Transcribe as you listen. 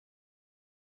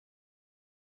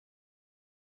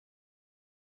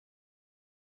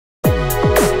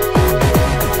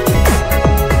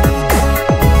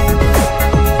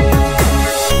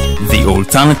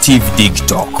Alternative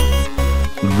Digitalk.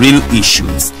 Real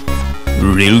issues,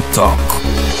 real talk.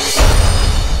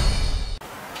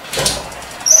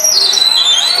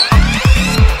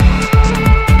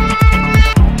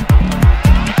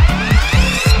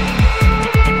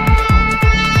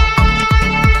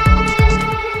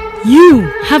 You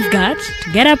have got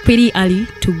to get up pretty early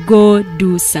to go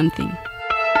do something.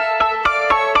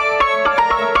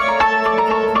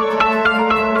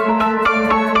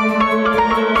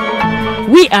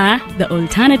 We are the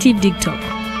Alternative Digitalk.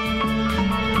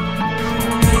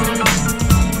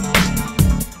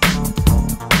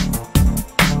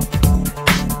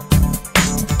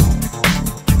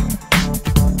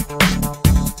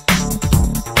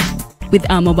 With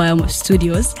our mobile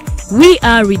studios, we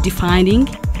are redefining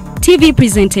TV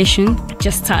presentation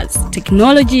just as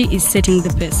technology is setting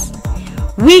the pace.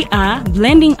 We are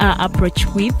blending our approach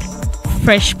with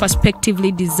fresh,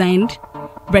 perspectively designed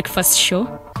breakfast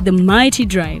show, The Mighty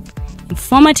Drive,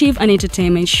 informative and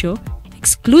entertainment show,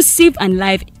 exclusive and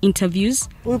live interviews.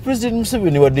 We President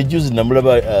Museveni wadde juzi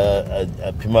namulaba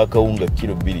apima akawunga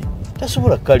kilo 2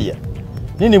 tasobola kalya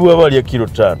nini bwaba alya kilo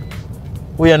 5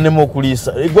 oyannema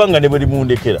okuliisa eggwanga ne bwe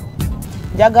limundekera.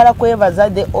 Njagala kwebaza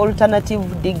the Alternative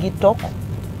Digitalk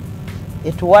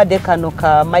etuwadde kano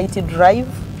ka Mighty Drive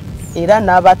era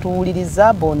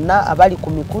n'abatuwuliriza bonna abali ku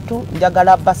mikutu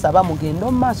njagala basaba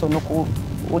mugendo Maaso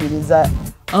n'okuwuliriza.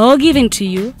 All given to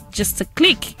you just a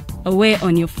click away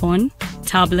on your phone,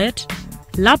 tablet,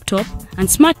 laptop and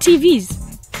smart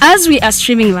TVs as we are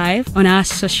streaming live on our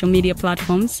social media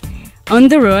platforms, on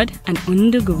the road and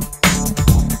on the go.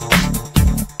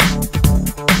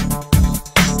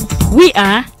 We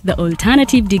are the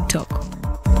Alternative Digitalk.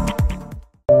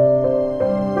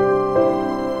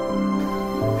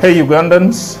 Hey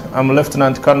Ugandans, I'm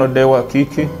Lieutenant Colonel Dewa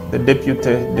Kiki, the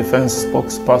Deputy Defense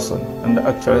Spokesperson and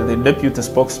actually the Deputy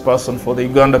Spokesperson for the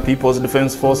Uganda People's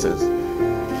Defense Forces.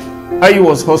 I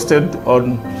was hosted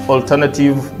on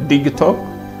Alternative Digitalk.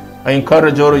 I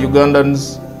encourage all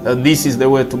Ugandans that this is the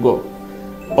way to go.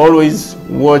 Always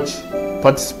watch,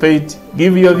 participate,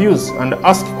 give your views and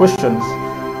ask questions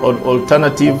on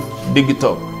Alternative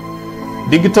Digitalk.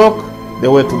 Digitalk,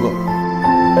 the way to go.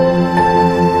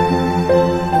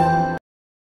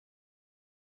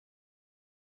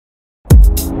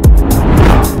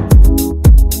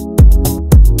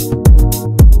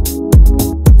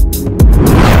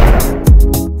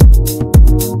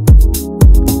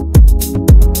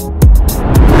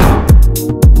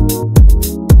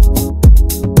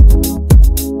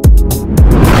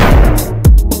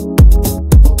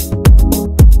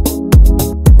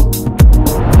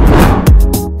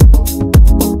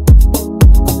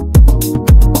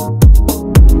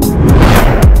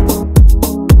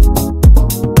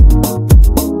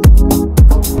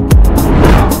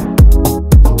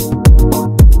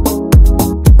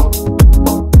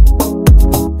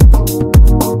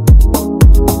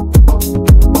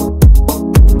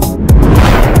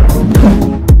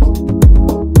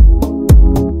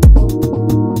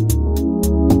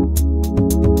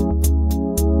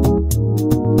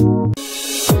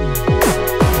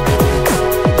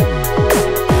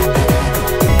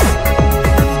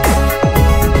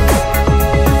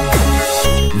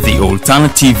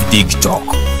 Alternative Digitalk.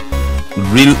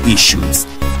 Real issues,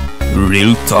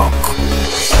 real talk.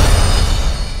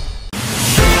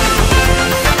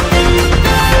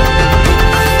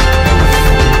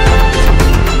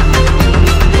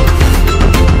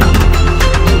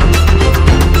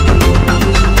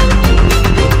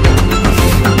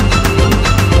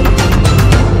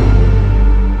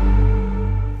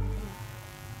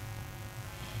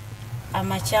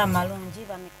 Amalungi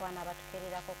bamikwana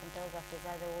batukererako ku ntalo zaffe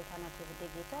za the Alternative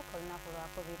Digitalk olunaku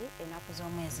lwakubiri ennaku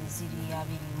z'omwezi ziri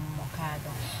 26.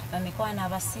 Bamikwana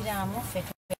abasiraamu ffe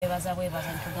twebaza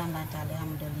bwebaza ntugamba nti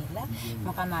alhamdulillah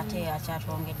mukama ate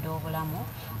akyatwongedde obulamu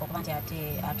okuba nti ate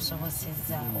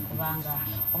atusobozesezza okubanga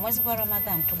omwezi gwa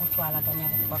Ramadan tugutwalaganya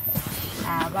bukwaku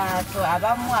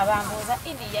abamu abambuuza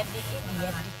idi yaddi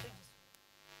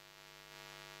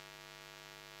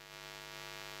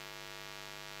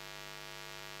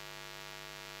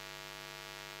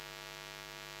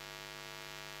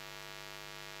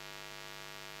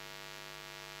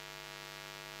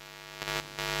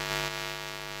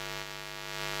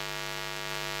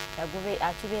gube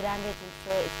akiberanga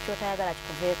ekitayagala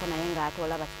kikuveeko naye ng'ate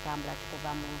olaba kitambula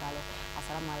kikuva mu ngalo.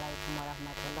 Assalamu alaikum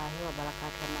warahmatullahi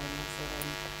wabarakatuh.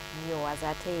 Viewers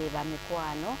ate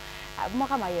bamikwano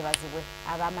mukama yebazibwe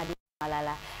abamadi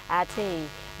malala ate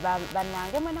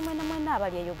bannange mwena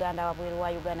abali e Uganda wabweru wa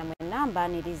Uganda mwenna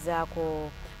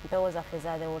mbanirizaako mpewo zaffe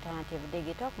za the Alternative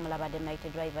Digitalk. Mulabadde mighty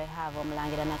drive I have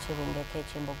Omulangira Nakibinge K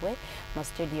Kimbugwe mu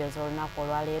studios olunaku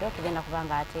olwaleero. Tugenda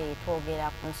kubanga ate twogera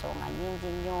ku nsonga nyingi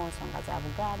nnyo, nsonga za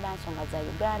Buganda, nsonga za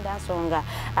Uganda, nsonga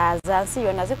za nsi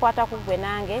yonna zikwata ku ggwe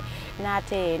nange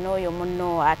n'ate n'oyo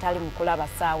munno atali mu kulaba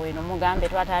ssaawa eno. Mugambe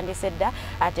twatandise dda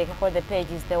ateekeko the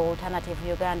page is the Alternative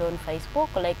Uganda on Facebook.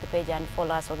 Like the page and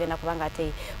follow us. Ogenda kubanga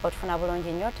ate otufuna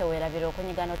bulungi nnyo, teweerabira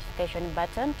okunyiga notification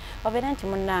button obeera nti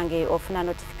munnange ofuna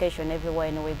notification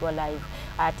everywhere when we go live.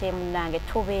 Ate munnange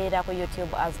tubeera ku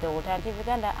YouTube as the Alternative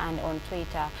Uganda and on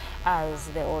Twitter as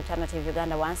the Alternative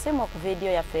Uganda. Wansi mu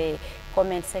video yaffe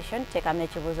comment section tekamu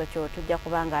ekibuuzo kyo, tujja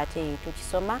kubanga ate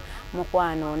tukisoma.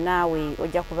 Mukwano naawe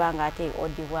ojja kubanga ate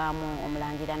oddibwamu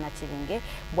Omulangira Nakibinge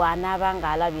bw'anaaba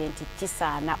ng'alabye nti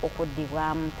kisaana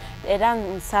okuddibwamu. Era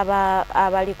nsaba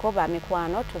abaliko ba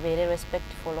mikwano tubeere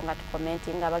respectful nga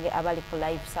tukomentinga abali ku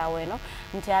live ssaawa eno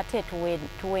nti ate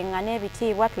tuweŋŋane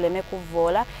ebitiibwa, tuleme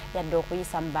kuvvoola yadde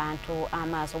okuyisa mu bantu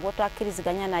amaaso.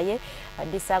 Gw'otwakkiriziganya naye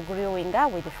disagreeing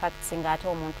with facts ng'ate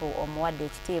omuntu omuwadde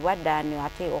ekitiibwa ddaani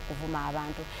ate okuvuma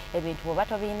abantu. Ebintu bw'oba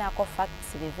tobiinaako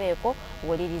facts biveeko,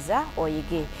 wuliriza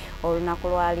oyige. Olunaku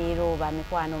lwaleero ba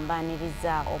mikwano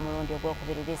mbaaniriza omulundi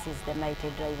ogwokubiri. This is the mighty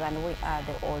drive and we are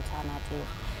the Alternative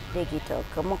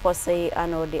Digitalk. Mukose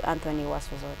Arnold Anthony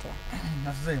wasuzote.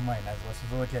 Nasuze imai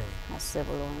wasuzote. Nasuze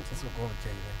bulungi. Sisuko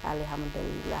bukyere.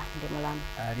 Alhamdulillah ndi mulamu.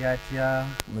 Ali atya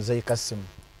Muzeyi Kasim.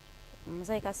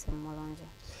 Muzeyi Kasim mulungi.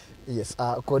 Yes,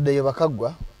 kode yo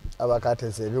bakagwa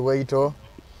abakateze ebiwaito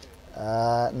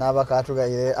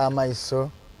n'abakatugayire amaiso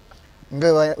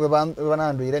nge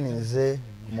bananduire ninze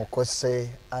Mukose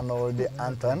Arnold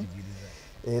Anthony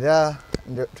era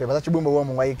twebaza kibumbo bwo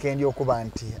mu weekend okuba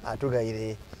nti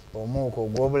atugayire omuko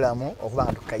gw'obulamu okuba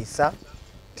nga tukaisa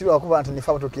tilwa okuba nti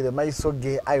nifa tukire maiso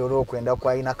ge ayoro okwenda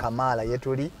kwa ina kamala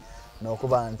yetuli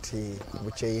n'okuba nti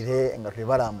bukyire nga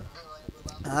twebalamu.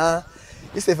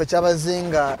 Isefe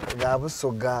kyabazinga ga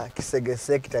busoga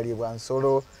kisegese kitalibwa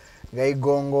nsolo ga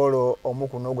igongolo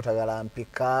omukuno ogutagala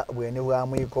mpika bwene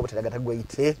bwamuyiko butagata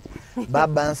gweyite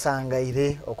baba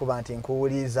nsangaire okuba nti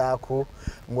nkuwulizaako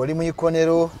ng'oli mu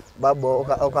ikonero babo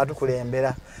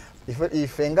okatukulembera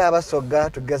ife nga abasoga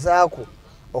tugezaako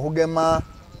okugema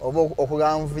oba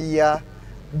okuganvuya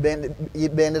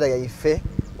bendera yaife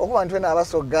okuba nti twena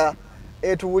abasoga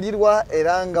etuwulirwa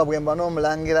era nga bwemba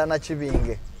n'Omulangira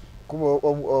Nakibinge kubo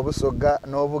obusoga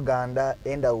n'Obuganda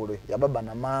endawulo ya baba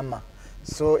na mama.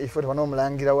 So ife tubona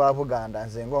Omulangira wa Buganda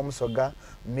nze ngo omusoga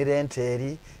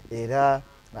mirenteri era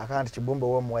akanti kibumbo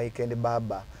wo mu weekend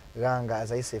baba ganga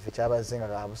azaisefe kyabazenga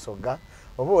ga busoga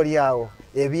oba oli awo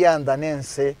ebyanda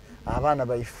nense abaana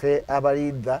baife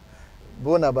abalida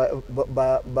bona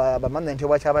bamanya nti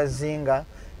obwakyabazinga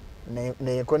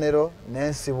ne konero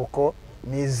nensibuko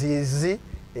nizizi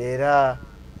era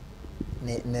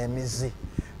nemizi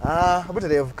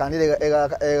buterevu kandire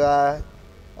ega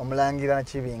Omulangira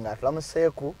Nakibinge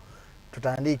tulamuseeku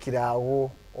tutandikira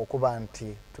awo okuba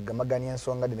nti tugamaganya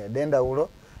ensonga dino edendawulo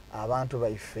abantu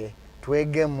baife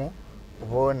twegemu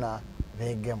bona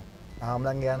begemu.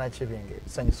 Omulangira Nakibinge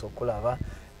sanyusa okulaba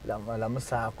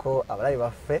lamusaako abalayi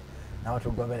baffe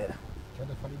n'abatugoberera.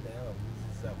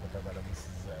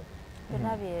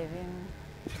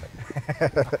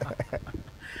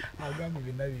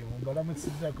 Binabi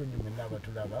mbalamusizaako nyuma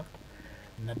n'abatulaba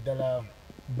naddala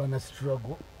bana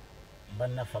struggle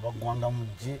bannafa bagwanga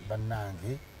mujje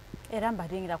bannange era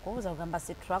mbalingira kubuuza ogamba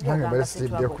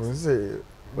struggle kuze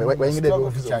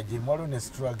mwaliwo ne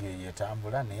struggle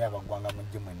yetambula naye abagwanga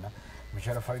mujje mwenna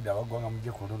Mukyala Farida abagwanga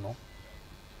mujje ku luno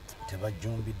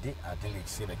tebajjumbidde ate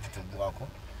ng'ekiseera kitugwako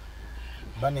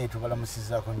bane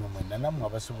tubalamusizaako nnyo mwenna nammwe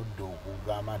abasobodde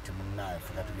okugamba nti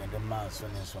munnaafe ka tugende mu maaso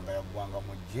n'ensonga ya ggwanga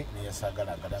mujje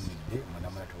neyasaagala agalamidde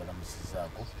mwenna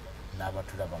tubalamusizaako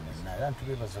n'abatulaba mwenna era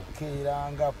ntubeebaza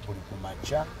okukeeranga buli ku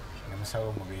makya ne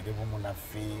musaba mubeere bumu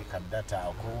naffe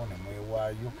kaddataako ne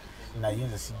mwewaayo naye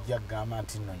nze sijja kugamba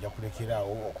nti nno nja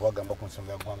kulekeraawo okubagamba ku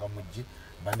nsonga ya ggwanga mujje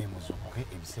bane muzuukuke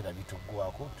ebiseera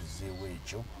bituggwako tuzeewo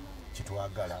ekyo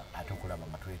kitwagala ate okulaba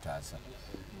nga twetaasa.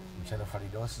 Mukyala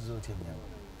Farida wasuze otya ennyo?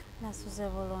 Nasuze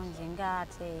bulungi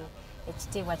ng'ate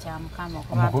ekitiibwa kya Mukama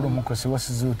omukulu Mukose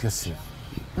wasuze otya se?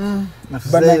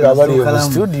 Bannange abali mu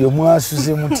studio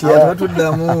mwasuze mutya?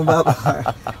 Tuddamu baba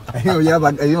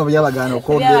ebimu byabagaana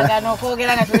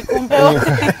okwogera nga tuli kumpewo.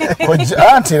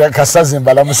 Anti kasaze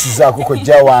mbalamusizaako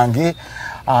kojja wange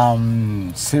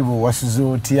Sebo wasuze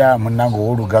otya munnange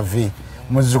ow'olugave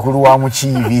muzzukulu wa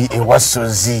Mukiibi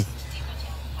ewasozi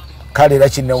kale era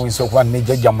kinnewunyisa okuba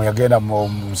nejjajjamwe yagenda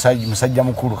musajja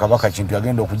mukulu Kabaka Kintu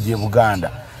yagenda okujja e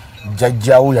Buganda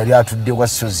jjajjaawo yali atudde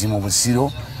Wasozi mu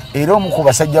Busiro era omu ku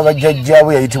basajja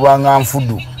bajjajjaabwe yayitibwanga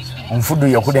Nfudu. Nfudu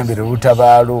yakulembera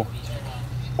olutabaalo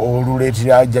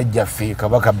oluleetera jjajjaffe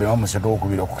Kabaka Bema Musota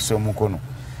okubira okukusa omukono.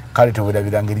 Kale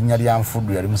tewerabiranga erinnya lya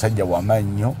Nfudu, yali musajja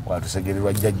w'amannyo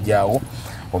watusegererwa jjajjaawo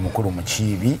omukulu mu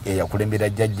Kiibi eyakulembera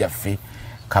jjajjaffe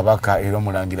Kabaka era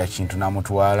Omulangira Kintu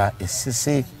n'amutwala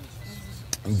Essese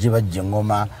gye bajja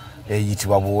engoma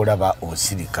eyitibwa Bw'olaba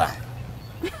Osirika.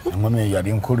 Engoma eyo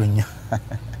yali nkulu nnyo.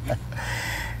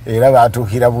 Era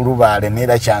batuukira Bulubaale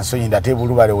neera Kyansonyi ate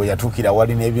Bulubaale we yatuukira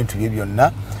wali n'ebintu bye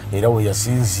byonna era we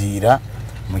yasinziira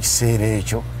mu kiseera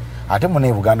ekyo. Ate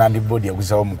mune Buganda Land Board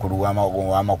yaguzawo omukulu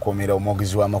w'amakomera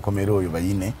omwogezi w'amakomera oyo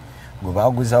Bayine gwe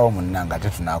baaguzawo munnanga ate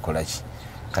tunaakola ki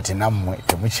kati nammwe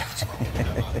temukya.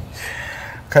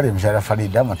 Kale Mukyala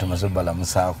Farida tumaze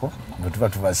obbalamusaako bwe tuba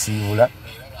tubasiibula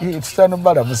tutano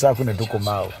balamusaako ne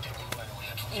tukomaawo.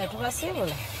 Ne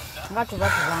tubasiibula nga tuba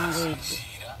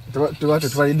tubangwedde. Tuba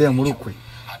tetwalidde mu lukwe.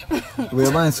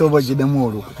 Bwe banse oba giddemu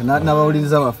olukwe.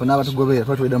 N'abawuliriza baffe n'abatugoberera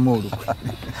tuba tuliddemu olukwe.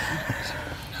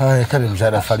 Kale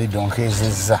Mukyala Farida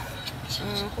onkezezza.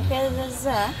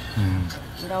 Kukezezza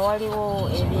nga waliwo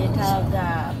ebyetaaga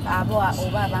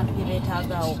oba abantu bye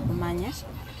beetaaga okumanya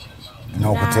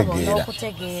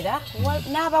n'okutegeera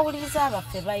n'abawuliriza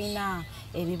baffe balina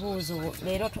ebibuuzo.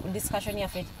 Leero discussion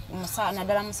yaffe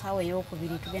naddala mu ssaawa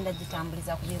ey'okubiri tugenda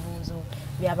gitambuliza ku bibuuzo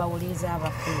by'abawuliriza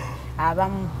baffe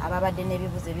abamu ababadde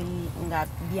n'ebibuuzo ebiri nga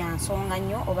bya nsonga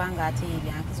nnyo oba ng'ate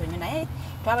byankizo nnyo, naye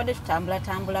twabadde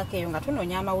tutambulatambulako eyo nga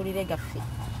tunoonya amawulire gaffe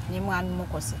ne mwami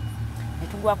Mukose ne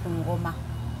tugwa ku ngoma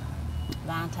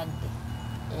bantadde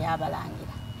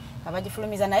ey'Abalangira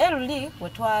abagifulumiza. Naye luli we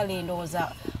twali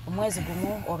ndowooza omwezi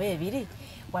gumu oba ebiri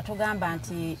watugamba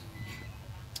nti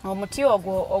omuti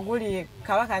ogwo oguli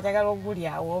Kabaka ajagala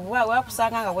ogulya awo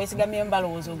wakusanga nga weesigamye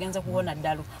mbalowooza ogenze kuwona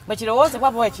ddalo bwe kirowooze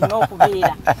kwaba wekirina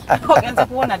okubeera ogenze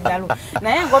kuwona ddalo.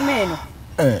 Naye engoma eno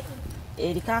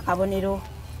eriko akabonero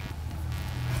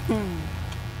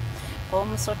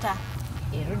omusota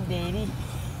erudde eri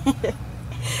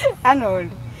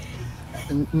Arnold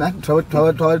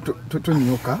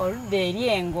tunyuka oludde eri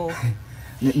engo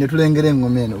ne tulengera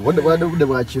engoma eno budde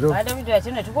bwa kiro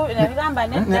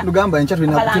tugamba enkya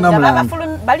tulina mulangi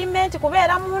balimenti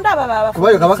kubeera munda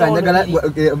kubayo Kabaka njagala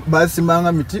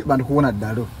basimbanga miti bantu kuwona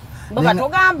ddalo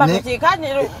batugamba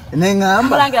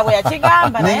neŋŋamba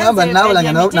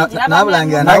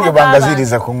n'abalangira nange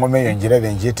bangaziriza ku ngoma eyo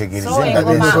njirabe njyetegereze ensonga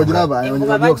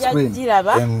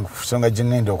gye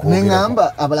ŋŋenda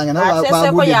neŋŋamba abalangira nabo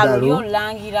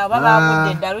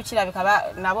bagudde eddalo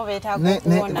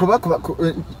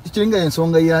kiringa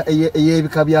ensonga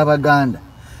ey'ebika by'Abaganda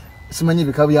simanyi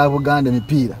ebika bya Buganda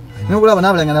emipiira naye obulaba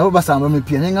n'abalangira nabo basamba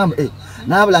emipiira neŋŋamba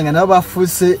n'abalangira nabo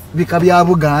bafuuse bika bya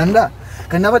Buganda.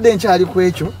 Kani nabadde nkyali ku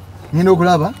ekyo ngenda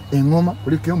okulaba engoma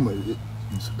kuliko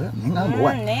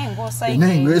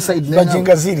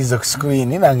bajingaziriza ku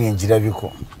screen nange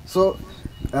njirabiko. So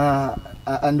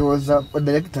ndowooza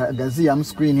director gaziya mu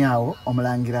screen awo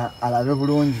Omulangira alabe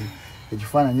bulungi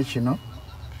ekifaananyi kino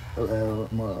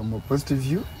mu positive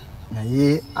view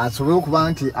naye asobole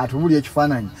okuba nti atubulira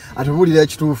ekifaananyi atubulira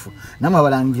ekituufu namwe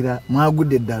Abalangira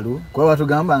mwagudde eddalu kuba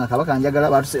batugamba nga Kabaka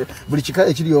njagala buli kika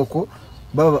ekiri okwo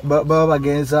baba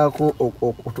bagenzaako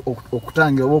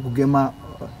okutangira oba okugema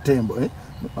tembo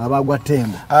abagwa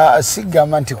tembo.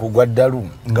 Sigamba nti kugwa ddalu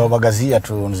nga Bagaziya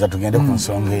tulonza tugende ku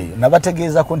nsonga eyo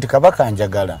nabategeezako nti Kabaka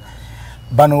njagala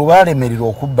bano baalemererwa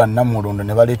okubba Namulondo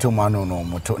ne baleeta omwana ono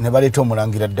omuto ne baleeta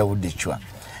Omulangira Dawudi Chwa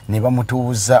ne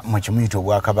bamutuuza mu kimuyita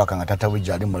Obwakabaka nga tata we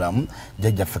gyali mulamu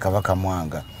jjajjaffe Kabaka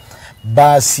Mwanga.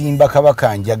 Basimba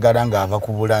Kabaka njagala ng'ava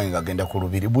ku Bulange ng'agenda ku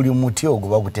Lubiri buli muti ogwo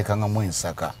baguteekangamu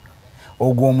ensaka.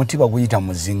 Ogwo omuti baguyita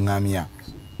muzingamya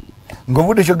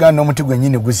ng'obudde kyogenda n'omuti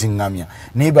gwennyini guzingamya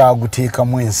naye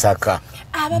baaguteekamu ensaka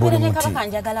buli muti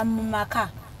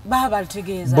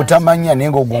butamanya naye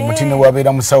ng'ogwo omuti ne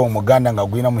wabeera musawo Muganda nga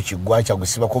gulina mu kiggwa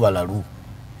kyagusibako balalu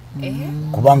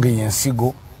kubanga eyo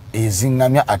ensigo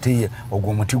ezingamya ate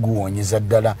ogwo omuti guwonyeza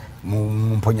ddala mu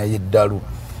mponya y'eddalu.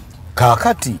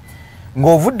 Kaakati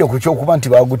ng'ovudde ku kyokuba nti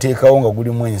baaguteekawo nga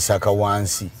gulimu ensaka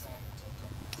wansi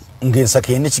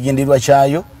ng'ensaka erina ekigendererwa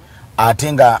kyayo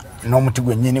ate nga n'omuti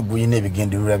gwennyini gulina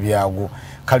ebigendererwa byagwo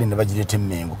kale ne bagireeta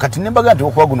emmengo. Kati ne mbaga nti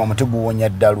okuba guno omuti guwonya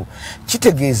ddalu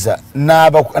kitegeeza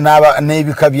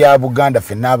n'ebika bya Buganda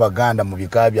ffe n'Abaganda mu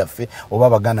bika byaffe oba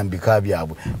Abaganda mu bika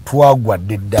byabwe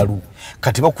twagwadde eddalu.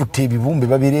 Kati bakutte ebibumbe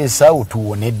babireesaawo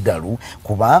tuwone eddalu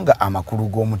kubanga amakulu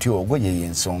g'omuti ogwo ye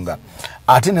ensonga.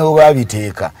 Ate ne bwe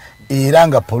babiteeka era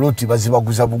nga poloti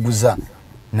bazibaguza buguza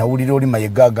nawulira oli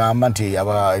Mayiga agamba nti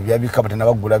ebyabika bate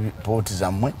nabagula pooti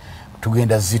zammwe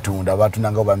tugenda zitunda abantu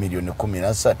nanga oba miliyoni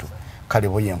 13 kale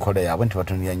bo yenkola yabwe nti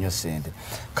batunira nnyo ssente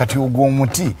kati ogwo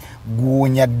omuti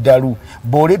guwonya ddalu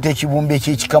bw'oleeta ekibumbe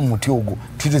eky'ekika mu muti ogwo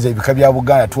tiriza ebika bya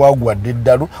Buganda twagwadde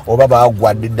ddalu oba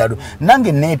baagwadde ddalu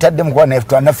nange neetadde mu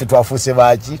kuba naffe twafuuse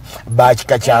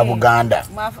bakika kya Buganda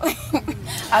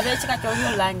ab'ekika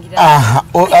ky'Omulangira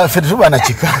ffe tetuba na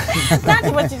kika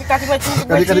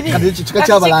kika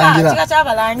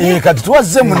ky'Abalangira kati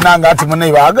tuwazze munnange ati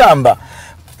munnaye bagamba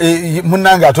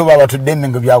munange atoba abatudde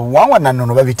emengo bya buwangwa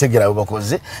nanno babitegera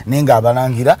bakoze nenga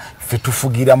Abalangira ffe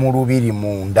tufugira mu lubiri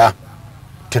munda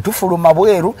tetufuluma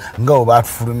bweru nga oba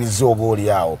atufulumiza oba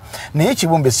oli awo naye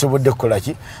ekibumbe sisobodde kukola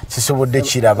ki sisobodde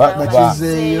kiraba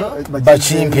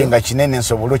bakimpe nga kinene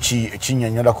nsobolo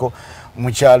kinyonyolako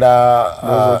mukyala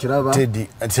Teddy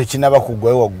sekinaba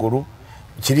kugwayo waggulu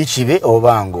kiri kibe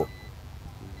obango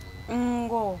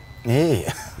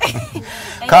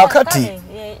kakati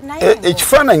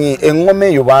ekifaananyi eŋŋoma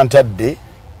eyo bantadde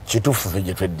kituufu ffe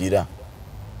gye tweddira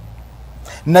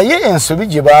naye ensobi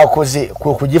gye baakoze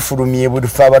kwe kugifulumya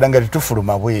ebwerufe Abalanga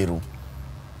tetufuluma bweru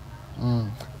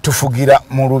tufugira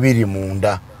mu lubiri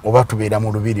munda oba tubeera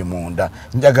mu lubiri munda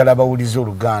njagala bawulize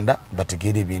Oluganda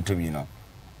bategeere ebintu bino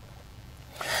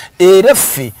era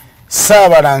ffe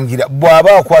Ssaabalangira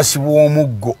bw'aba akwasibwa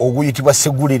omuggo oguyitibwa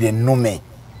segulira ennume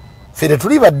ffe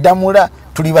tetuli baddamula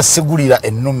tuli basegulira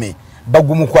ennume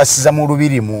bagumukwasiza mu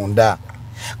lubiri munda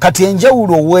kati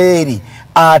enjawulo weeri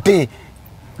ate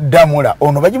damula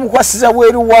ono bagimukwasiza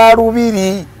weeru wa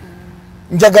lubiri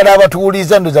njagala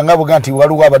abatuwuliza ndoza nga Buganda nti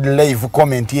waliwo abadde live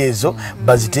comment ezo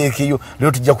baziteekeyo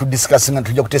lero tujja kudiscussinga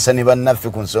tujja kuteesa ne bannaffe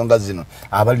ku nsonga zino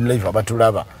abali live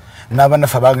abatulaba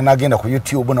n'abannaffe abanagenda ku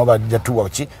YouTube nabo bajja tuwa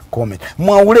ki comment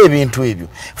mwawule ebintu ebyo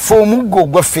ffe omuggo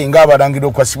gwaffe ng'Abalangira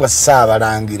okwasibwa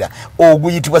Ssaabalangira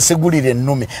oguyitibwa segulira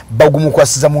ennume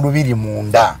bagumukwasiza mu lubiri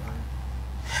munda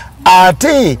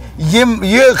ate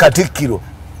ye Katikkiro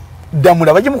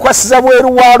damula bagimukwasiza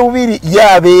bweru wa lubiri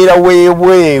yabeera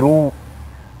weebweru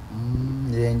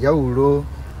enjawulo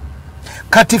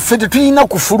kati ffe tetulina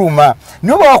kufuluma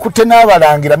noba wakutte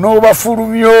n'Abalangira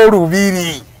n'obafulumya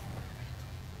olubiri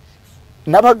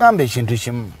nabagamba ekintu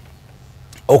kimu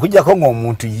okujjako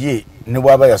ng'omuntu ye ne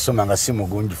bw'aba yasoma nga si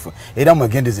mugunjufu era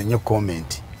mwegendeze nnyo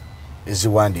comment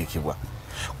eziwandiikibwa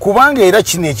kubanga era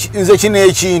nze kino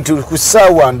ekintu ku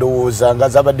ssaawa ndowooza nga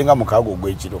zabadde nga mukaaga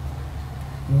ogw'ekiro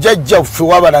jjajja ffe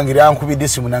w'Abalangira yankubidde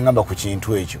simu n'aŋŋamba ku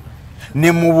kintu ekyo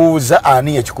ne mubuuza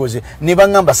ani yakikoze ne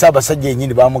baŋŋamba Ssaabasajja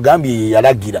yennyini bamugambye ye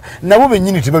yalagira nabo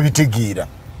bennyini tebabitegeera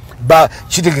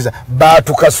kitegeeza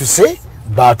baatukasuse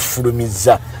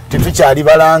baatufulumizza tetukyali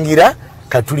Balangira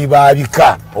katuli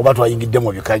babika oba twayingidde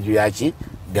mu bikajjo yaki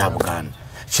bya Buganda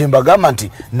kyembagamba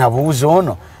nti nabuuza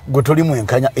ono gwe toli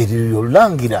mwenkanya eri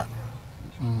Omulangira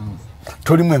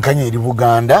toli mwenkanya eri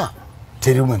Buganda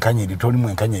teri mwenkanya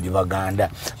eri Baganda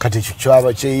kati ekyo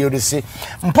kyaba kyeyolese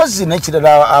mpozi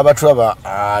n'ekirala abatulaba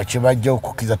kyebajja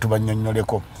okukiza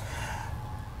tubanyonyoleko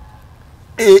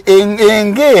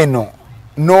engeno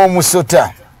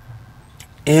n'omusota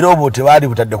era obwo tebaali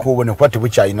butadde kuwubone kuba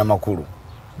tebukyalina makulu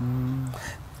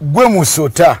gwe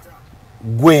musota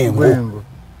gwengo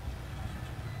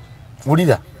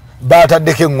wulira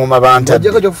baataddeko eŋŋoma bantadde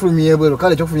kyokufulumya ebweru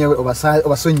kale kyokufulumya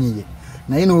obasonyiye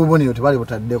naye n'obubonero tebaali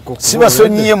butaddeko si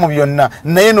basonyiye mu byonna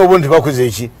naye n'obubonero tebakoze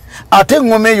eki ate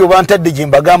eŋŋoma eyo bantadde gye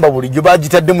mbagamba bulijjo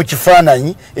bagitadde mu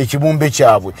kifaananyi ekibumbe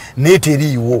kyabwe naye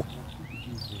teriiwo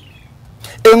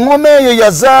eŋŋoma eyo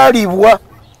yazaalibwa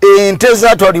ente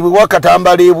zaatwalibwe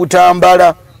Wakatambala e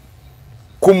Butambala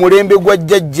ku mulembe gwa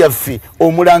jjajjaffe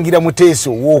Omulangira Muteesa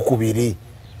owookubiri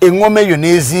eŋŋoma eyo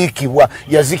neziikibwa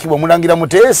yaziikibwa Omulangira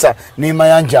Muteesa ne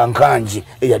Mayanja Nkanje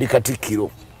eyali Katikkiro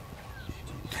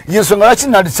yensonga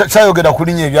lwaki sayogera ku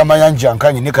linnya ebyamayanja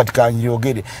Nkanje ne kati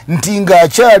kanyogere nti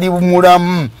ng'akyali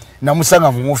mulamu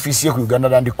namusanga mu ofiisi ye ku Uganda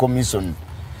Land Commission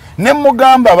ne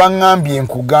mugamba baŋŋambye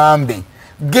nkugambe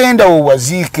genda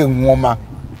wewaziika eŋŋoma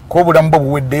kobulamu bwo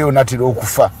buweddeyo natera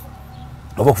okufa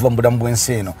oba okuva mu bulamu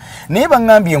bw'ensi eno naye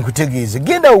baŋŋambye nkutegeeze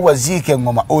genda wewaziika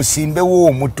eŋŋoma osimbewo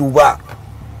omutuba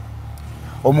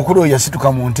omukulu oyo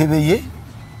yasituka mu ntebe ye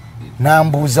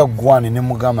n'ambuuza ggwane ne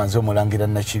mugamba nze Omulangira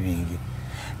Nakibinge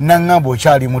naŋŋamba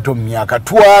okyali muto mu myaka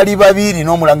twali babiri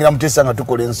n'Omulangira Muteesa nga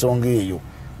tukola ensonga eyo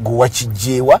gwe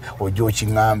wakijjeewa ojja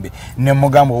okiŋŋambe ne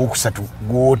mugamba owokusatu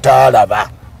gw'otaalaba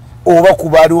oba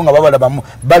kubaaliwo nga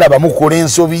balaba mukola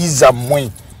ensobi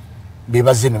zammwe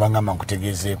bebaze ne baŋŋamba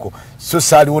nkutegeezeeko so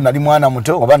saaliwo nali mwana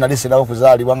muto oba naleserawo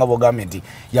kuzaalibwa nga bogambye nti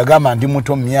yagamba ndi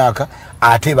muto mu myaka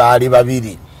ate baali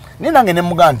babiri naye nange ne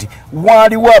mugamba nti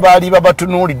waaliwo abaali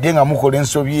babatunuulidde nga mukola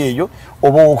ensobi eyo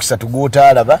oba owokusatu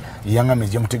gw'otaalaba yaŋŋamba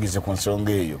gye mutegeeze ku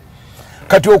nsonga eyo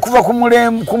kati okuva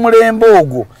ku mulembe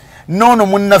ogwo nono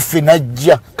munnaffe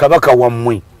najja kabaka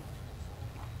wammwe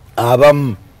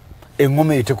abamu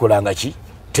engoma etekolanga ki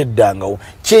teddangawo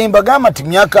kyembagamba nti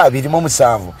myaka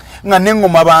 27 nga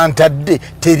n'engoma bantadde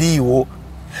teriiwo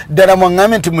ddala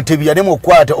mwaŋŋambye nti Mutebi yalemu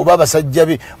okwata oba abasajja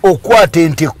be okwata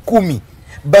ente 10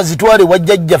 bazitwale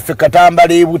wajjajjaffe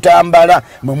Katambala e Butambala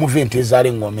mwe muva ente ezaala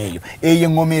engoma eyo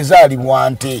engoma ezaalibwa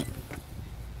nte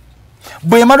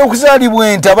bw'emala okuzaalibwa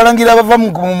ente abalangira bava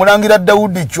mu Mulangira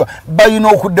Dawudi Chwa balina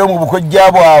okuddayo mu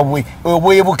bukojja bwabwe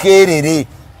obwebukeerere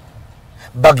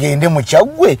bagende mu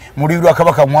Kyaggwe mu lulyo lwa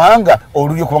Kabaka Mwanga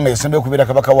olulyo kubanga yasembe okubeera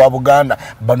kabaka wa Buganda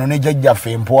bano ne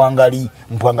jjajjaffe Mpwangali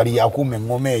yakuuma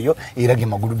engoma eyo era ge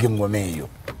magulu g'engoma eyo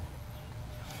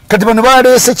kati bano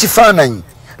baleese kifaananyi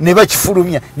ne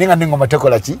bakifulumya nenga n'engoma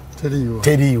tekola ki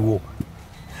teriiwo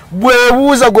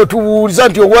bwebuuza gwe tubuuliza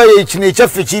nti owaye kino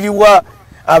ekyaffe kiriwa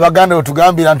Abaganda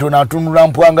otugambira nti onatunula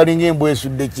Mpwangali ng'embwa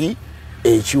esudde ki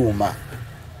ekyuma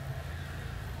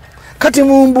kati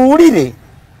mumbuulire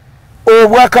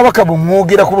obwakabaka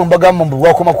bumwogera kuba mbagamba mbu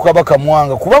bwakoma ku Kabaka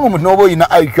Mwanga kubanga omuntu n'oba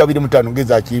olina IQ 25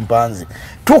 ngeza kimpanzi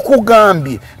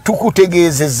tukugambye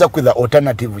tukutegeezezza ku the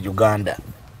Alternative Uganda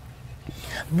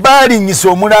balinyisa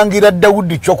Omulangira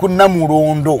Dawudi Chwa ku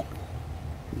Namulondo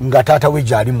nga taata we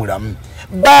gyali mulamu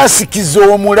baasikiza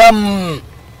omulamu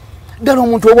ddala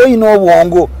omuntu oba olina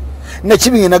obwongo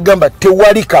Nakibinge n'agamba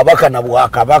tewali kabaka na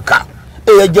bwakabaka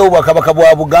eyajjawo bwakabaka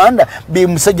bwa Buganda be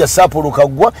musajja Sapolo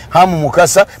Kaggwa Hamu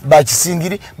Mukasa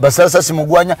Bakisingiri Basalasasi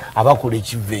Mugwanya abakola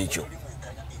ekiva ekyo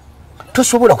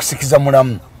tosobola kusikiza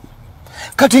mulamu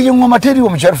kati engoma teriiwo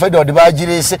mu kyalo Faida wadde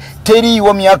bagireese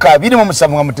teriiwo myaka 27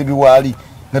 nga Mutebi waali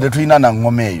nga tetulina na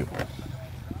ngoma eyo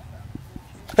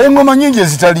engoma nyingi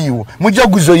ezitaliiwo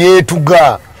mujaguzo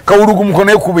yeetuga Kawulugu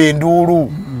mukono ekuba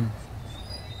enduulu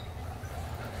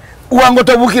wango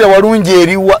tabukira walungi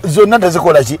eriwa zonna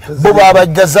tazikola ki bo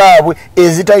babajja zaabwe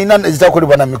ezitalina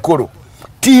ezitakolebwa na mikolo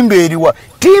timbe eriwa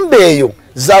timbe eyo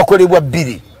zakolebwa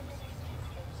 2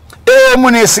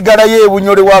 emu nesigala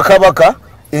yebunyole wa kabaka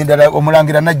endala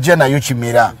Omulangira najja nayo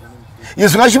kimera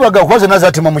yesu ngakibaga kwaza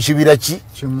nazatima mu kibira ki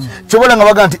kyobola nga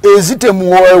baga nti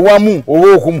ezitemu wamu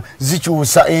owokumu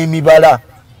zikyusa emibala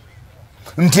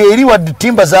nti eri wadde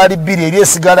timba zaali 2 eri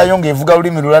esigalayo ng'evuga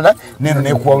lulimi lulala neno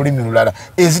nekuwa lulimi lulala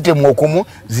ezitemu okumu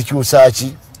zikyusa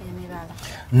ki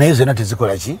naye zonna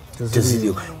tezikola ki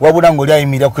teziriyo wabula ng'oli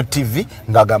ayimirira ku TV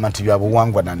ng'agamba nti bya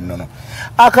buwangwa na nnono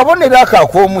akabonero ako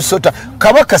ak'omusota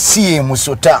kabaka si ye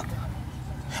musota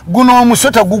guno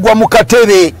omusota gugwa mu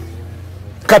katebe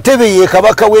katebe ye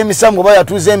kabaka w'emisango oba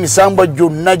yatuuza emisango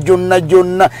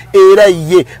gyonna era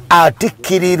ye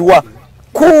atikkirirwa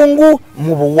kungu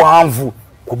mu buwanvu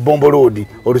ku Bombo Road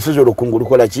olusozi olukungu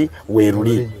lukola ki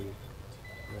weeruli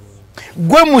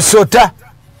gwe musota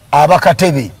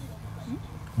abakatebe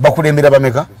bakulembera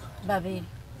bameka babiri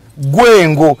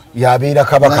gwengo yabeera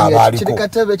kabaka abaaliko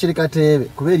kiri katebe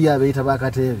kubeeri abeeyita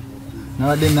bakatebe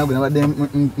nabadde nagwe nabadde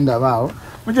ndabaawo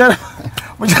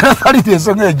mujala falite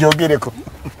ensonga egyogereko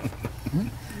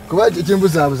kuba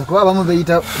kimbuzaabuza kuba abamu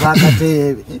beeyita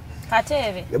bakatebe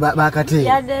katebe bakatebe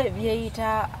yadde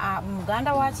byeyita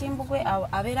muganda wa Kimbugwe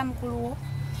abeera mukuluwo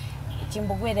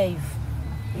Kimbugwe live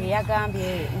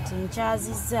yagambye nti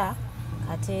nkyazizza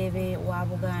katebe wa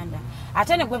Buganda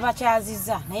ate ne gwe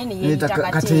bakyazizza naye ne yeeyita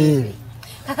katebe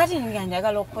kakati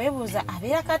njagala okwebuuza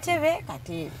abeera katebe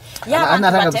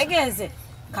y'abantu bategeeze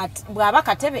bw'aba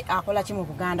katebe akola ki mu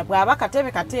Buganda bw'aba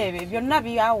katebe byonna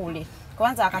byawule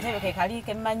kwanza akatebe ke kali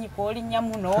kemanyi kolinnya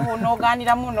muno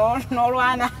n'ogaanira muno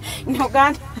n'olwana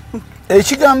n'oganda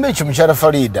ekigambo ekyo mukyala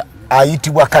Farida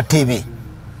ayitibwa katebe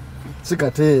si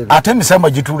katebe ate emisamba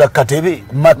gituula katebe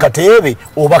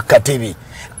oba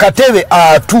katebe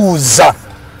atuuza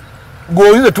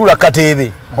gwoyinza tuula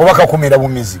katebe oba kakumira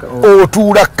bumizi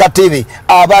otuula katebe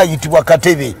aba ayitibwa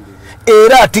katebe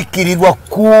era atikkirirwa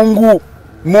kungu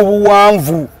mu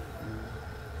buwanvu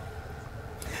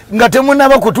nga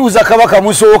temunaba kutuuza kabaka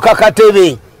musooka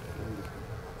katebe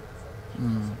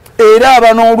era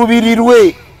aba n'olubiri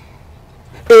lwe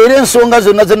era ensonga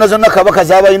zonna kabaka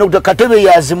z'abalina okuta katebe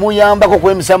yazimuyambako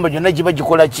kuba emisambo gyonna giba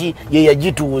gikola ki ye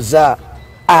yagituuza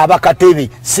aba katebe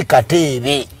si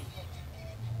katebe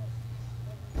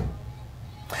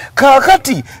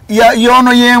kakati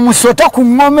yono yemusota ku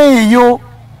ngoma eyo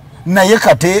naye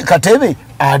katebe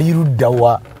ali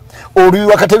luddawa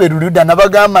oluyiwa katebe luludda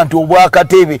nabagamba nti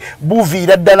obwakatebe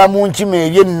buviira ddala mu nkima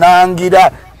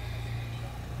eryennangira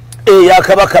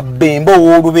eyakabaka Bembo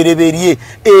ow'olubereberye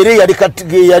era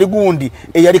yali gundi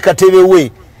eyali katebe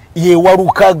we ye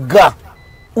walukaga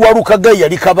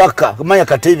yali kabaka manya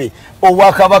katebe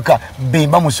obwakabaka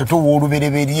Bemba musoto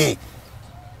ow'olubereberye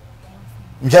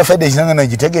mkyafadde ekinanga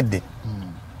nagitegedde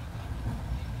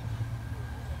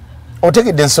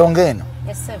otegedde ensonga eno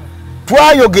Yes, sir.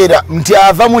 twayogera nti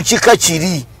ava mu kika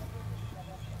kiri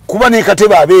kuba ne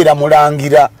Katebe abeera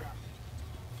Mulangira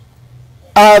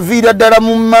aviira ddala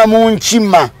mu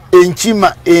nkima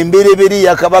enkima emberebere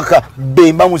ya Kabaka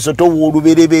Bemba Musoto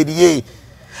w'olubereberye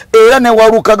era ne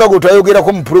Walukaga gwe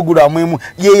twayogerako mu pologulamu emu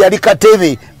ye yali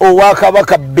Katebe owa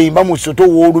Kabaka Bemba Musoto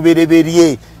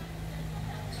w'olubereberye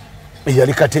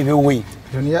yali Katebe we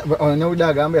ono uda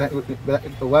agamba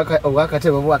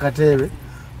obwakatebe obwakatebe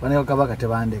banayo Kabaka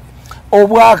tebandeke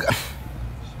obwaka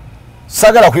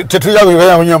sagala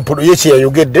tetuyaganya mpolo yechi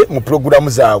yayogedde mu pologulamu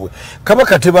zaabwe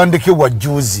Kabaka tebandeke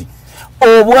wajjuzi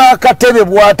obwakatebe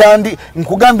bwatandi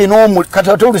nkugambye n'omu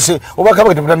katatoluse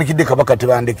obwakabaka tebutandikidde Kabaka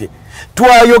tebandeke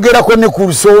twayogerako ne ku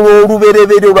lusolo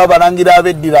oluberebere olw'abalangira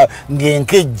abeddira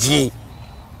ng'enkejje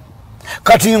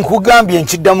kati nkugambye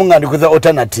nkiddamu nga ndikuza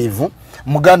alternative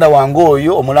muganda wange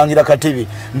oyo Omulangira Katebe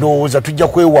ndowooza tujja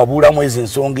kwewabulamu ezo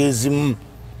ensonga ezimu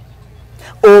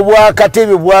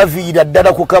obwakatebe bwaviira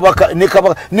ddala ku Kabaka ne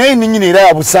Kabaka naye ninnyini era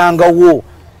yabusangawo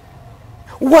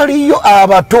waliyo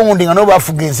abatonde nga nabo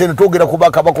bafuga ensi eno twogera ku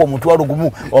Bakabaka omutwalo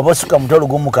gumu obasuka mutwalo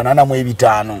gumu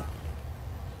 85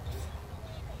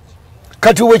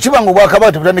 kati wekiba nga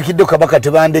obwakabaka tebutandikidde Kabaka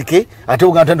tebandeke ate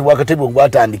Uganda nti bwakatebe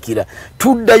bwatandikira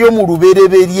tuddayo mu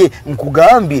lubereberye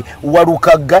nkugambye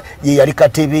Walukaga ye yali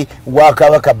Katebe wa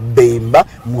Kabaka Bemba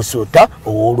Musota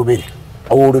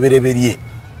ow'olubereberye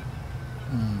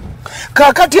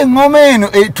kakati engoma eno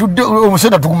tudde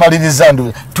omusota tukumaliriza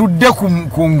ndu tudde ku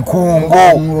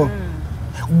nkungo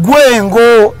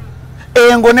gwengo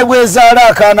engo ne bwezaala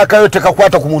akaana kayo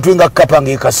tekakwata ku muntu nga kapa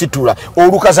ng'ekasitula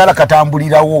olukazaala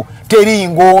katambulirawo teri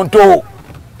ngonto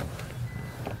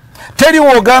teri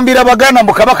wogambira Baganda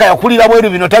mbu Kabaka yakulira bweru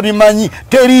bino tabimanyi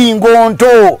teri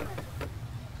ngonto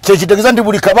kyekitegeeza nti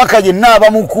buli Kabaka yenna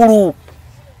aba mukulu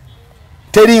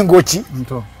teri ngoki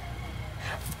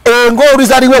engo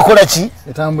oluzaliwo ekola ki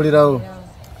etambulirawo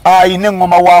ayina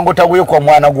engoma wango taweekwa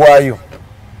mwana gwayo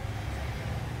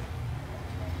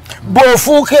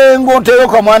bw'ofuuka engo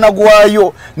nteweekwa mwana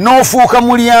gwayo n'ofuuka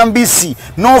mulyambisi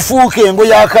n'ofuuka engo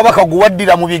ya Kabaka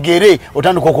guwaddira mu bigere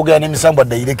otandika okwogera n'emisambo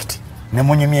direct ne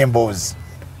munyumya emboozi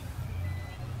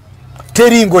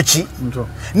teri ngoki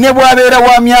ne bw'abeera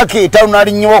wa myaka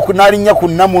 5 n'alinnya ku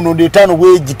Namunondo 5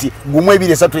 bwegiti gumu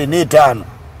 2 3 4 5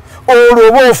 olwo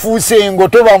oba ofuuse engo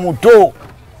toba muto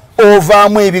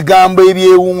ovaamu ebigambo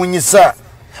ebyewuunyisa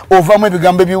ovaamu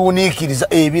ebigambo ebiwuniikiriza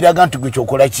ebiraga nti gwe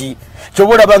kyokola ki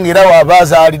kyoba olaba ng'era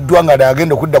waabazaaliddwa nga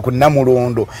agenda okudda ku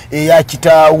Namulondo eya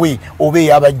kitaawe oba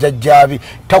ey'abajjajjaabe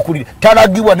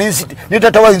talagibwa ne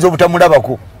tata wayinza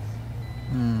obutamulabako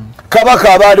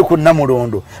Kabaka aba ali ku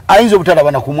Namulondo ayinza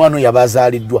obutalaba na ku mwana oyo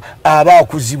abazaaliddwa aba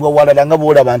akuzibwa walala nga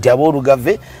bw'olaba nti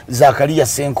aboolugave Zakariya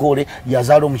Senkoole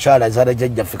yazaala omukyala azaala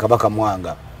jjajjaffe Kabaka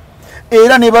Mwanga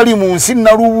era ne bali mu nsi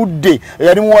Nalubudde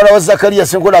yali muwala wa Zakariya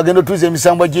Senkoole agenda otuuza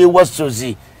emisambwa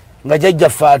gy'Ewassozi nga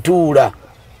jjajjaffe atuula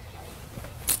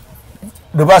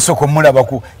lwe baasooka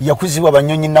omulabaku yakuzibwa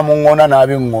Banyonyi Namuŋŋoona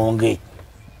n'ab'Eŋŋonge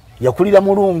yakulira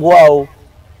Mulungu awo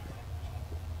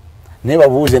naye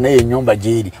babuuze naye ennyumba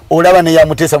gyeri olaba ne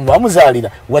yamuteesa mu bamuzaalira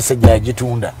Wasajja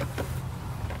yagitunda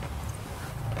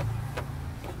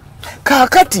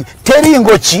kaakati teri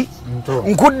ngoki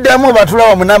nkuddamu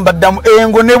batulaba munamba ddamu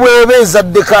engo ne bweba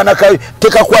ezadde kaana kayo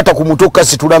tekakwata ku muto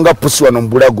kasitula nga pusi wano mu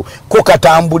bulago ko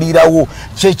katambulirawo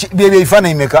byebyo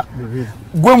ebifaananyi meka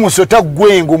gwe Musota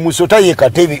gwengo Musota ye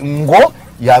Katebe ngo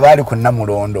yaba ali ku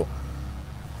Namulondo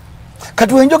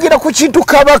kati wenjogera ku kintu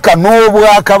Kabaka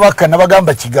n'obwakabaka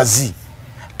nabagamba kigazi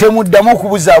temuddamu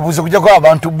okubuzaabuza kujjako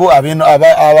abantu bo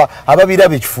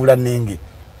ababirabe ekifuula nnenge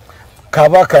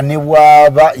Kabaka ne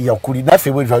bwaba yakuli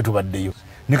naffe bwe twali tubaddeyo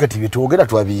ne kati bye twogera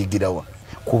twabiyigirawa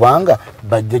kubanga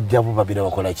bajjajjabo babira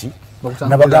bakola ki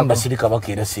nabagamba siri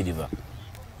Kabaka era siriba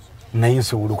naye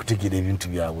nsobola okutegeera ebintu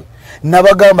byabwe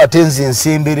nabagamba tenzi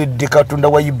ensemberedde Katonda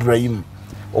wa Ibrahimu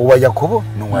owa Yakobo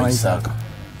n'owa Isaaka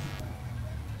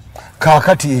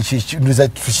kakati ekyo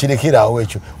tukirekerawo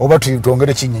ekyo oba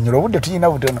twongere kinnyonnyola obudde tuyina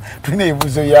butono tulina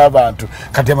ebibuuzo y'abantu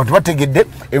kati abantu bategedde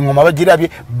engoma bagirabye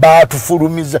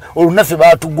baatufulumiza olunaffe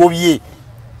baatugobye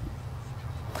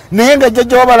naye nga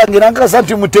jjajja wabalangira nkasa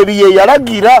nti Mutebi ye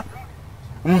yalagira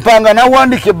mpanga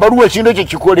nawandika ebbaluwa ekintu ekyo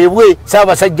kikolebwe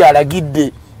Ssaabasajja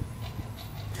alagidde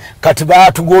kati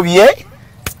baatugobye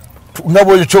nga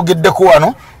bwe kyogeddeko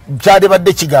wano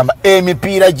kyalibadde kigamba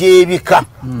emipiira gy'ebika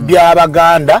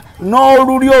by'Abaganda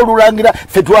n'olulyo olulangira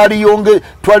ffe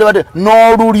twalibadde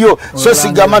n'olulyo so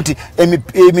sigamba nti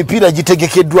emipiira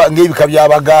gitegekeddwa ng'ebika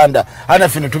by'Abaganda ana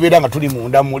ffe ne tubeera nga tuli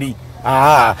munda muli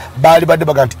Baali badde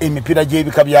baga nti emipiira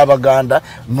gy'ebika by'Abaganda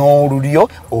n'olulyo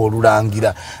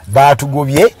olulangira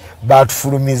baatugobye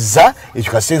baatufulumiza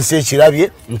ekyo kasensi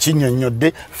ekirabye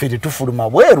nkinnyonnyodde ffe tetufuluma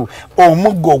bweru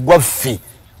omuggo ogwaffe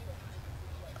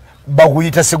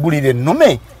baguyita segulira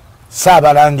ennume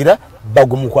Saabalangira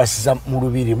bagumukwasiza mu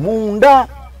lubiri munda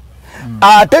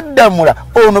ate Ddamula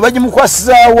ono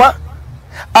bagimukwasizaawa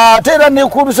ate era ne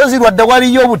ku lusozi lwadda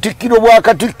waliyo obutikkiro bwa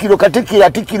Katikkiro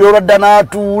Katikkiro olwadda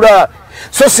n'atuula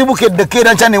so sibukeddeko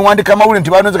era nkya newandika amawulire nti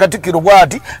banoze Katikkiro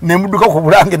bw'ati ne mudduka ku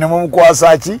Bulange ne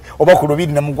mumukwasa ki oba ku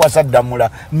lubiri ne mukwasa Ddamula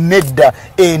nedda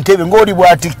Entebbe ng'oli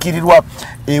bwatikkirirwa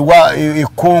ewa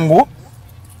ekkungu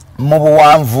mu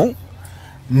buwanvu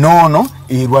noono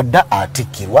erwadda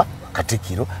atikkirwa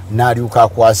Katikkiro n'alyuka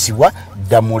akwasibwa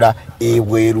Ddamula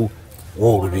ebweru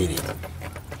w'olubiri.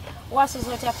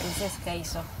 Wasuzotya Princess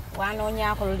Kaiso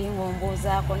wanoonyako lulingo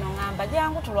ombuuzaako nongamba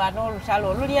jangu tulwana olutalo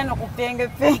oluli eno ku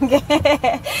pengepenge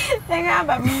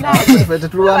engamba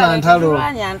tetulwana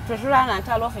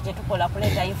ntalo ffe kyetukola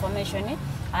kuleeta information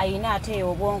ayina ate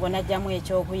obwongo najjamu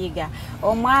ekyokuyiga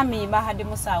omwami Mahadi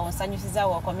Musawo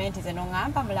nsanyusizaawo komenti ze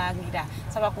nongamba Mulangira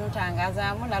saba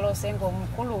kuntangazaamu naloosenga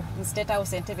omukulu State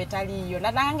House Entebbe taliiyo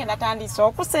nalange natandise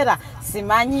okusera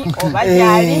simanyi oba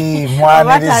gyali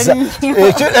oba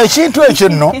taliiyo ekintu ekyo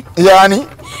nno yani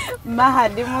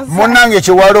Mahadi Musa munange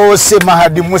kyewaloose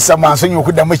Mahadi Musa mwansonyi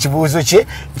okuddamu ekibuuzo kye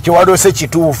kyewaloose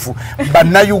kituufu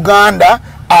bannauganda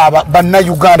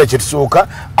kyetusooka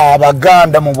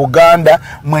Abaganda mu Buganda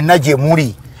mwenna gye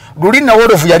muli luli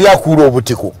nawolofu yali akuula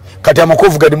obutiko kati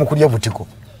amakovu gali mu kulya butiko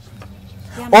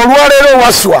olwaleero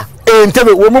waswa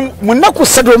Entebbe mu nnaku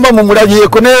 3 mba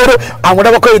mumulabyeko neero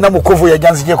amulabako yina mukovu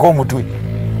yajanzijeko omutwe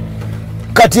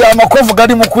kati amakovu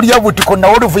gali mu kulya butiko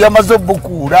nawolofu yamaze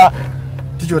obukuula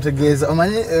tikyotegeeza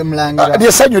omanyi Mulangira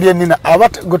lyesanyu lyennina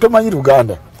gotomanyi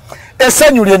Luganda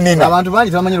essanyu lyennina abantu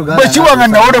bangi tamanyi Luganda bwekiwanga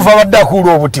nawolofu abadde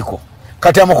akuula obutiko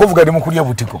kati amakovu gali mu kulya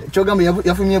butiko kyogamba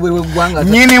yafumye bwe Ggwanga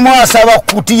nyinimu asaba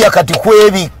kutiya kati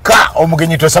kwebika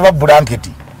omugenyi tosaba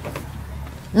blanketi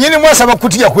nyinimu asaba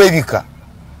kutiya kwebika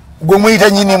gwe muyita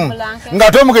nyinimu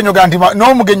ng'ate omugenyi oga nti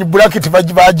n'omugenyi blanketi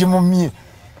bagimumye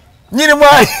nyinimu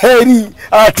eri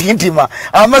atintima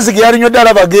amazzi ge yalinywedde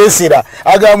alaba geesera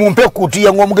agamba mumpe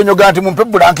kutiya ng'omugenyi oga nti mumpe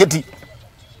blanketi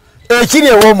ekiri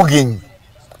ew'omugenyi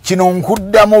kino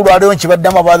nkuddamu olwaleero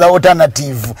nkibaddamu abaza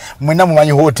alternative mwena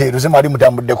mumanyi hoteri zemali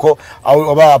mutambuddeko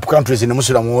oba up countries ne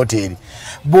musula mu hoteri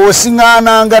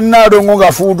bw'osiŋŋaananga Nalongo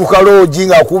ng'afuutuka loogi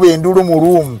ng'akuba endulu mu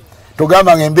ruumu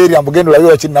togamba nga Embeera mbugendo layo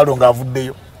wakiri Nalongo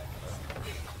ng'avuddeyo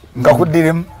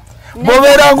nkakuddiremu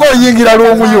bw'obeera ng'oyingira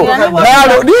lw'omuyo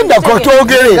lindako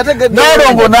twogere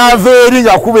Nalongo n'ava eri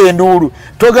ng'akuba enduulu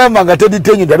togamba nga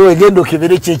teditenyu ddala egenda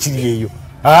okebere kyekiri eyo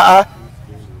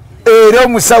era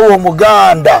omusawo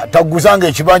Omuganda taguzanga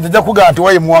ekibanja nja kugamba nti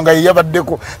waye Muwanga ye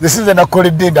yabaddeko nze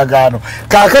nakoledde endagaano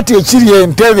kaakati ekiri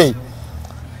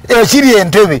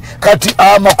Entebbe kati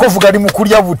amakovu gali mu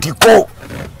kulya butiko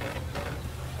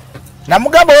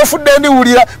namugamba wafudde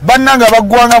ndiwulira bannanga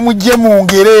baggwanga mujje mu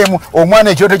ngereemu omwana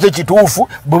ekyoto kye kituufu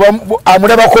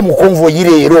amulabako mukonvoyi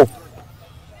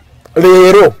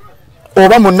leero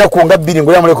oba munnaku nga 2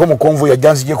 ngoyamuleko mukonvu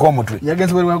yajanzijeko omutwe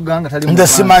nze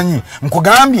simanyi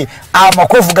nkugambye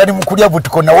amakovu gali mu kulya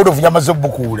butiko nawolovu yamaze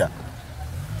obukuula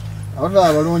abava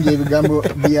abalungi ebigambo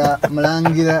bya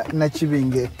Mulangira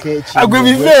Nakibinge K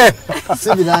agwebive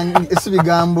si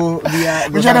bigambo bya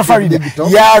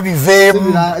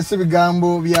yabiveemu si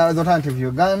bigambo bya Alternative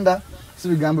Uganda si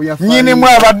bigambo bya nyinimu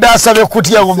abadde asabe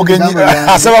kutya omugenyi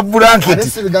asaba blanketi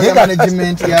si bigambo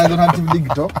management ya Alternative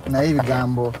Digitalk naye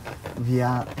ebigambo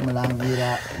vya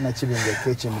Mulangira Nakibinge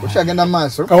K Kimbugwe shagenda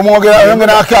Maaso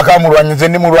omwogera akamulwanya nze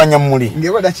ndi mulwanya muli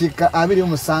ngewe dakiika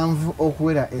 27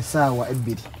 okuwera essaawa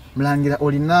 2 Mulangira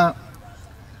olina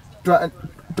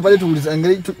tubale tuwuliza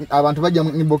engeri abantu bajja mu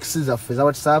inbox zaffe za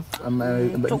WhatsApp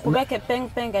tukubeke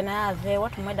penge na ave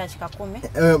watu mweda dakika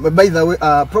 10 by the way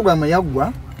program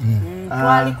yaggwa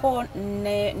twaliko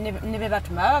ne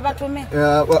bebatuma batume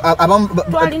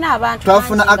twalina abantu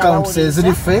twafuna accounts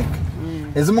eziri fake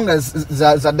ezimu nga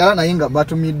za ddala naye nga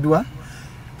batumiddwa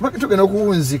tugenda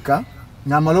okuwunzika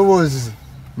ng'amaloboozi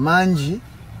mangi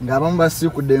ng'abamu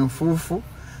basiikudde enfuufu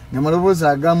ng'amaloboozi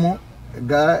agamu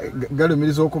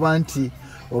galumiriza okuba nti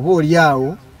oba oli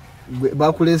awo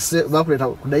bakuleeta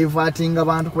kudivatinga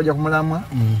abantu kubajja ku mulamwa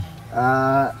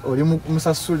oli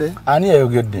musasule ani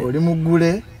yayogedde oli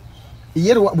mugule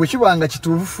ye bwe kibanga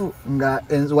kituufu nga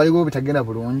waliwo bitagenda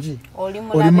bulungi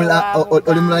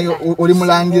oli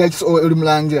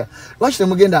mulangira lwaki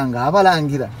temugenda nga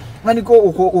abalangira maniko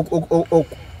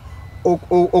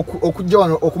okujja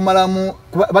wano okumalamu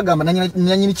bagamba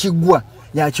nanyini kiggwa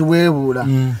yakiweebuula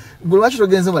gwe lwaki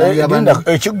togenze Mulangira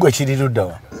bantu ekiggwe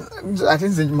kiriruddawa ate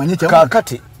nze manye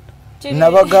kakati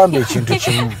nabagamba ekintu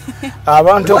kimu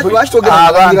abantu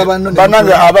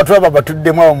banange abantu abo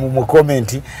batuddemu awo mu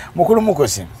komenti mukulu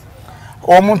Mukose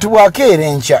omuntu bwakeera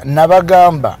enkya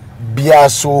nabagamba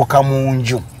byasooka mu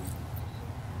nju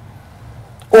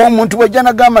omuntu bwajja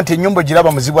nagamba nti ennyumba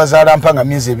giraba muzibwa zalampanga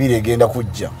myezi 2 egenda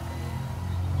kujja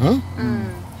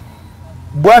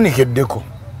bwanikeddeko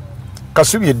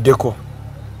kasubyeddeko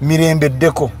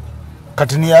mirembeddeko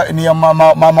kati niya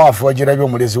mama wafe wagirabye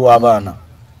omulezi w'abaana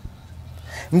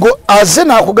ngo aze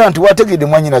nakugamba nti wategedde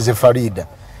mwanyina ze Farida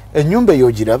ennyumba eyo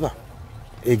ogiraba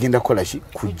egenda kukola ki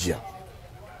kujja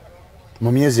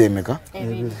mu myezi emeka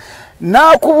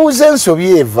nakubuuza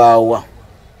ensobi evaawa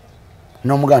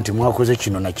n'omugamba nti mwakoze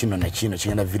kino na kino na kino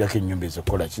kigenda virako ennyumba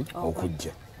ezokukola ki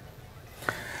okujja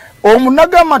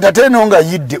omunagamba nti ate eno nga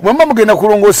yidde bwemba mugenda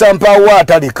kulongoosa mpaawo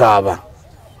atalikaaba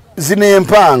zino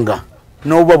empanga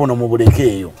n'obuba buno mubuleke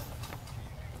eyo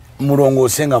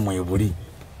mulongoose nga mwebuli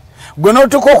gwe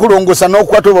n'otuka okulongoosa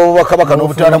n'okukwata oba bakabaka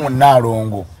n'obutwala mu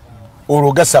Naalongo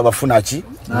olwo gasa abafuna ki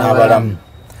n'abalamu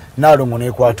Naalongo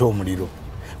n'ekwata omuliro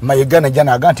Mayiga najja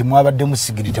n'agamba nti mwabadde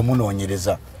musigiri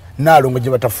temunoonyereza Naalongo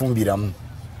gye batafumbiramu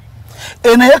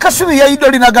eno yakasubi yayidde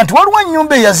olinaga nti waliwo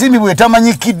ennyumba eyazimbibwa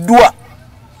etamanyikiddwa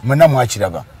mwena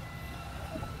mwakiraba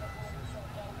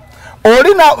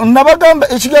oli nabagamba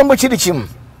ekigambo kiri kimu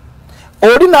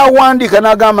oli n'awandiika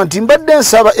n'agamba nti mbadde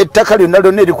nsaba ettaka lyonna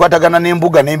lyonna erikwatagana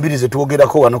n'embuga n'embiri ze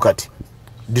twogerako wano kati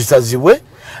lisazibwe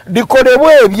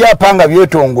likolebwe ebyapa nga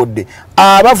byetongodde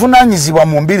abavunaanyizibwa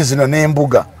mu mbiri zino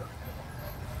n'embuga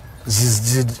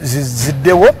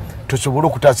ziddewo tusobole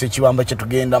okutaasa ekibamba kye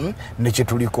tugendamu ne kye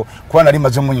tuliko kuba nali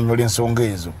maze munnyonnyola ensonga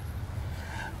ezo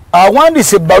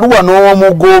awandiise ebbaluwa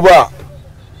n'omugoba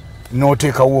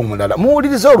n'oteekawo omulala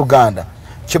muwulirize Oluganda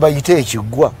kye bayita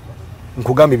ekiggwa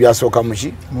nkugambye byasooka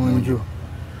muki munju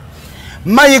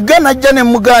Mayiga najja ne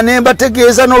mugaana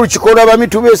embategeeza n'olukiiko lw'abami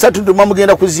tubeesatu tuma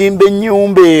mugenda kuzimba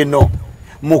ennyumba eno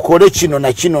mukole kino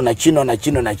na kino na kino na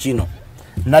kino na kino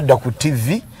nadda ku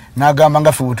TV n'agamba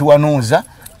nga ffe bwetuwanooza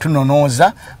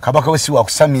tunonooza kabaka we si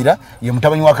wakusamira ye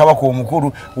mutabanyi wa kabaka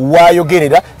omukulu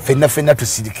wayogerera ffenna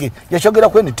tusirike yakyogera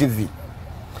ku NTV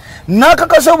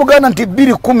n'akakasa Obuganda nti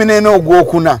 2014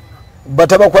 ogwokuna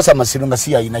batabakwasa Masiro nga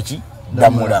si yayina ki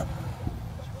damula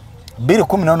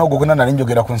 2014 ogwokuna nali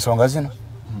njogera ku nsonga zino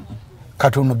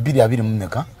katono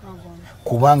 2024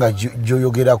 kubanga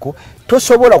gyoyogerako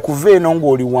tosobola kuva eno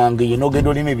ng'oli wange ye n'ogenda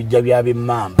olima ebijja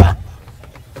by'ab'emmamba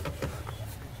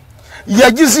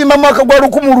yagizimba mwaka gwa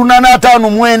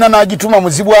 1854 n'agituma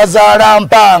muzibwazaala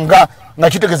mpanga nga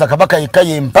kitegeeza kabaka yekka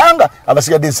ye mpanga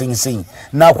abasigadde ensenyisenyi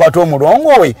n'akwata omulongo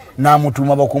we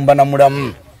n'amutuma bakumba na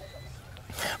mulamu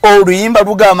oluyimba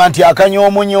lugamba nti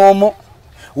akanyoomonyomo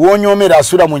wonyoomera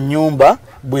asula mu nnyumba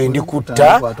bwe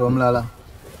ndikutta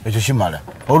ekyo kimala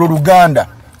olwo Luganda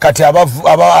kati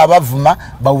abavuma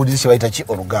bawulirize bayita ki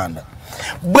Oluganda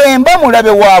bwe mba mulabe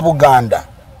wa Buganda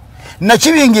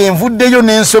Nakibinge envuddeyo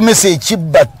n'ensomesa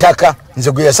ekibba ttaka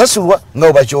nze gwe yasasulwa nga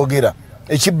bwe bakyogera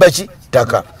ekibba ki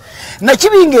ttaka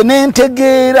Nakibinge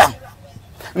n'entegeera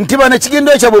nti bano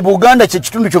ekigendero kyabwe Buganda kye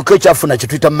kitundu kyokka ekyafuna kye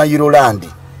tuyita Mayiroland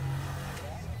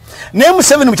naye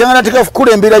Museveni mukyanga nateeka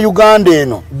kulembera Uganda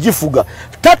eno gifuga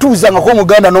tatuuzangako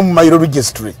Omuganda n'omu Mayiro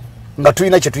registry nga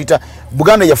tulina kye tuyita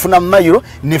Buganda yafuna Mayiro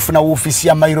nefuna woofiisi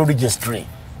ya Mayiro registry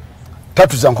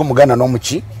tatuuzangako Omuganda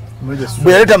n'omuki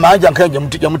bwe yaleeta manja nkaya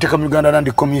jamuteeka mu Uganda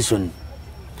Land Commission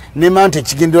nemanta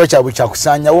ekigendero kyabwe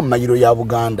kyakusaanyawo mu Mayiro ya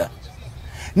Buganda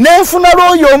nenfuna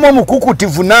looyo omu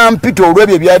omukukutivu nampita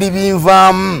olw'ebyo byali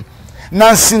binvaamu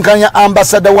nansinkanya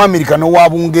ambasada wa Amerika n'owa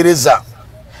Bungereza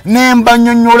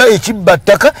nembanyonnyola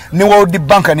ekibbattaka ne World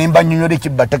Bank nembanyonnyola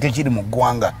ekibbattaka ekiri mu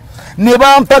ggwanga ne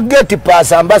bampa gate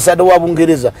pass ambasada wa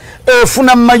Bungereza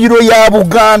efuna Mayiro ya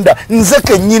Buganda nze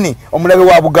kennyini omulabe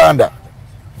wa Buganda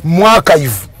mwaka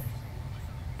ivu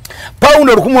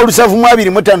paundo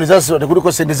 1725 zaso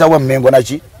tekuliko sente za wamengo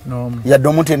naki yadde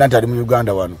omuntu ena ali mu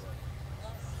Uganda wano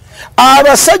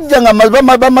abasajja nga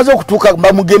bamaze okutuuka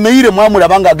bamugemeire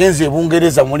mwamulabanga agenze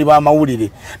Bungereza muli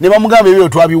bamawulire ne bamugamba ebyo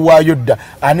twabiwaayo dda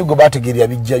ani gwe bategeerya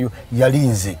bijjayo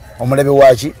yalinze omulabe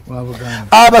waki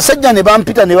abasajja ne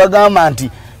bampita ne bagamba nti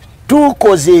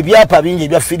tukoze ebyapa bingi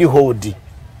ebya freehold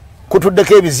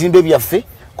kutuddeko ebizimbe byaffe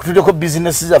kutuddeko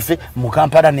bizinesi zaffe mu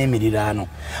Kampala n'emiriraano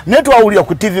ne twawulira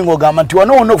ku TV ng'ogamba nti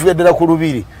wano wonna okuva ddala ku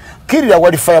lubiri kirira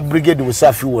wali fire brigade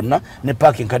busaafi wonna ne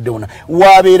parking kadde wonna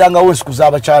wabeerangawo ensiku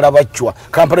z'abakyala bacwa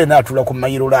Kampala n'atula ku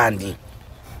Mayiroland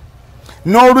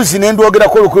n'oluzi ne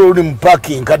ndwogerako olukulu luli mu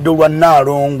parking kadde olwa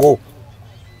Naalongo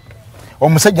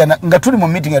omusajja nga tuli mu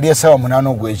meeting yali ya ssaawa 8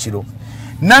 ogw'ekiro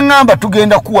nangamba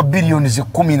tugenda kuwa bilioni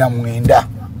 19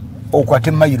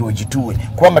 okwate mayiro ogituwe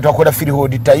kubanga twakola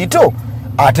freehold title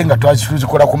ate nga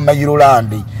twazikola ku mayiro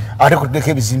landi ate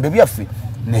kuteka ebizimbe byaffe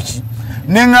neki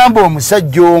nengamba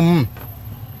omusajja omu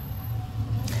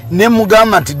ne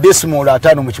mugamba nti decimal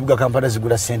 5 mu kibuga Kampala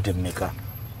zigula sente mmeka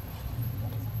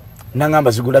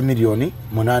nangamba zigula milioni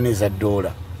 8 za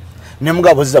dola ne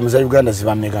mugamba ziza muza Uganda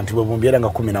ziba mmeka nti bwombyera nga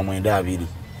 19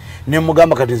 ne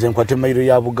mugamba kati nze nkwate mayiro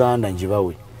ya Buganda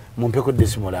njibawe mumpeko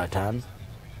decimal 5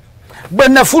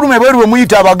 bana furume bwe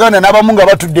muyita abaganda n'abamunga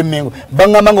batudde Mengo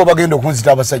bangamba ngo bagenda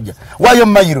okunzita abasajja wayo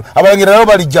mayiro abalangira nabo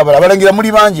bali jabala abalangira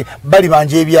muri banje bali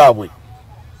banje ebyabwe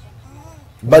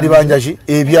bali banjaji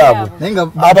ebyabwe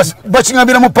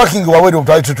bakingambira mu parking wawere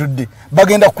mutali tutudde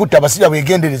bagenda kutta abasajja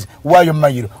bwegendereze wayo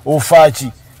mayiro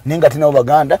ofaaki ninga tinabo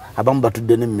baganda abamu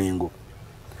batudde ne Mengo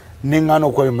ningano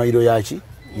kwa mayiro yaki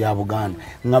ya Buganda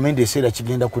ngamende esera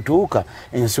kigenda kutuuka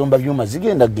ensomba byuma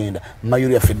zigenda genda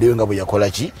mayiro ya feddeyo ngabo yakola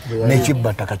ki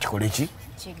nekibata kakikole ki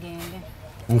kigende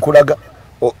nkulaga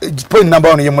point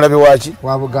number 1 ye mulabe waki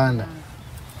wa Buganda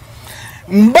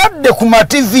mbadde ku ma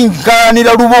TV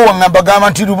nkanira Lubowa ngamba gama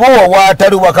nti Lubowa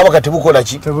watali wakabaka tebukola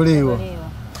ki tebuliwo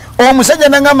omusajja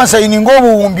nangamba sayini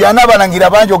ng'obuwumbi anabalangira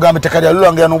banjo gamba tekalya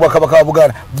lulangira n'obwakabaka wa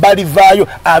Buganda balivaayo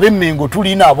ab'Emmengo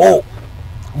tuli nabo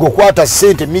gokwata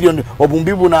sente milioni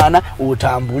obumbi 8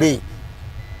 otambule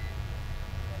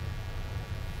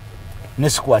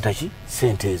nesikwata ki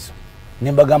sente ezo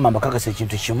nembagamba mbakakasa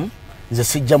ekintu kimu nze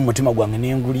sijja mu mutima gwange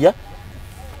n'engulya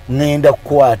ngenda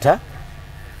kukwata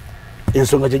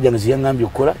ensonga gyajjange ziyangambye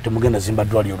okukola temugenda zimba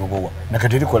ddwaliro Lubowa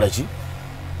nakati erikola ki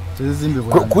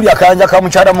kuli akanja ka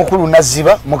mukyala mukulu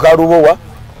naziba muka Lubowa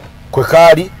kwe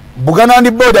kaali Buganda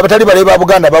ndi board abatali baleba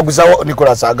Buganda baguzawo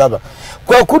Nicholas Agaba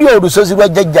kwe kuli olusozi lwa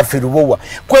jjajjaffe Lubowa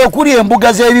kwe kuli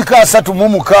embuga z'ebika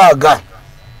 36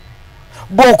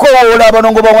 boko wala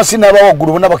abanongo bawasina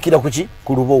abawagulu bona bakira kuki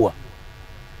ku Lubowa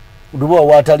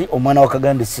Lubowa watali omwana wa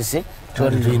Kagande Sise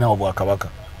twalina obwakabaka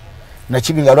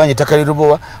Nakibinge alwanye takali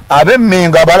Lubowa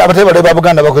ab'Emmengo abatali baleba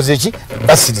Buganda bakoze ki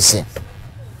basirise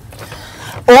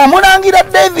Omulangira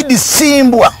David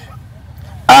Simbwa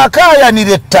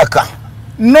akayanira ettaka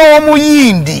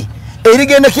n'omuyindi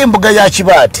erigenda k'embuga ya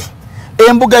Kibaate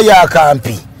embuga ya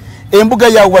Kampi embuga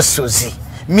ya Wasozi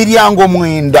miryango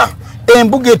 9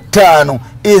 embuga 5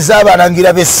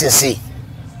 ez'abalangira b'Essese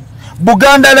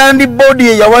Buganda Land Board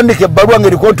ye yawandika ebbaluwa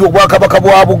ng'erikooti obwakabaka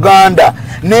bwa Buganda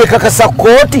n'ekakasa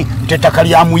kooti tetaka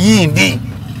lya muyindi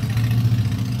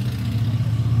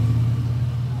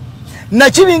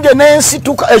Nakibinge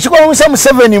n'ensituka ekikomusa mu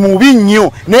 7 mu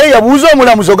binnyo naye yabuuza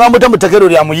omulamuzi ogamba tamutekero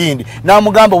lya muyindi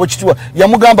n'amugamba obukitwa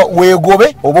yamugamba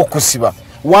weegobe obokusiba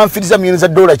wanfiriza milioni za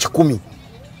dola 10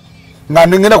 nga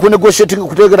ngenda ku negotiating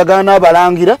kutegeragana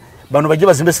n'abalangira bano bajje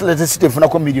bazimbe state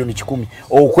funako milioni 10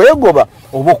 okwegoba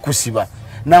obokusiba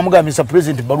n'amugamba Mr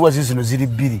President baluwa zino ziri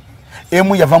 2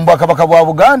 emu yava mu bwakabaka bwa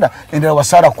Buganda endala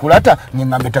wasara kulata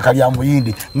ng'ambe ettaka lya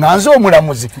muyindi nganze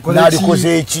omulamuzi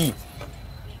n'alikoze eki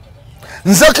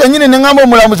nzake nyine nengamba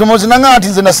omulamuzi mozi nangati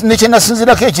nze neche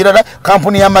nasinzira ke kirala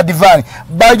kampuni ya Madivani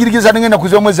bagirigiza ngenda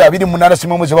kuzo mwezi 28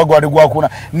 simu mwezi bagwali gwakuna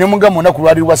ne mungamo na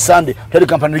kulwali wa Sunday tali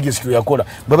kampani registry yakola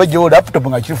baba je laptop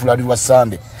nga chifu lwali wa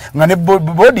Sunday ngane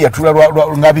body yatula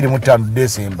nga 25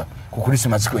 December ku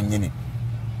Christmas ko nyine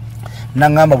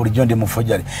nangamba buli jonde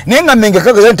mufojali nenga menge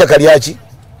kaka yanta kaliachi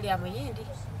lya muyindi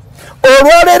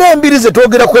olwalere embirize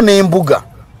togera ko n'embuga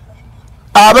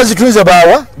abazitunze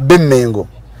bawa b'Emmengo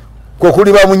kwe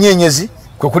kuli ba munyenyezi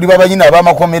kwe kuli babanyina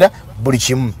abamakomera buli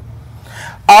kimu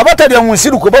abatalya mu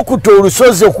nsiruko bakuta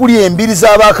olusozi okuli embiri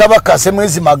z'abakabaka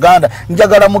semwezi maganda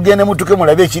njagala mugende mutuke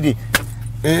mulabe ekiri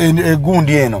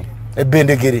egundi eno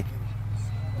ebendegere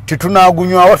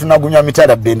titunagunywa tunagunywa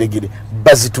mitala bendegere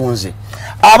bazitunze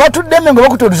abatudde Emmengo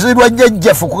bakuta olusozi lwa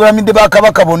jjajjafu kugalamidde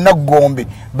bakabaka bonna Gombe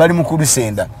bali mu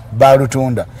kulusenda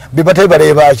balutunda bebatali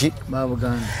baleba ki ba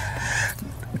Buganda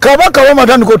Kabaka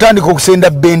wamatandika otandika okusenda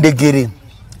bendegere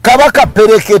Kabaka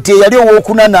Perekete yali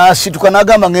owokuna n'asituka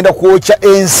n'agamba ngenda kwokya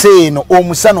enseeno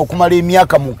omusana okumala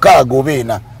emyaka 6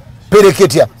 obeena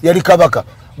Pereketya yali kabaka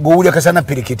gowulya kasana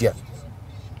Pereketya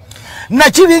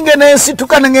Nakibinge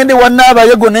n'ensituka n'ngende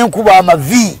wannaabayego n'enkuba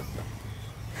amavi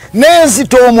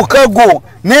n'enzita omukago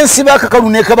n'ensiba akakalu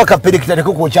ne Kabaka Pereketya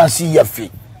teko kwokya nsi yaffe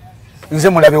nze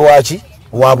mulabe waki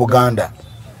wa Buganda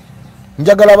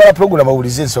njagala abala program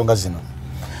bawulize ensonga zino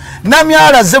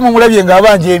namyala ze mumulabye nga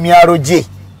abanje emyalo je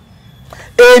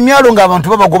emyalo nga abantu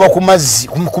babagoba ku mazzi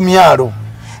ku myalo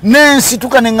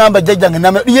n'ensituka n'engamba jjajjange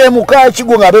namyalo ye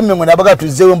mukakigo nga ab'Emmengo nabaga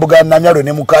tuzeewo mbuga namyalo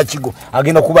ne mukakigo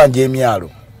agenda kubanja emyalo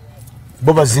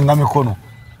bo bazinga mikono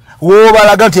wo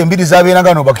balaga nti embiri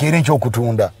zabeeranga no bakeere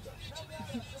ekyokutunda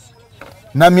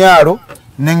Namyalo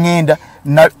nengenda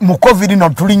mu covid no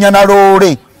tulinya na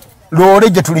lore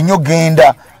je tulinyo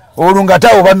genda olunga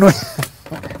tawo bano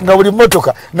nga buli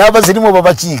motoka n'abazirimo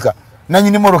babakiika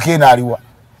nanyini moroke naaliwa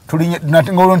tulinya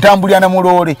ngolo ntambulya na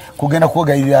mulore kugenda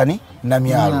kwogayirani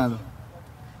Namyalo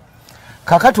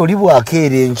kakati olibwa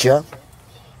akeere encha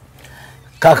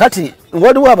kakati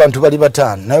waliwo abantu bali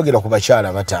batano nayogera ku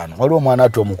bakyala batano waliwo omwana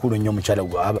atu omukulu nnyo omukyala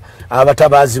gwa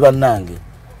abatabaazi bannange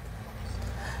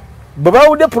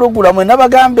babawudde pologulamu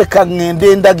nabagambe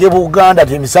kangende ndage Buganda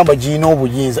temisamba giina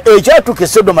obuyinza ekyatuka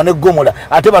Sodoma ne Gomora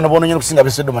ate bano bononye kusinga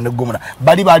be Sodoma ne Gomora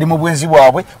bali mu bwenzi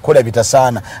bwabwe kola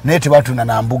bitasaana naye tebatuna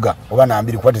na mbuga oba na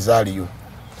mbiri kwati zaaliyo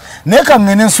naye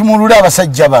kangende nsumulula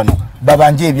abasajja bano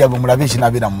babanje ebyabwe mulabe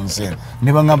kinabira mu nzeno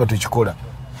ne bangamba tukikola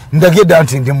ndagedda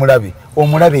nti ndi mulabe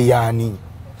omulabe yaani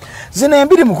zino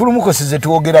embiri mukulu Mukose ze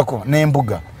tuwogerako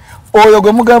n'embuga oyo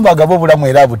gwe mugamba agaba obulamu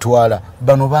era abutwala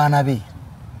bano baana be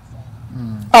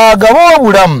agaba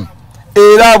obulamu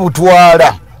era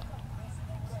abutwala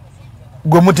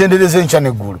gwe mutendereza enkya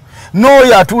n'eggulu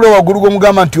n'oyo atuula waggulu gwe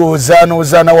mugamba nti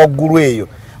ozaana waggulu eyo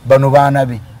bano baana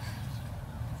be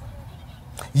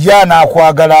ye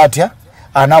anaakwagala atya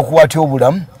anaakuwa atya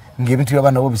obulamu ng'ebintu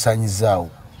byaba nabo bisaanyizaawo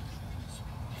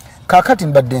kakati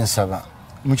mbadde nsaba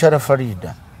mukyala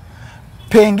Farida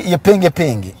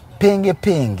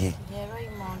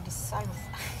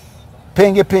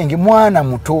penge mwana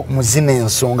muto muzina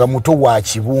ensonga muto wa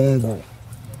kibungu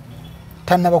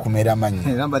tanaba kumera manyi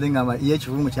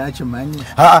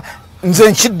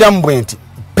nze nkiddamu bwe nti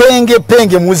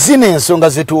penge muzina ensonga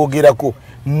zetwogerako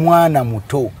mwana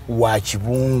muto wa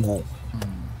kibungu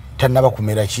tanaba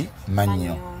kumera ki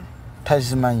mannyo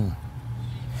tazimanyi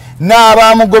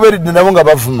n'abamugoberedde nabo nga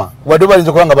bavuma wadde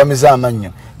balinza kuba nga bamiza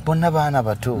amannyo bonna baana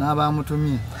bato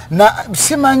n'abamutumye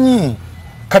simanyi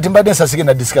kati mbadde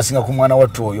nsasigenda discussinga ku mwana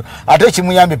wattu oyo ate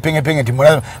kimuyambye penge nti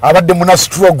abadde muna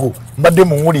struggle mbadde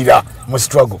muwulira mu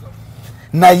struggle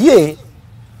naye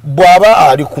bw'aba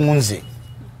ali kunze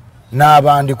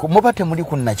n'abandiko muba temuli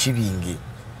ku Nakibinge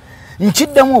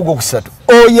nkiddamu ogwokusatu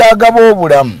oyo agaba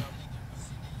obulamu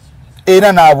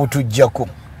era n'abutujjako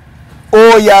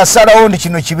oyo asalawo ndi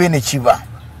kino kibe ne kiba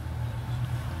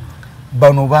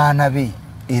bano baana be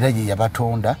era ye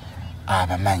yabatonda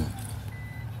abamanyi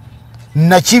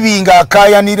Nakibinge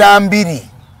akayanira mbiri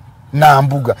na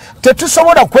mbuga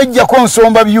tetusobola kwejjako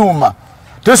nsomba byuma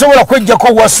tetusobola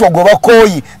kwejjako wasogo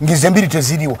bakoyi ngize mbiri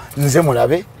teziriwo nze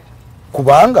mulabe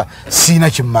kubanga sina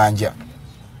kimanja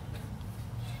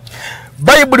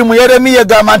Bayibuli mu Yeremiya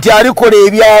gamba nti alikola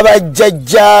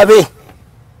ebyabajjajabe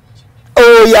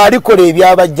oyo alikola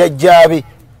ebyabajjajabe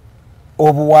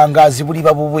obuwangazi buli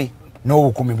babubwe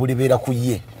n'obukumi bulibeera ku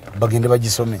ye bagende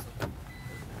bagisome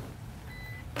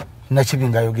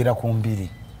Nakibinge ayogera ku mbiri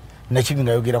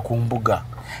Nakibinge ayogera ku mbuga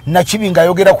Nakibinge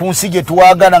ayogera ku nsi gye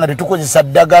tuwagala nga tetukozesa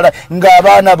ddagala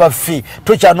ng'abaana baffe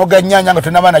tokyanoga nnyanya nga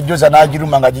tona baana joza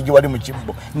n'agiruma nga gigi wali mu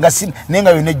kibbo naye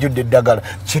nga byonna ejjodde eddagala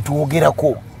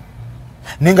kyetuwogerako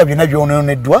naye nga byonna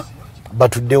byononeddwa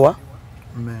batuddewa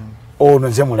ono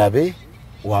nze mulabe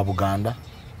wa Buganda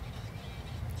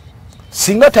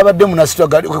singa tabadde mu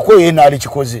struggle ko yena ali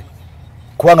kikoze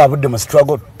kubanga abudde mu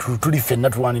struggle tuli fenna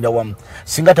tuwanira wamu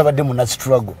singa tabadde mu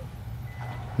struggle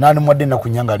nani mwadde na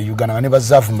kunyanga ali Uganda ne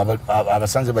bazaafu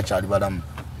abasanze bakyali balamu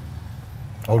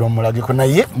olwomulagiko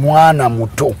naye mwana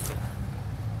muto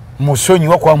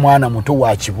musonyiwa kwa mwana muto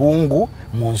wa kibungu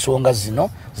mu nsonga zino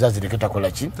zazireketa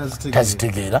kola ki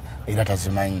tazitegeera era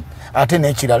tazimanyi ate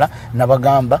n'ekirala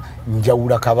nabagamba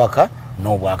njawula kabaka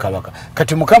n'obwakabaka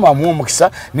kati mukama amuwa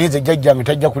omukisa neze jjajjange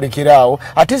tajja kulekeraawo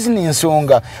ate zino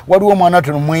ensonga waliwo omwana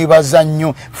tono mwebaza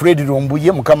nnyo Fred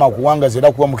Lumbuye mukama akuwangaza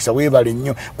era kuwa mukisa weebale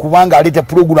nnyo kubanga aleeta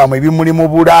pologulamu ebimuli mu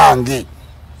bulange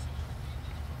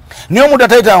niyo omuntu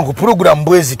atayitanga ku pologulamu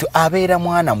bwezito abeera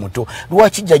mwana muto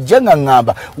lwaki jjajja nga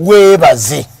ŋŋamba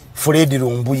weebaze Fred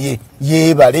Lumbuye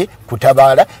yeebale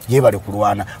kutabaala yeebale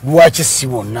kulwana lwaki si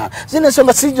bonna zino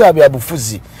ensonga sijja bya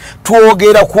bufuzi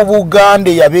twogera ku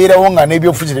Buganda yabeerawo nga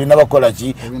n'ebyobufuzi tebina bakola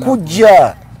ki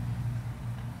kujja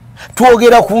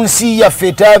twogera ku nsi yaffe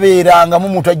etaabeerangamu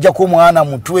muntu ajjako mwana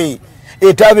mutwe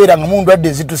etaabeerangamu ndwadde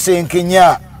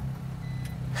ezitusenkenya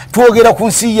twogera ku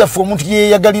nsi yaffe omuntu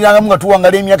yeyagalirangamu nga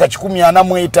tuwangala emyaka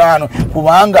 145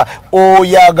 kubanga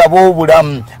oyo agaba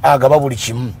obulamu agaba buli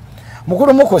kimu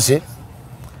mukulu Mukose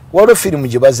waliwo firimu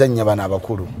gye bazannya bano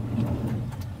abakulu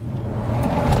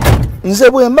nze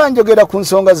bwe mba njogera ku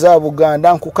nsonga za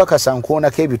Buganda nkukakasa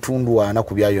nkuwonako ebitundu 40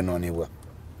 ku byayonoonebwa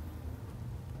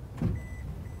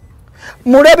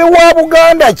mulabe wa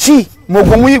Buganda ki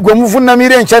gwe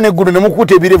muvunnamira enkya n'eggulu ne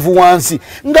mukuuta ebirevu wansi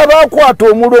nga baakwata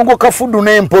omulongo kafudu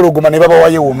n'empologoma ne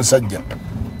babawayewo omusajja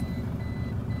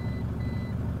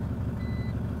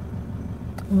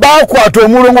bakwata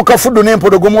omulongo kafudu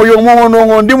n'empologoma oyo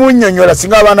omwonongo ndi munnyonnyola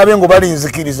singa abaana be ngo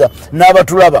balinzikiriza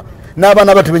n'abatulaba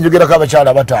n'abaana bati benjogerako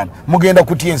abakyala bataano mugenda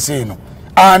kutya ensi eno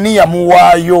ani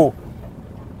yamuwaayo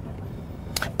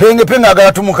penge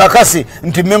agala tumukakase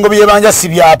nti Mmengo byebanja si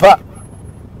byapa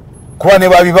kuba ne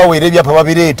babibawera ebyapa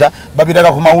babireeta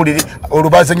babiraga ku mawulire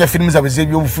olubazanya firimu zaabwe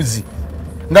z'ebyobufuzi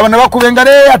nga bano bakubenga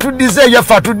ne atuddiza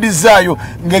ebyaffe atuddizaayo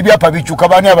ng'ebyapa bikyuka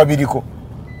baani ababiriko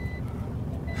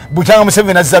bukyanga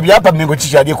Museveni azza byapa Mmengo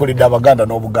kikyali ekoledde Abaganda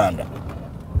n'Obuganda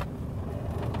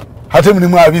ate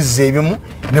mulimu abizza ebimu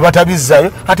ne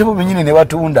batabizzaayo ate bo bennyini ne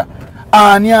batunda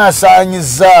ani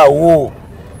asaanyizaawo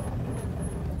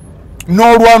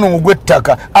n'olwano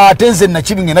ogw'ettaka ate nze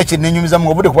Nakibinge nakye nenyumiza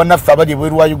mu obudde kuba naffe abali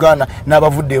ebweru wa Uganda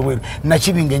n'abavudde ebweru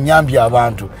Nakibinge nyambye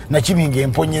abantu Nakibinge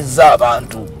emponyezza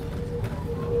abantu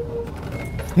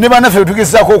ne banaffe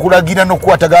tugezaako okulagira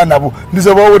n'okukwatagana nabo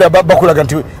ndizo bawulira bakulaga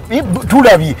nti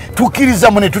tulabye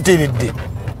tukkirizamu ne tuteredde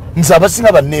nze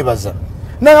abasinga banneebaza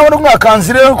nangabona nga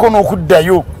akanzireko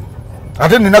n'okuddayo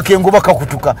ate ninako engoba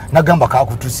kakutuka nagamba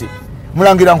kakutuse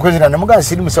Mulangira nkwezera namugamba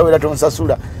siri musawo era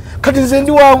tonsasula kati nze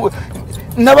ndi wa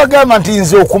nabagamba nti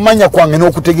nze okumanya kwange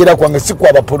n'okutegeera kwange si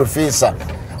kwa baprofesa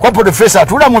kwa profesa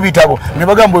atula mu bitabo ne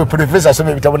bagamba oyo profesa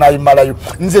asome ebitabo n'ayimalayo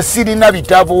nze sirina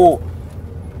bitabo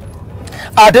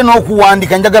ate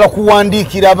n'okuwandika njagala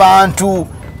kuwandiikira bantu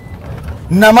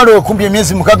namala okumpi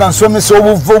emyezi 6 nsomesa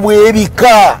obuvo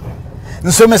bw'ebika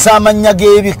nsomesa amannya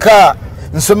g'ebika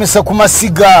nsomesa ku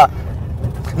masiga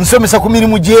nsomesa ku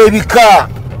mirimu gy'ebika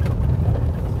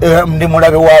ndi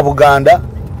mulabe wa Buganda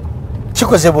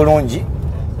kikoze bulungi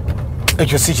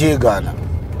ekyo si kyegaana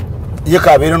ye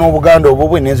kabeera n'Obuganda obwo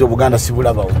bwe nenze Obuganda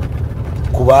sibulabawo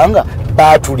kubanga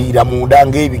baatuliira munda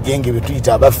ng'ebigenge bye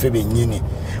tuyita abaffe bennyini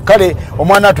kale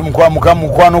omwana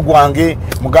atumukwano gwange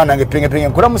muganda nge penge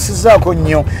nkulamusizaako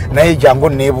nnyo naye jangu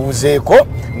neebuuzeeko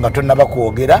nga tonnaba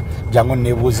kwogera jangu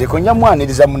neebuuzeeko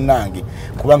nyamwaniriza munnange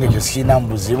kubanga ekyo sikirina mu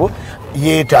buzibu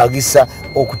yeetaagisa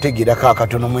okutegerako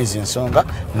akatono mwezi ensonga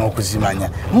n'okuzimanya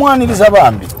mwaniriza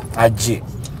bambi ajje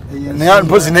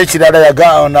mpozi n'ekirala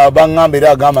baŋŋamba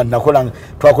era agamba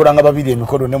twakolanga babiri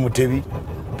emikolo ne Mutebi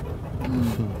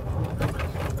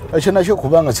ekyo nakyo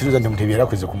kubanga siruza nti Mutebi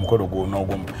yarakoze ku mukolo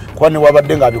gw'onoogumu kuba ne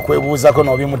wabadde ng'abikwebuuzako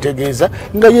n'obimutegeeza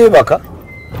nga yeebaka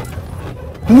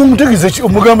n'omutegeeza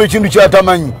omugamba ekintu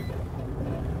kyatamanyi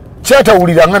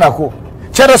kyatawuliranga nako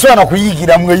kyatasobola na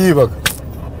kuyiigiramu nga yeebaka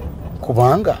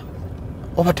kubanga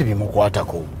oba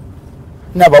tebimukwatako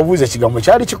n'ababuuza ekigambo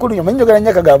kyali kikulu nnyo manyi njogera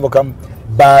nnyo akagambo kamu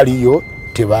baaliyo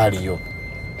tebaaliyo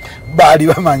baali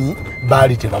bamanyi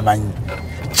baali tebamanyi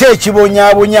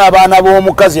kyekibonyaabonya abaana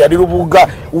b'omukazi yali lubuga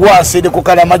wansi ku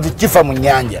kalamagi kifa mu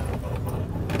nnyanja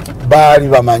baali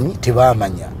bamanyi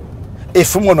tebaamanya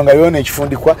effumu ono nga yoona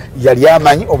ekifundikwa yali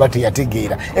amanyi oba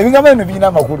teyategeera ebigambo bino birina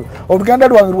amakulu oluganda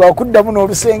lwange lwakuddamu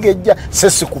n'olusengejja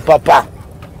sesi ku papa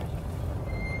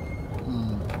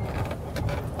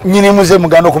nyinimuze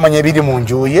muganda okumanya ebiri mu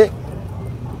njuye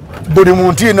buli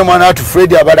muntu yenna mwana atu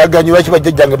Fred abalaganyi lwaki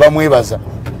bajjajjange bamwebaza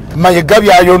mayiga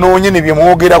byayonoonye ne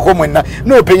byemwogerako mwenna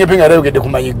n'openyepenge yali ayogedde ku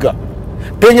mayiga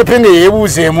penyepenge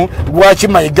yeebuuzeemu lwaki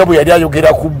mayiga bwe yali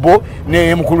ayogera ku bbo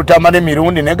ne mukulutama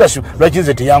n'emirundi negasu lwaki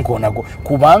nze teyankoonako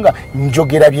kubanga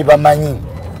njogera bye bamanyi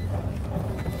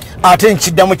ate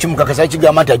nkiddamu kimukakasa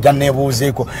kigamba nti ajja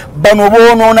neebuuzeeko bano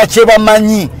boonoona kye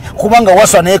bamanyi kubanga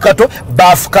waswa n'ekato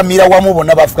baafukamira wamu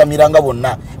bonna baafukamiranga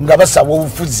bonna nga basaba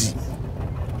obufuzi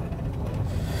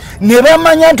ne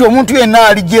bamanya nti omuntu yenna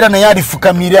alijera naye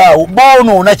alifukamiraawo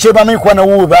boonoona kye bamanyi kuba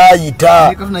nawo we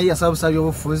baayita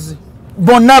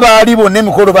bonna baali bonna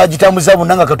emikolo bagitambuza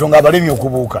bonna nga Katonga abalemye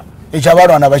okubuuka ekyo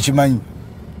abalwana bakimanyi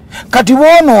kati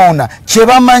boonoona kye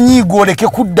bamanyi gwoleke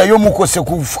kuddayo Mukose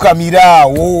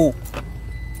kufukamiraawo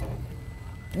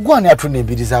gwani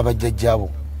atunembiriza abajjajjabo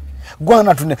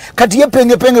gwana tune kati ye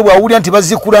penge bwawulira nti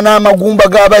bazikula n'amagumba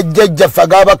g'abajjajjaffe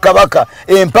g'abakabaka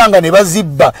empanga ne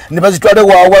bazibba ne bazitwale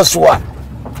waawaswa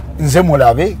nze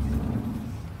mulabe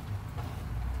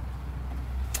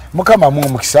mukama mu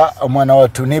mukisa omwana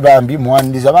watu ne bambi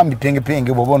mwaniriza bambi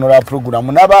penge bobonola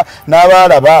programu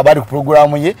n'abalaba abali ku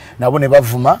programu ye nabo ne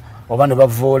bavuma oba ne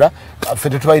bavoola ffe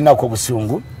tetubalinako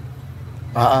obusungu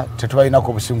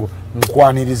tetubalinako obusungu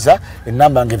nkwaniriza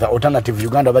enamba nge Alternative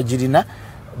Uganda bagirina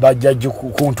bajjajja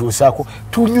kuntuusaako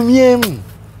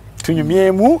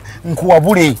tunyumyemu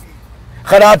nkuwabule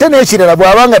kale ate n'ekirala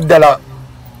bw'abanga ddala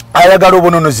ayagala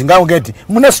obunonozi nga nti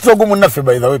muna struggle munnaffe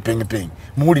by the way penge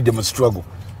muwulidde mu struggle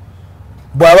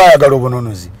bw'aba ayagala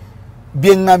obunonozi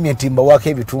byeŋŋambye nti mbawaako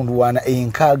ebitundu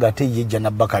 6 ate yejja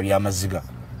nabbaka by'amaziga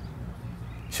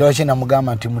kyokye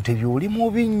namugamba nti Mutebi oli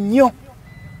mubi nnyo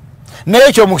naye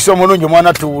ekyo omukisa omulungi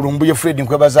omwana tulumbuye Fred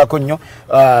nkwebazaako nnyo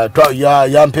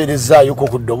yampeerezaayo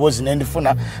ku ddoboozi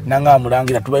nendifuna nanga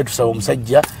Omulangira tubaye tusaba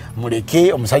omusajja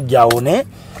muleke omusajja awone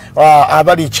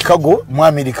abali Chicago mu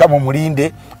Amerika mu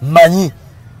mulinde manyi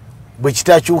bwe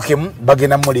kitakyukemu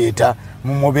bagenda muleeta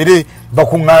mu mubere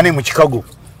bakuŋŋaane mu Chicago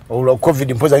olwa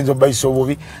covid mpoza ayinza obayisa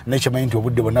obubi nekyamanyi nti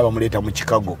obudde bonna bamuleeta mu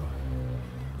Chicago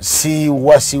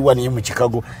siwa niye mu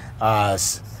Chicago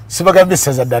sibagambye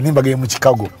essaza ddani mbagaye mu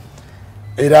Chicago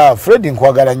era Fred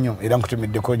nkwagala nnyo era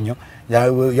nkutumiddeko nnyo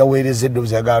yaweereza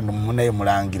eddoboozi yagamba munaye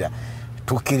Mulangira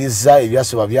tukkiriza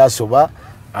ebyasoba byasoba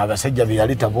abasajja be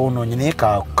yali taboonoonye naye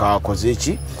kakoze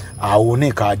eki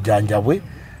awone kajjanjabwe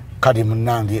kali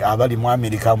munnange abali mu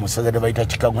Amerika musaza bayita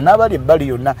Chicago n'abali ebbali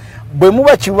yonna bwe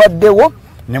muba kibaddewo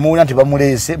ne muwulira nti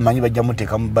bamuleese manyi bajja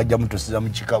muteeka bajja mutusiza mu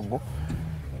Chicago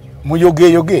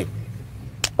muyogeyoge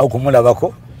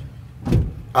okumulabako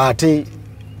ate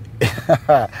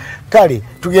kale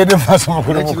tugende maaso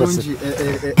mukulu Mukose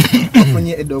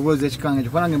afunye eddoboozi ekikanga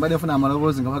kyo kubanga mbadde nfuna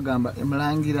amaloboozi nga bagamba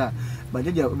Mulangira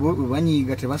bajjaja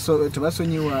banyiiga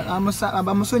tebasonyiwa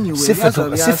bamusonyiwe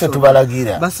sife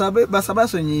tubalagira basaba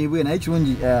asonyiibwe naye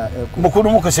kirungi mukulu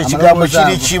Mukose ekigambo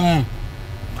kiri kimu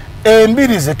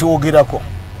embiri zetwogerako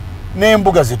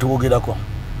n'embuga zetwogerako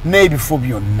n'ebifo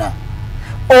byonna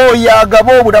oyo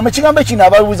agaba obulamu ekigambo kino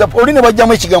ababuuza oli ne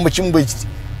bajjamu ekigambo kimu bwe kiti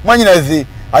mwanyinaze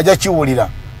ajja kiwulira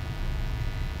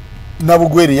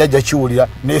nabugwere yajja kiwulira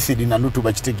n'esiri nanutu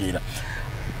bakitegeera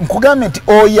nkugambye nti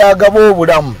oyo agaba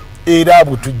obulamu era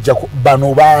abutujja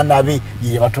bano baana be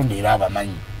ye batonda era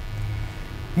abamanyi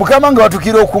mukama nga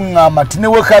batukira okuŋŋamba nti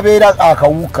newe kabeera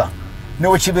akawuka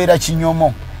newe kibeera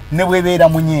kinyomo ne bwebeera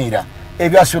munyeera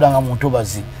ebyasuulanga mu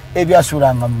ntobazi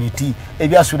ebyasuulanga mu miti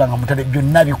ebyasuulanga mu ttale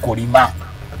byonna bikolima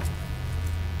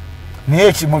naye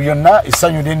ekimu byonna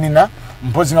essanyu lyennina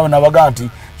mpozi nga banabaga nti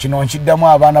kino nkiddamu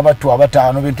abaana battu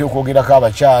abataano bente okwogerako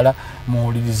abakyala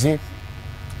muwulirize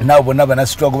nabo bonna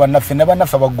banasitwago bannaffe ne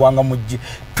bannaffe abaggwanga mujje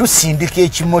tusindika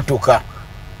ekimotoka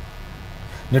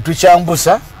ne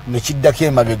tukyambusa ne kiddako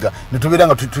emabega ne tubeera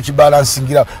nga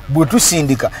tukibalansingira bwe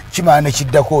tusindika kimala ne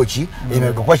kiddako ki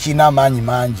emabega kuba kirina amaanyi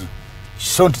mangi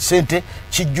sente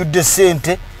kijjudde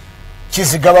sente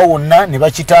kizigaba wonna ne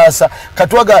bakitaasa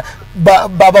katwaga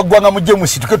babaggwanga mujje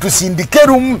musituke tusindike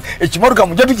rumu ekimotoka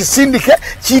mujja tukisindike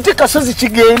kiyite kasozi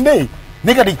kigende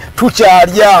naye kati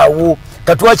tukyali awo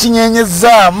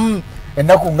katwakinyenyezaamu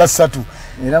ennaku nga 3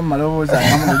 era mu maloboozi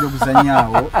agamu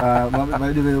g'okuzanyaawo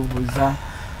balidde beebuuza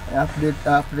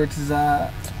update za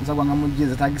Ggwanga mujje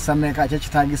zitagisa meka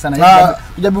kyekitagisa naye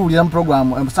tujja biwulira mu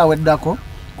programu emusaawa eddako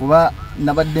kuba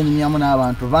nabadde nyumyamu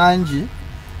n'abantu bangi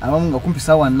abamu nga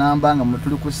kumpisa wannamba nga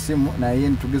mutuli ku ssimu naye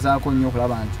nitugezaako nnyo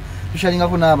okulaba nti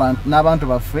tukyalingako n'abantu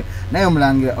baffe naye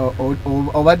Omulangira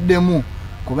obaddemu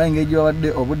kuba engeri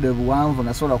wabadde obudde buwanvu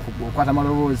nga sobola okukwata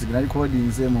amaloboozi ge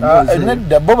nalikodinze mu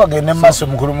nedda bo bagende maaso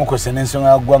mukulu Mukose n'ensonga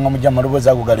ya Ggwanga mujja amaloboozi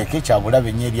ago galeke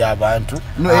ekyabulabe nnyo eri abantu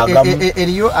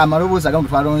eriyo amaloboozi agamu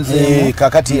getwalonzeemu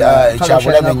kakati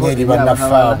ekyabulabe nnyo eri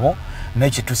bannaffe abo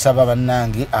n'ekitusaba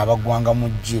bannange abaggwanga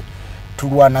mujje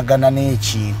tulwanagana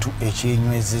n'ekintu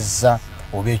ekyenywezezza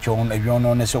oba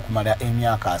ebyonoonese okumala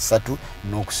emyaka 3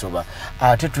 n'okusoba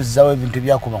ate tuzzaawo ebintu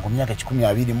byakuba ku myaka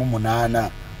 28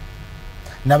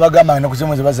 nabagamba nga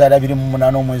nakuzemwezi bazaala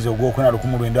 28 omwezi ogwokuna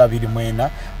 1924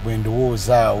 bwe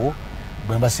ndowoozaawo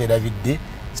bwe mbaseerabidde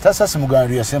sitasasi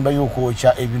muganda yasembayo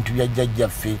okwokya ebintu bya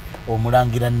jjajjaffe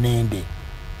Omulangira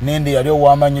Nende yali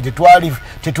owamanyi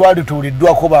tetwali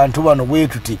tuuliddwako bantu bano bwe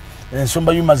tuti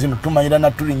ensomba yuma zino tumanyira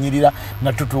natulinyirira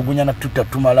natutugunya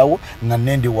natutatumalawo nga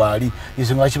Nende waali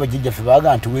ensonga lwaki bajjajjaffe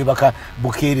baaga nti weebaka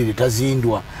bukeerere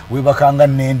tazindwa weebakanga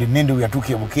Nende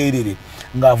yatuuka bukeerere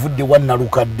ng'avudde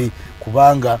wannalukadde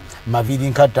kubanga Maviri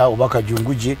Nkata oba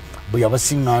Kajunguje bwe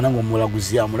yabasiŋŋaana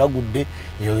ng'omulaguzi amulagudde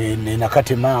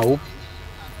nakatemaawo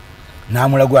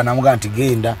n'amulagula n'amugamba nti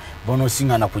genda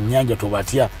bonoosiŋŋaana ku nnyanja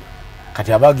tobatya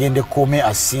kati abagende Kome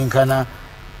asinkana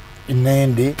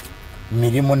Nende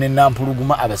mirimu ne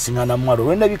nampuluguma abasiŋŋaana mwalo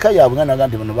olw'endabika yaabwe nga naga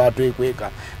nti bano baatwekweka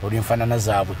olw'enfaanana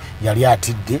zaabwe yali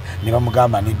atidde ne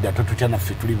bamugamba nedda totutya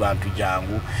naffe tuli bantu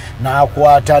jangu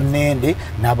n'akwata Nende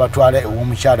n'abatwala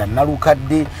ew'omukyala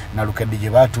nalukadde gye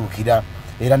baatuukira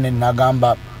era ne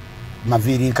nagamba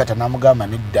Maviri Nkata n'amugamba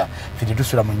nedda ffe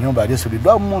tetusula mu nnyumba yali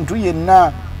esuliddwa muntu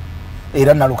yenna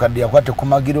era nalukadde yakwate ku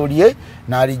magiro lye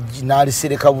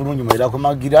n'alisereka bulungi mwera ku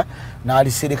magira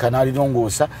n'alisereka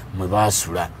n'alirongoosa mwe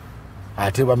baasula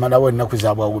ate bamalawo ennaku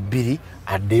zaabwe 2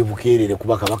 adde ebukeerere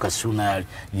kuba Kabaka Ssuuna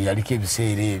yaliko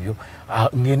ebiseera ebyo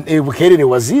ebukeerere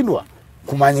wazindwa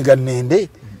kumanyi ga Nende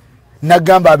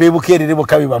nagamba abebukerere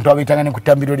bokabi bantu abitanga ne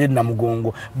kutambiro lye na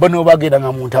mugongo bono bagenda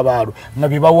nga muntabaalo nga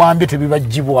bibawambye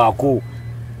tebibajjibwako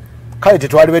kale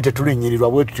tetwali bete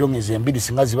tulinyirirwa bwe tutyongeze embiri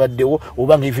singa zibaddewo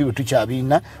oba nga ifi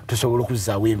tukyabina tusobola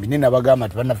okuzaawo embi nina bagamba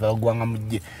ati bannafe bagwanga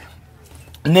mujje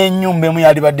n'ennyumba emu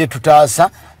yali badde tutaasa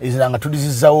eziranga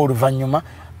tulizizzawo oluvannyuma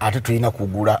ate tulina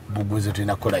kugula buguzi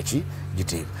tulina kukola ki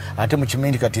giteeka ate mu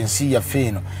kimindi kati ensi yaffe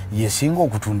eno yesinga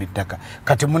okutunda ettaka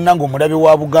kati munnange omulabe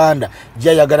wa Buganda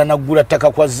gyayagala naggula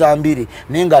ttaka kwa Zambiri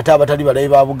naye ng'ate abatali balabe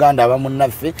ba Buganda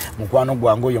abamunnaffe mukwano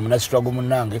gwange oyo munasitwago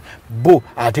munnange bo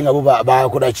ate nga bo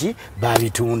bakola ki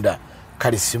babitunda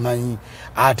kale simanyi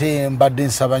ate mbadde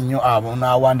nsaba nnyo abo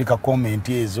n'awandika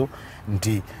komenti ezo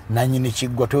nti nanyini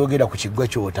kiggwa toyogera ku kiggwa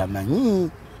kyotamanyi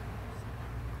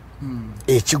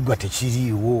ekiggwa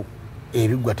tekiriiwo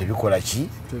ebiggwa tebikola ki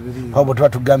bwe tuba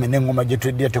tugambe n'engoma gye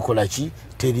tweddira tekola ki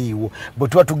teriiwo bwe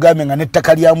tuba tugambe nga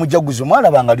n'ettaka lya mujaguzo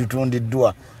mwalaba nga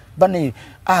litundiddwa bane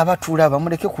abatulaba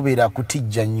muleke kubeera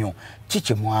kutijja nnyo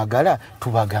kiki mwagala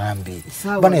tubagambe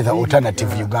bane the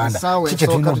Alternative Uganda kiki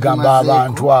tulina okugamba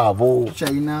abantu abo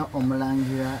tukyalina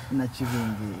Omulangira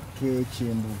Nakibinge K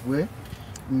Kimbugwe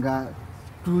nga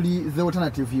tuli the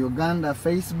Alternative Uganda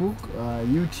Facebook,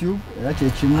 YouTube, era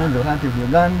kyekimu the Alternative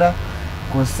Uganda,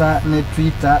 kosa ne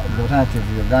Twitter the Alternative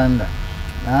Uganda.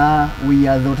 We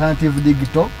are the Alternative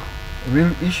Digitalk,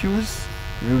 real issues,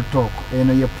 real talk.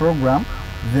 Eno ye program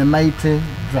the Mighty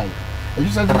Drive.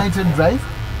 Ekisa the Mighty Drive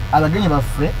abagenyi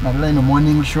baffe nabula ino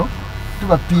morning show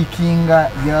tuba peakinga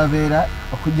byabeera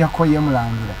okujjako ye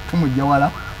Mulangira tumujja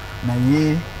wala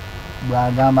naye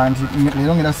bwagamba nti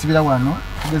leero ngenda sibira wano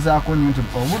tugezaako nnyo nti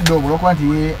obudde obwo olwokuba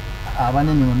nti ye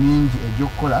abanenimo mingi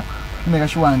egy'okukola tumeka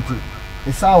sure nti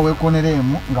essaawa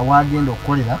weekonereemu nga wagenda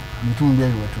okukolera mitundu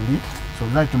ebyo wetuli so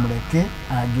lwaki tumuleke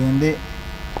agende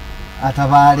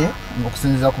atabaale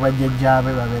ng'okusinziira ku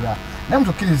bajjajjaabe babeera naye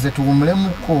mutukkirize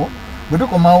tuwumulemuko bwe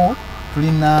tukomawo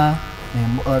tulina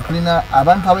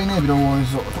abantu abalina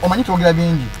ebirowoozo omanyi twogera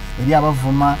bingi eri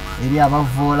abavuma eri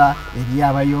abavoola eri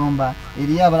abayomba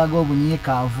eri abalaga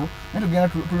obunyiikaavu naye tugenda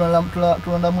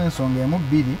tulondamu ensonga emu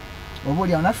bbiri oba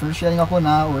oli awo naffe tushyaringako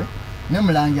naawe ne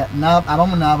Mulangira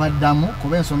abamu n'abaddamu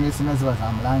kuba ensonga esinga ziba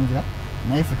za Mulangira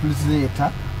naye ffe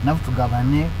tuzireeta naffe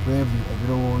tugabane ku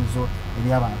ebirowoozo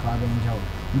eri abantu ab'enjawulo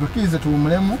ntukkirize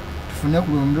tuwumulemu tufune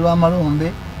ku lulumbi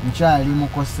lw'amalombe nkyali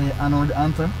Mukose Arnold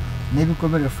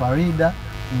n'ebikobere Farida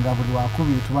nga buli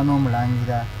wakubiri tuba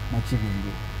n'Omulangira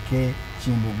Nakibinge K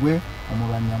Kimbugwe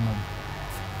omubanyamuli.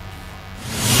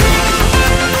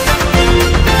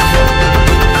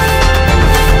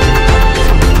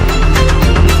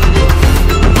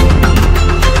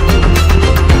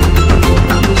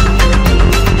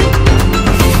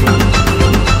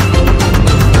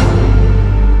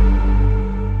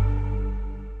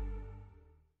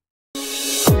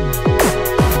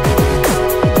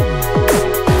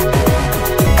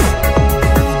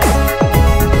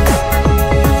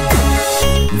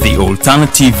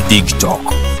 Alternative Digitalk.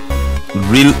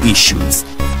 Real issues,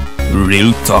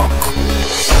 real talk.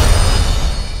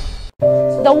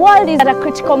 The world is at a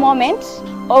critical moment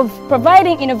of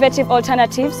providing innovative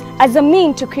alternatives as a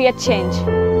means to create change.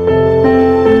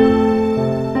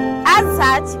 As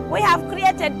such, we have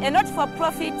created a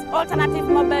not-for-profit alternative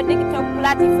mobile digital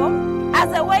platform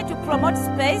as a way to promote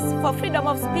space for freedom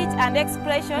of speech and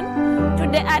expression to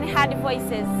the unheard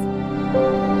voices.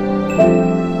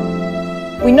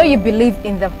 We know you believe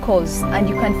in the cause and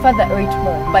you can further it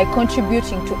more by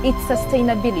contributing to its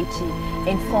sustainability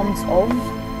in forms of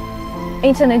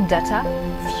internet data,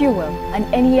 fuel and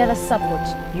any other support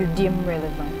you deem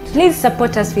relevant. Please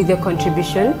support us with your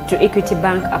contribution to Equity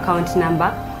Bank account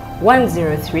number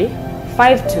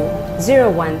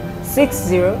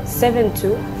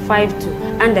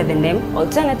 103-5201-607252 under the name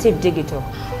Alternative Digital,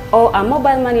 or our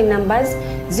mobile money numbers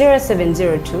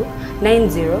 0702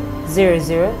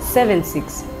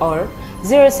 900076 or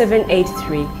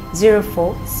 0783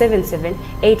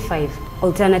 047785.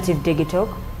 Alternative Digitalk,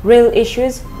 real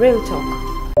issues, real talk.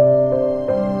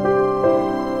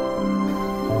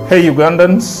 Hey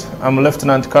Ugandans, I'm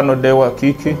Lieutenant Colonel Dewa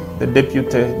Kiki, the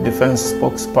Deputy Defense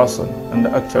Spokesperson and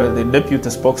actually the Deputy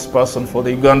Spokesperson for the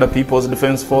Uganda People's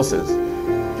Defense Forces.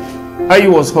 I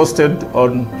was hosted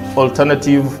on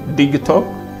Alternative Digitalk.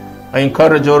 I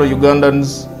encourage all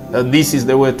Ugandans that this is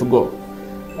the way to go.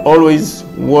 Always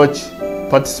watch,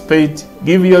 participate,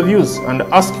 give your views and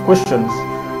ask questions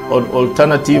on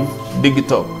Alternative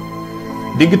Digitalk.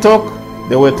 Digitalk,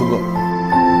 the way to go.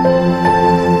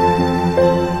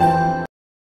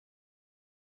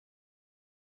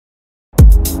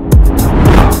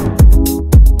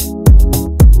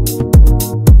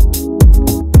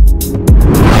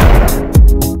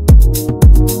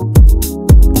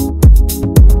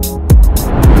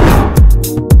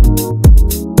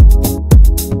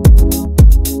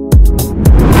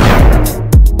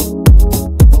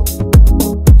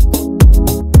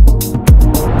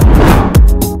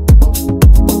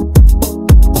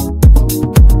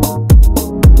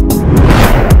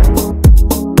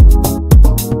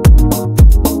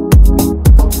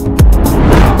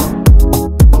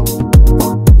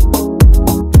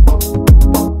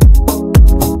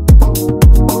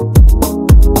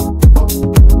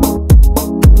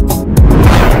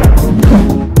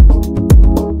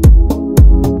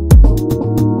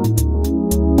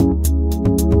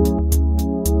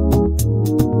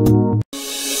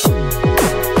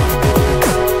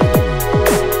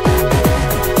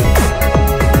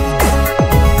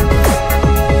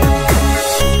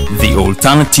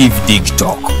 Alternative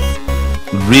Digitalk.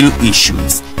 Real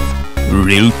issues,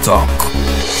 real talk.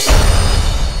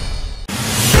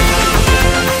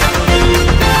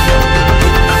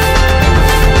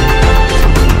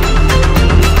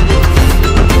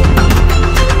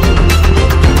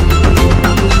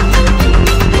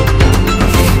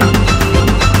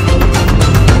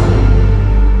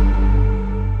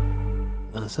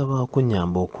 Nsaba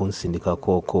okunyamba okunsindika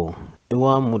kooko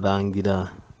ewa Omulangira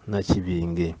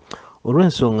Nakibinge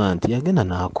olw'ensonga nti yagenda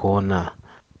n'akoona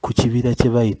ku kibira kye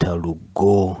bayita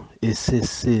Luggo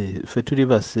esese ffe tuli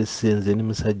basese nze ni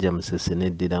musajja musese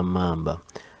neddira mamba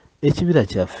ekibira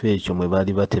kyaffe ekyo mwe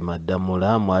baali batema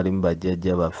ddamula mwalimu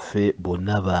bajjajja baffe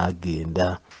bonna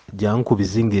baagenda jangu ku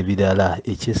bizinga ebirala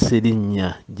eky'esserinnya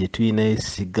gye tulina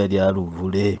essiga lya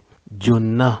Luvule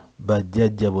gyonna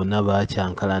bajjajja bonna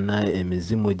baakyankalana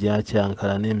emizimu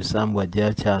gyakyankalana emisambwa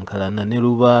gyakyankalana ne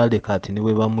Lubaale kati ne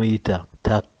bwe bamuyita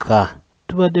Takka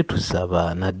tubadde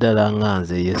tusaba naddala nga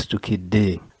nze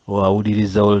yeesitukidde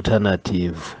owawuliriza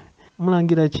Alternative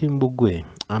Mulangira Kimbugwe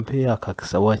ampeeyo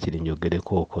akakisa waakiri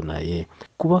njogereko oko naye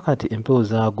kuba kati empewo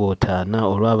zaagootaana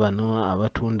olw'abano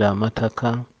abatunda amataka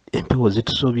empewo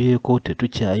zitusobyeko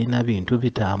tetukyayina bintu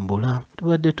bitambula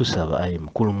tubadde tusaba ayi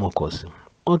mukulu Mukose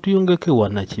otuyungeko ewa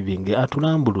Nakibinge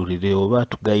atulambululire oba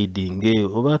atugayidinge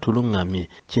oba atuluŋŋamye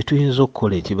kye tuyinza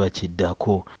okukola ekiba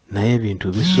kiddako naye ebintu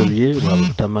bisobye lwa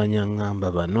butamanya ŋŋamba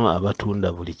bano abatunda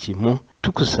buli kimu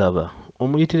tukusaba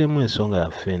omuyitiremu ensonga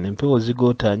yaffe empewo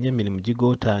zigootaanye emirimu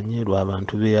gigootaanye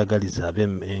lw'abantu beeyagaliza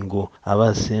ab'Emmengo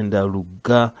abasenda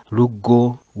Luggo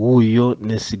wuuyo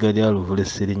n'essiga lya Luvule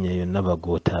Sserinnya yonna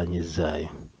bagootaanyizaayo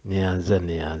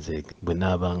neyanze bwe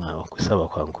naabanga okusaba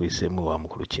kwankuyisemu wa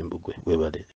mukulu Kimbugwe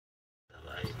webale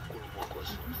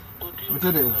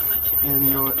Mutereevu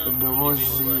eryo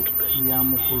eddoboozi lya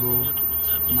mukulu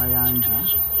Mayanja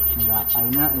nga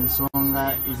alina ensonga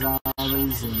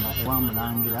z'abeezinga ewa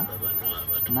Mulangira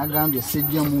nagambye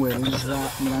sijja muweereza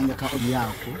Mulangira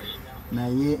lyako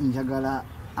naye njagala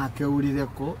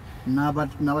akewulireko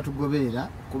n'abatugoberera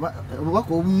kuba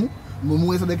obubaka obumu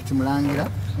mumuweesa Dakiti Mulangira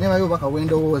naye bayo obubaka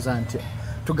bwendowooza nti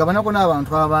tugabanako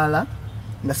n'abantu abalala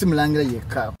nga si Mulangira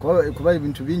yekka kuba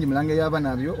ebintu bingi Mulangira yaba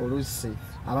nabyo oluusi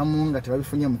abamu nga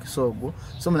tebabifunye mu kisoogo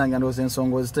so Mulangira ndowooza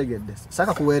ensonga ozitegedde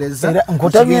saka kuweereza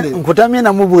nkutamye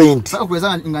namu bwenti saka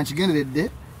kuweereza nga nkigenderedde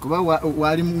kuba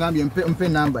wali mugambye mpe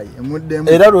namba ye emuddemu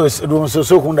era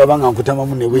lwonsose okundaba nga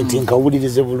nkutamamu ne bwenti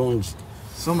nkawulirize bulungi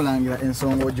so Mulangira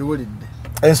ensonga ogiwulidde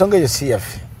ensonga eyo si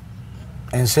yaffe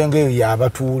ensonga eyo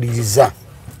yabatuwuliriza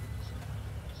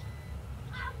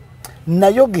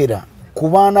nayogera ku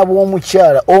baana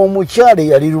b'omukyala omukyala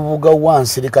yali lubuga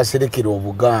wanserekaserekera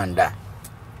Obuganda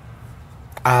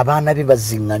abaana be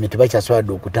baziŋŋamye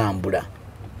tebakyasobodde okutambula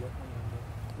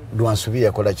lwansubi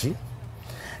yakola ki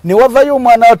ne wavayo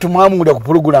omwana we tumwamulira ku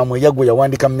pologulamu eyagwe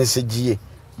yawandika mesegi ye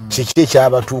kiki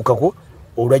ekyabatuukako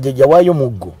olwajjajja waayo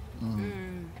muggo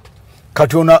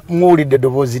kati ona muwulidde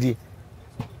eddoboozi lye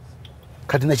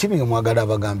kati Nakibinge mwagala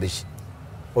abagambe ki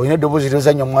olina eddoboozi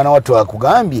lyozanya omwana wattu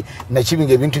akugambye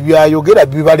Nakibinge ebintu byayogera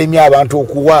bibalemye abantu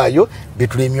okuwaayo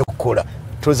byetulemye okukola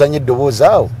tozanya eddoboozi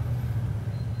awo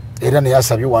era naye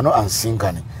asabye wano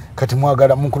ansinkane kati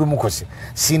mwagala mukulu Mukose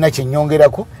siina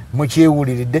kyennyongerako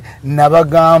mukyewuliridde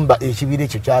nabagamba ekibira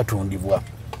ekyo kyatundibwa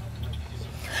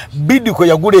Bidiko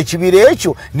yagula ekibira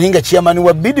ekyo naye nga chairman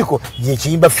wa Bidiko ye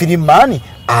Kiyimba Firimani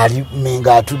ali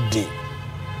menga atudde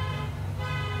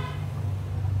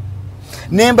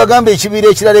nembagamba ekibira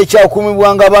ekirala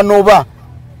ekyakumibwanga banoba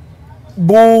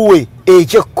buwe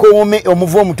ekyekkoome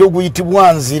omuvu omuto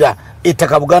oguyitibwa Nzira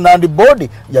ettaka Buganda Land Board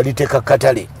yaliteka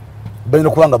katale balina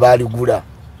kubanga baaligula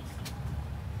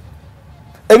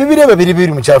ebibira ebyo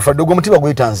biri mu kyafadde ogwo omutima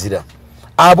gwita Nzira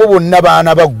abo bonna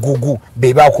baana baggugu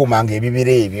be bakuumanga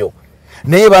ebibira ebyo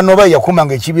naye banoba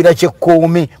yakuumanga ekibira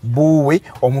kyekkoome buwe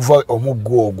omuva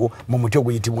omuggo ogwo mu muti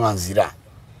oguyitibwa Nzira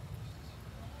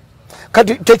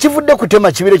kati tekivudde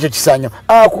kutema kibira ekyo kisanyo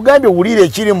akugambye wulire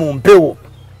ekiri mu mpewo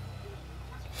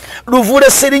Luvule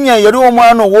Sserinnya yali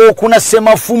omwana ow'okuna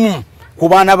Ssemafumu ku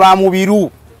baana ba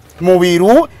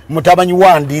Mubiru mutabanyi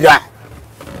wa Ndira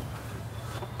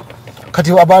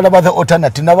kati abaala ba the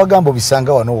Alternative nabagamba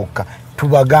bisanga wano wokka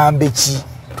tubagambe ki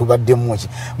tubaddemu ki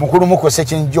mukulu Mukose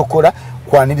kyenjokola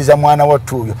kwaniriza mwana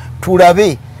wattu oyo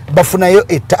tulabe bafunayo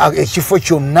ekifo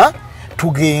kyonna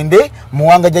tugende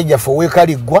muwanga jjajjaffe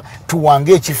ow'ekaliggwa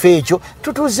tuwange ekifo ekyo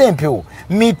tutuuze empewo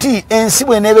miti ensi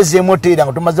bw'eneebeza emoteera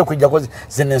nga tumaze okujjako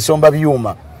zino ensomba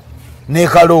byuma ne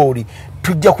kalooli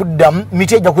tujja kuddamu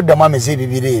miti ejja kuddamu ameza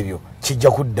ebibira ebyo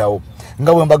kijja kuddawo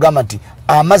nga bwe mbagamba nti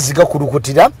amazzi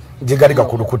gakulukutira gye gali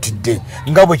gakulukutidde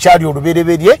nga bwe kyali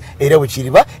olubereberye era bwe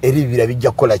kiriba ebibira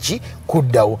bijja kukola ki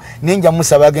kuddawo ninja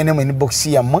musaba agende mu inbox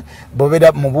yammwe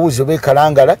bobera mubuuzi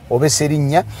obekalangala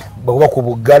obeserinnya bwe ku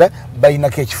buggala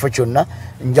balinako ekifo kyonna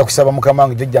nja kusaba mukama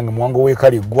wange jjajjange muwango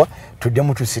w'ekaliggwa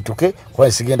tuddemu tusituke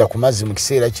kuba sigenda ku mazzi mu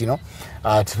kiseera kino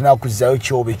tunakuzzaayo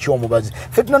kyobe ky'omubazi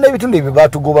ffe tunona ebitundu ebyo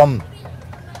baatugobamu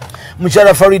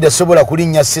mukyala Farida sobola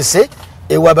kulinnya sese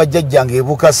ewa bajjajjange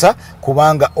ebukasa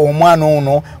kubanga omwana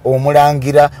ono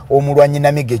Omulangira omulwanyi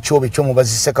namige kyobe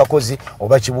ky'omubazi Sekakozi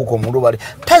oba Kibuuka omulubale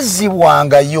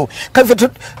tazibwangayo kaffe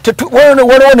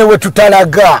waliwo ne we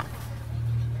tutalaga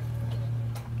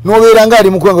nobeera nga ali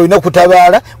mukwenga olina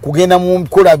kutabaala kugenda mu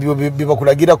nkola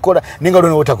bibakulagira kukola nenga lwo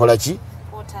newotakola ki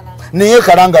naye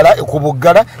kalangala ku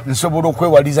buggala nsobola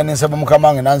okwewaliza nensaba mukama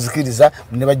wange nanzikiriza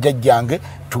ne bajjajjange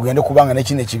tugende kubanga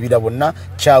nekino ekibira bonna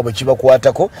kyabwe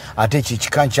kibakwatako ate ekyo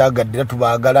ekikankyagaddira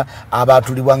tubaagala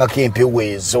abaatulibwangako empewo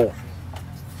ezo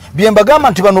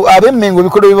byembagamba nti bano ab'emmengo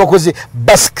ebikola byebakoze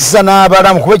basikisa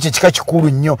n'abalamu kuba ekyo kika kikulu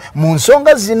nnyo mu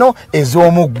nsonga zino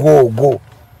ez'omuggwogwo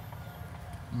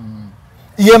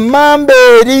ye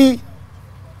Mambeeri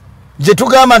gye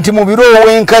tugamba nti mu biro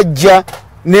ow'enkajja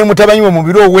ne mutabanyi mu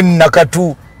biro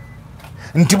ow'ennakatu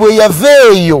nti bwe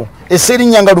yaveeyo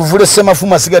eserinnya nga luvule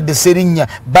Semafumu asigadde eserinnya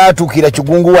baatuukira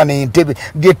Kigunguwa ne Entebbe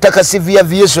ly'ettaka civil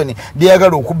aviation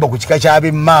lyeyagala okubba ku kika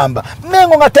ky'ab'emmamba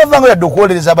Mmengo nga tavanga yadde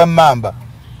okwolereza ab'emmamba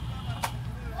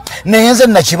naye nze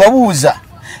nakibabuuza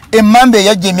emmamba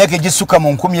eyajja emyaka egisukka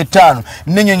mu 15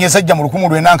 n'ennyonyi ezajja mu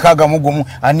 1961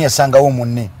 ani yasangawo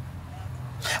munne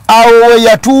awo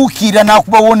yatuukira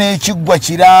n'akubawo n'ekiggwa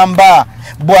kiramba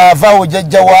bw'avaawo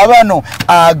jjajja waabano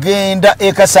agenda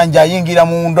ekasanja ayingira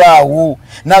mundu awo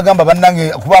n'agamba bannange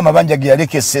kuba amabanja ge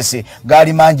yaleka essese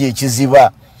gaali mangi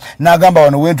ekiziba n'agamba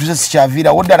wano wentuze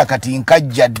sikyaviirawo ddala kati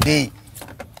nkajjadde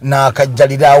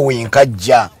n'akajjaliraawo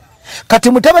enkajja kati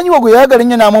mutabanyi we gwe yayagala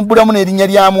ennyo n'amubbulamu n'erinnya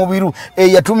lya Mubiru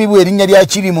eyatumibwa erinnya lya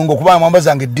Kirimu ng'okuba mwamba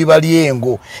zange eddiba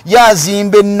lyengo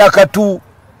yazimba ennakatu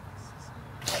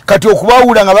kati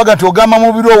okubaawula nga baga nti ogamba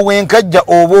Mubiru ow'enkajja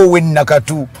oba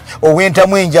ow'ennakatu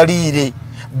ow'entamu enjaliire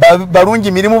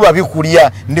balungi mirimu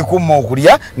babikulya ndikumma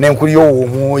okulya nenkulya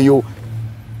omwoyo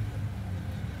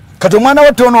kati omwana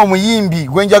wa Toono omuyimbi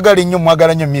gwenjagala ennyo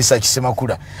mwagala nnyo Misa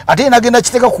Kisemakula ate nagenda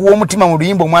kiteeka kuwa omutima mu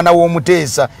luyimba omwana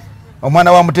w'Omuteesa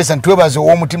omwana wa Muteesa ntwebaze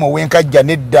ow'omutima ow'enkajja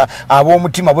nedda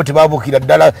ab'omutima bo tebabuukira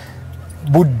ddala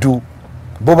buddu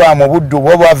bo baamu buddu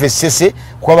bo bava essese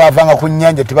kuba baavanga ku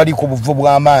nnyanja tebaliiko buvu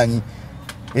bw'amaanyi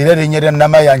era linnya lya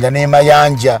Namayanja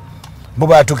n'Emayanja bo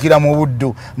baatukira mu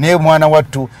buddu naye mwana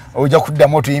wattu ojja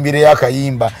kuddamu otuyimbireyo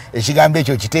akayimba ekigambo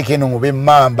ekyo kiteeke eno mu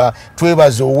b'emmamba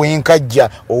twebaze ow'enkajja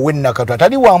ow'ennakatu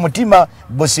atali wa mutima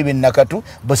bo si b'ennakatu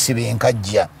bo si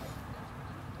b'enkajja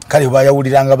kale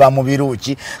bayawuliranga ba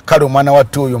Mubiruki kale omwana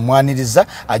wattu oyo mwaniriza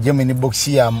ajje mu inbox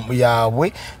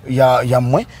yaabwe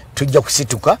yammwe tujja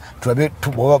kusituka tulabe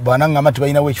banangama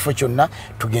tubalinawo ekifo kyonna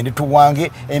tugende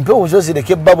tuwange empewo zo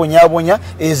zireke babonyabonya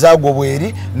ezaago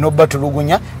bweri nobba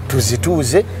tulugunya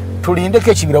tuzituuze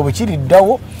tulindeko ekibira bwe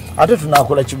kiriddawo ate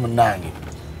tunakola kimunnange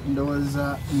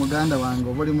ndowooza muganda wange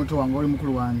oba oli muto wange oli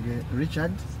mukulu wange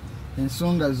Richard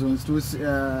ensonga zo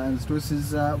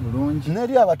nzituusiza bulungi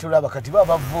neri abatulaba kati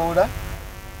babavuula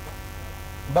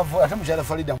ate mukyala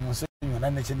Farida mu nsi yonna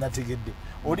nekyenategedde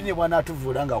oli ne bwana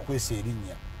atuvuula nga akwesa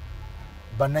erinnya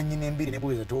bannannyini embiri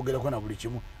nebweza twogerako na buli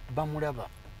kimu bamulaba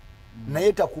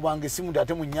naye takubanga essimu nti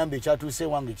ate mu nnyamba ekyatuuse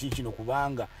wange kiikino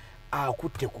kubanga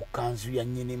akutte ku kanzu ya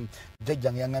nnyinimu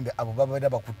jjajjange yaŋŋambye abo babaera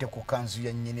bakutte ku kanzu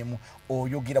ya nnyinimu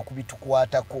oyogera ku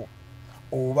bitukwatako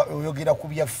oba oyogera ku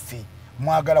byaffe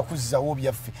mwagala kuzzawo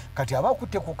byaffe kati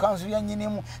abakutte ku kanzu ya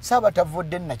nnyinimu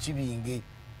saabatavudde Nakibinge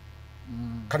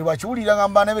kati wakiwulira nga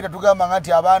mbaana tugamba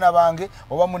nti abaana bange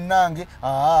oba munnange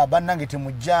bannange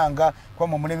temujjanga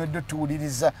kuba mulemedde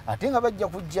tuwuliriza ate nga bajja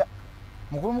kujja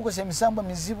mukulu Mukose emisamba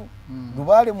mizibu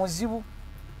Lubaale muzibu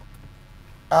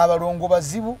abalongo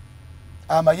bazibu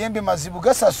amayembe mazibu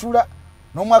gasasula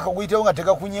n'omwaka guyitewo nga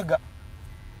tegakunyega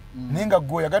nenga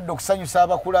gwe oyagadde okusanyusa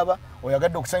abakulaba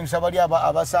oyagadde okusanyusa bali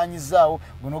abasaanyizaawo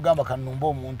gwe n'ogamba kannumba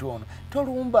omuntu ono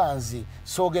tolumba nze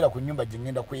soogera ku nnyumba gye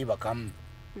ngenda kwebakamu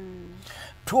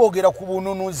twogera ku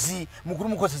bununuzi mukulu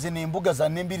Mukose n'embuga za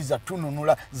n'embiri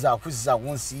zatununula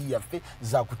zakuzzaawo nsi yaffe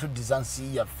zakutuddiza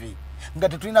nsi yaffe nga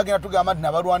tetulinagenda tugamba nti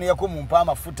nabalwanirako mu mpa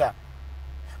amafuta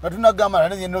nga tunagamba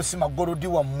nanyenosima golodi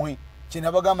wammwe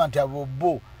kyenabagamba nti abo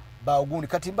bo bagundi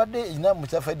kati mbadde ina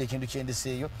mutafaide ekintu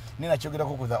kyendeseeyo nina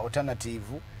kyogerako ku the alternative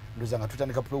ndoza nga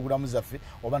tutandika programu zaffe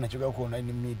oba nakyogerako ku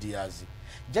online medias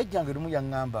jjajjange lumu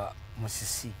yaŋŋamba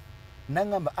musisi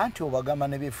naŋŋamba anti obagamba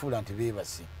ne beefuula nti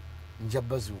beebase nja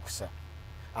bazuukusa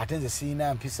ate nze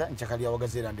siina mpisa nchakalya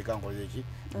wagazeera ndikankoze ki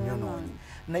nyonoonyi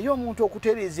naye omuntu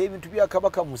okutereeza ebintu bya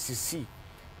kabaka musisi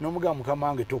n'omugamba mukama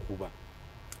wange tokuba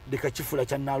leka kifula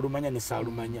kya naalumanya ne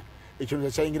saalumanya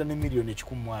ekyo kyayingira ne miliyoni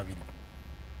 120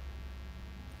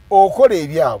 okola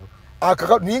ebyabwe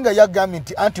ninga yagambye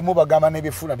nti anti mubagamba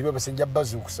n'ebifula ndibabasenja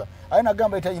bazukusa aye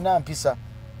nagamba etalina mpisa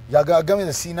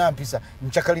yagambye siina mpisa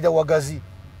nchakalira wagazi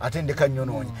ate ndeka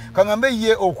nyonoonyi kangambe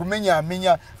ye okumenya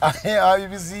amenya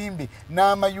ebizimbe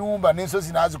n'amayumba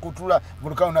n'ensozi nazikutula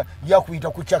bulukana yakuyita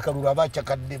kuchakalula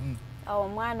abachakaddemu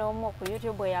omwana omu ku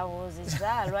YouTube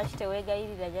yabuuzizza lwaki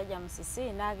teweegayirira jjajja Musisi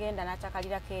n'agenda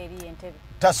n'achakalirako eri Entebbe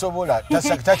tasobola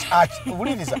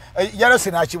buliriza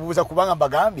yarose n'akibuuza kubanga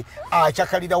mbagambye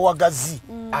achakalira wagazi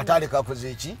ataleka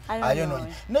akoze eki ayonoonyi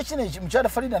nekino mukyala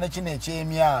Farida nekino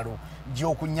ekyemyalo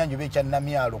gy'okunnyanjuba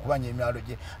ekyannamyalo kubanga emyalo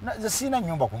gye ze siina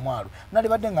nnyumba ku mwalo nali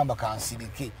badde ngamba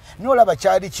kansirike n'olaba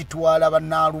kyali kitwala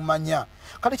bannaalumanya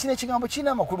kale kino ekigambo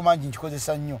kirina amakulu mangi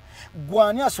nkikozesa nnyo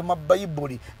gwani asoma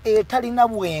bayibuli etalina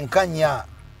bwenkanya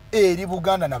eri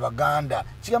Buganda na Baganda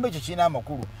kigambo ekyo kirina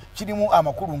amakulu kirimu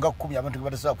amakulu nga 10 abantu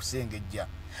batasobola kusengejja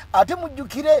ate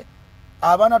mujjukire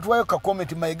abaana tuwayo ka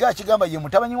comment mayiga akigamba ye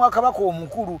mutabanyi wa kabaka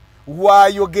omukulu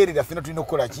wayogerera fina tulina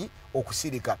okukola ki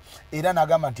okusirika era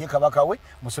n'agamba nti kabaka we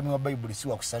musomi wa bayibuli si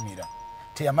wakusamira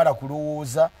teyamala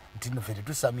kulowooza nti nfe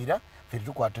tetusamira fe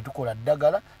tetukwata tukola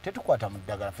ddagala tetukwata mu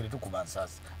ddagala fe tetukuba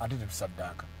nsaasi ate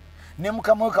tetusaddaaka ne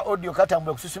mukama we ka audio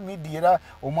katambula ku social media era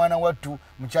omwana wattu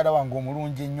mukyala wange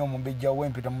omulungi ennyo omumbejja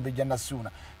w'empeta mumbejja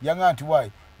Nasuuna yanga nti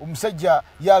wayi omusajja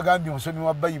yagambye omusomi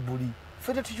wa bayibuli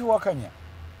fe tetukiwakanya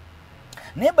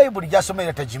naye bayibuli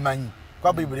gyasomera tagimanyi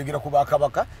kwa bayibuli egera ku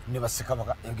bakabaka ne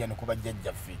bassekabaka egenda ku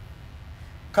bajjajjaffe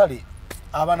kale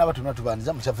abaana batuna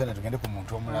tubandiza mukyafena tugende ku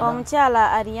muntu omulala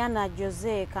omukyala Ariana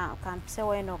Jose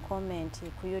kampisewo eno comment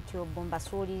ku YouTube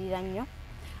mbasuulirira nnyo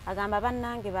agamba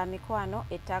bannange ba mikwano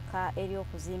ettaka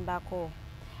ery'okuzimbako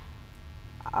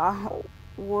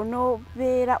wono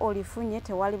beera olifunye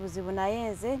tewali buzibu naye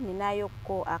nze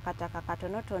ninayokko akataka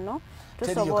katonotono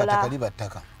tusobola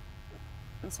ttaka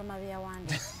nsoma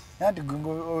byawandi nanti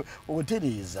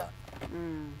obutereeza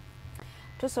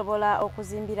tusobola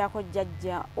okuzimbirako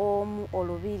jjajja omu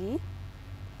olubiri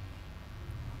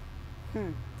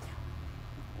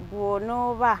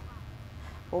bw'onooba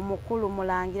omukulu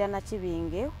Mulangira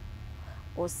Nakibinge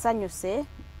osanyuse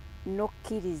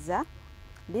n'okkiriza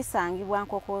lisangibwa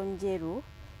Nkoko Njeru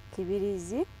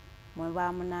Kibirizi mwe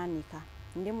bamunaanika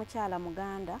ndi mukyala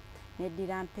Muganda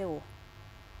neddira mpewo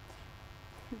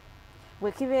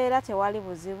bwe kibeera tewali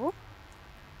buzibu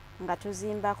nga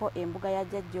tuzimbako embuga ya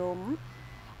jjajja omu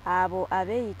abo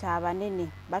abeeyita abanene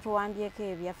batuwambyeko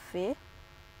ebyaffe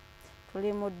tuli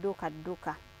mu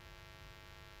dduka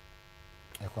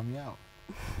ekomyawo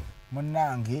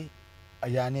munnange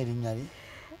ayaana erinnya li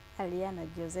Ariana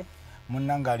Jose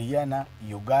munnange Ariana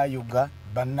yoga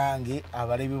bannange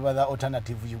abalebi ba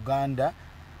Alternative Uganda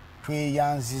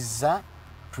tweyanziza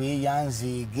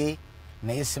tweyanzeege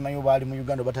naye simanyi baali mu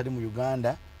Uganda batali mu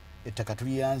Uganda ettaka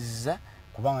tuliyanziza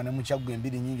kubanga ne mukyagwa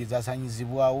embiri nyingi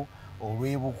zasanyizibwawo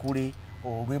olw'ebukule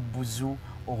olw'ebbuzu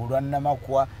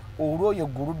olwannamakwa olwoyo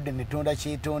guludde netonda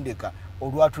kyetondeka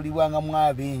olwatulibwangamu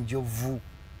ab'enjovu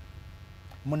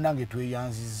munnange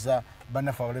tweyanziza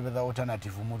bannaffe abalebi ba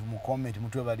Alternative mu comment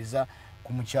mutwebaliza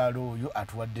ku mukyalo oyo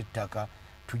atuwadde ettaka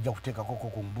tujja kuteekako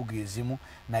ku mbuga ezimu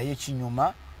naye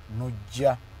kinyuma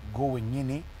nojja go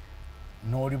wennyini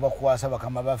n'olibakwasa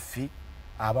bakama baffe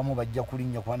abamu bajja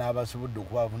kulinnya kuba n'abasobodde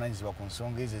okuba avunaanyizibwa ku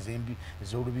nsonga ezo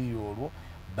ez'olubiri olwo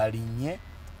balinnye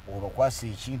obakwasa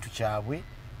ekintu kyabwe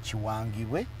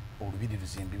kiwangibwe olubiri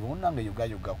luzimbibwe munnange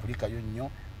yoga kulikayo nnyo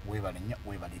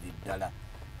webalire ddala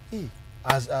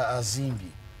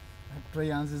azimbye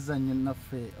tweyanziza nnyo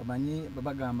naffe omanyi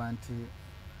babagamba nti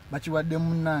bakiwadde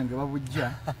munnange babujja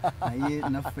naye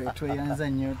naffe tweyanza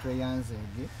nnyo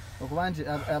tweyanzeege okuba nti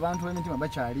abantu b'emitima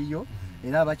bakyaliyo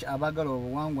era abaagala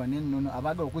obuwangwa n'ennono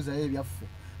abaagala okuzayo ebyaffe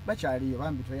bakyaliyo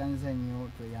bambi tweyanza nnyo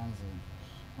tweyanzeege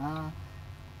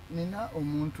nina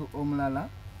omuntu omulala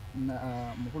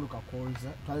mukulu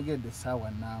Kakooza twayogedde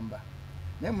essaawa nnamba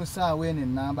naye mu ssaawa eno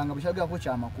ennamba nga bwekyagerako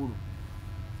kyamakulu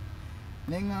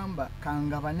neŋŋamba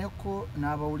kangabaneko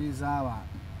n'abawuliza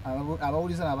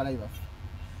abawuliza n'abalabi baffe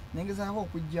nengezaako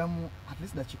okugyamu at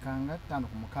least dakikanga 5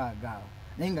 ku 6 awo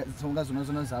naye nga ensonga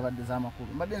zonna zabadde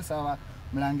z'amakulu mbadde nsaba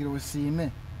Mulangira osiime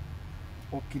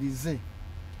okkirize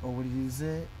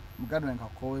owulirize Mugadwa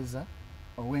Kakooza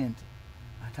owenti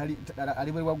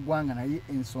ali bwe ggwanga naye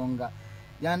ensonga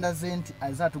yandaze nti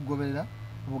aza atugoberera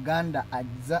Buganda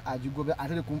aza agigobera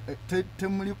ate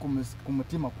temuli ku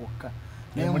mutima kwokka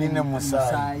nemuli ne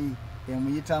musaayi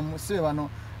emuyitamu sibe bano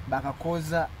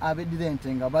bakakoza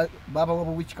ab'edirente nga babawa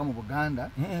buwichika mu Buganda.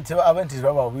 Abantu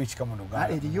babawa buwichika mu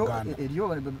Uganda.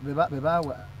 Eriyo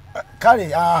bebawa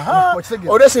kale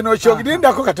olese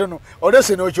n'okyogirindako katono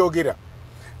olese n'okyogera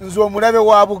nze omulabe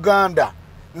wa Buganda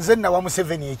nze nawa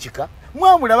Museveni ekika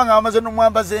mwamulaba nga bamaze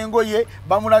n'omwambaza engoye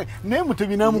bamulage naye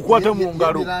Mutebi n'amukwata mu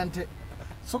ngalo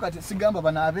so kati sigamba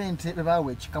bana ab'ente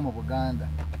bebawa ekika mu Buganda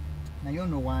naye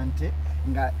ono wante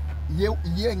nga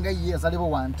ye nga ye azaliwo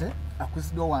wante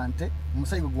akusidwa wante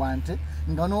musayi gwante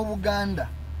nga n'Obuganda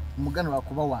Muganda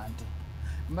wakuba wante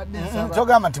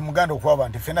Togamba nti Muganda okuba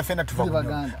abantu fena tuva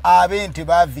kuno ab'ente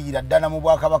baviira ddala mu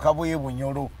Bwakabaka bw'e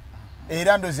Bunyoro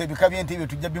era ndoze ebika by'ente ebyo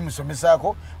tujja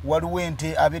bimusomesaako waliwo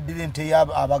ente abeddira ente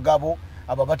y'abagabo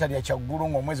abo batalya kyaggulu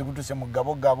ng'omwezi gutuse mu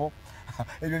gabo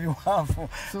ebyo biwanvu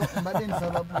mbadde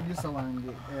nsaba producer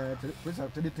wange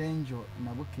Tenjo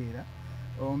Nabukeera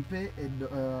ompe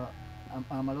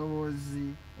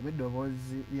amaloboozi oba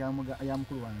eddoboozi ya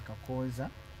mukulu wange Kakooza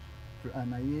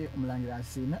naye Omulangira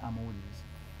asiime amuwuliriza.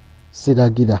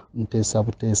 Siragira nteesa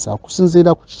buteesa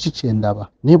okusinziira ku kiki kyendaba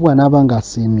naye bw'anaaba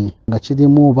ng'asiimye nga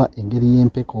kirimu oba engeri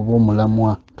y'empeka oba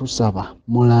omulamwa tusaba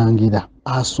Mulangira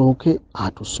asooke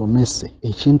atusomese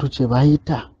ekintu kye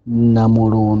bayita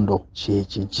Namulondo kye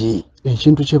kiki,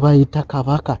 ekintu kye bayita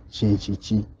Kabaka kye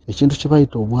kiki, ekintu kye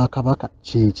bayita Obwakabaka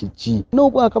kye kiki,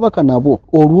 n'Obwakabaka nabwo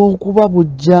olw'okuba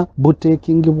bujja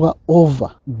buteekingibwa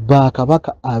over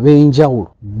Bakabaka ab'enjawulo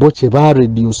bo kye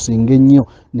bareducinga ennyo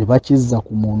ne bakizza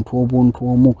ku muntu obuntu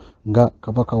omu nga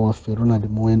Kabaka waffe Ronald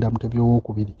Muwenda Mutebi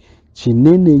owookubiri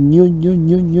kinene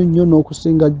nnyo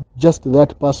n'okusinga just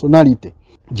that personality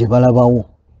gye balabawo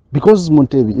because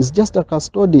Mutebi is just a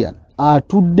custodian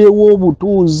atuddewo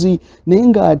obutuuzi naye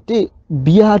ng'ate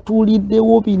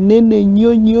byatuuliddewo binene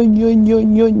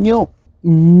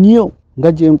nnyo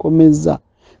nga gye nkomeza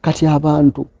kati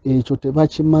abantu ekyo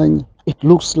tebakimanyi. It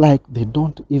looks like they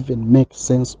don't even make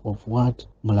sense of what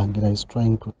Mulangira is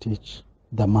trying to teach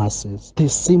the masses. They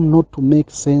seem not to make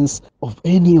sense of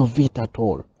any of it at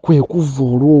all. Kwe kuva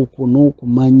olwokwo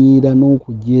n'okumanyiira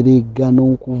n'okujerega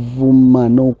n'okuvuma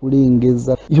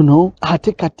n'okulengeza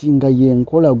ate kati nga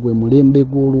yenkola gwe mulembe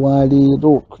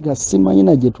gw'olwaleero nga simanyi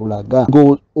na gye tulaga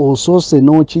ng'osoose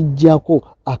n'okijjako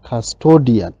a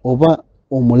custodian oba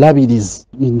omulabirizi.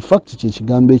 In fact kye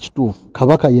kigambo ekituufu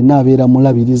Kabaka yenna abeera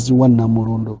mulabirizi wa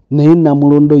Namulondo naye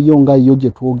Namulondo yo nga yo gye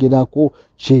twogerako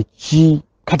kyeki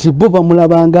kati bo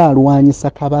bamulabanga alwanyisa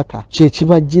Kabaka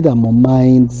kyekibajjira mu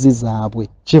minds zaabwe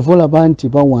kyevolaba nti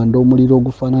bawanda omuliro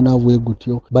ogufaanana bwe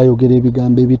gutyo bayogera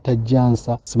ebigambo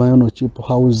ebitajjansa simayono cheap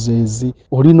houses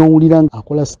oli n'owulira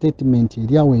akola statement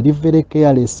eri awo eri very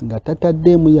careless nga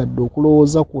tataddeemu yadde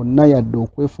okulowooza kwonna yadde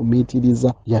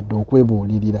okwefumiitiriza yadde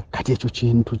okwebuulirira kati ekyo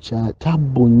kintu kya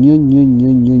tabbu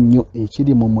nnyo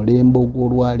ekiri mu mulembe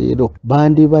ogw'olwaleero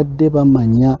bandibadde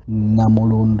bamanya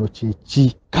Namulondo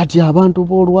kyeki kati abantu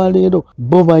b'olwaleero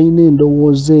bo balina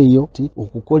endowooza eyo ti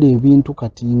okukola ebintu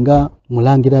kati nga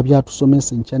Mulangira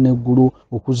byatusomesa enkya n'eggulu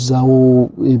okuzzaawo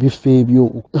ebifo ebyo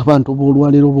abantu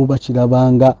b'olwaleero bo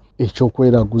bakirabanga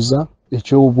ekyokweraguza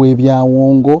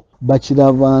ekyobwebyawongo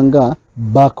bakirabanga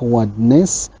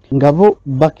backwardness nga bo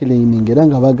baclaiming era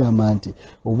nga bagamba nti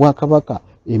Obwakabaka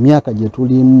emyaka gye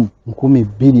tulimu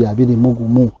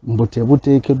 2021 mbu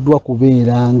tebuteekeddwa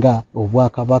kubeeranga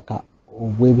Obwakabaka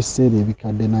obw'ebiseera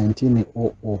ebikadde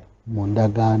 1900 mu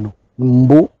ndagaano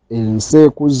mbu ensi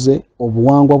ekuze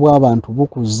obuwangwa bw'abantu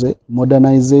bukuze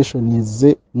modernization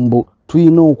ezze mbu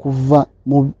tulina okuva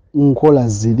mu nkola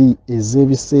ziri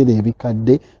ez'ebiseera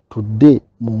ebikadde tudde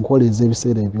mu nkola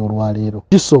ez'ebiseera eby'olwaleero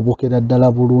kisobokera ddala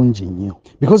bulungi nnyo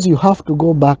because you have to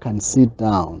go back and sit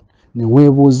down ne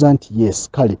weebuuza nti yes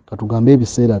kale katugambe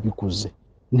ebiseera bikuze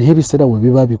naye ebiseera bwe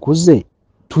biba bikuze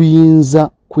tuyinza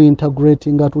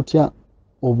kuintegratinga tutya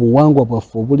obuwangwa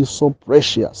bwaffe obuli so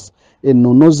precious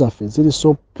ennono zaffe ziri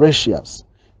so precious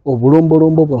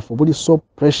obulombolombo bwaffe buli so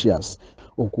precious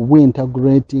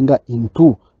okubwintegratinga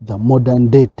into the modern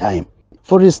day time.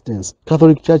 For instance,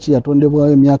 Catholic Church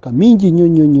yatondebwayo emyaka mingi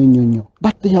nnyo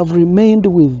but they have remained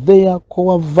with their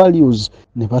core values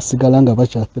ne basigala nga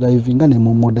bakyathrivinga ne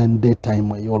mu modern day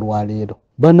time ey'olwaleero.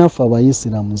 Bannaffe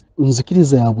Abayisiraamu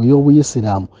nzikiriza yaabwe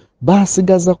ey'Obuyisiraamu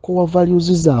basigaza core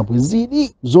values zaabwe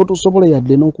ziri zotusobola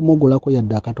yadde n'okumogolako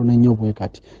yadde akatono ennyo bwe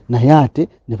kati naye ate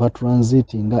ne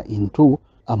batransitinga into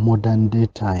a modern day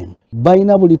time.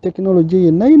 Balina buli technology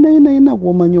yenna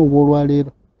gw'omanyi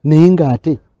obw'olwaleero naye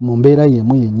ng'ate mu mbeera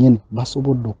y'emu yennyini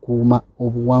basobodde okuuma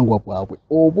obuwangwa bwabwe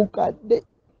obukadde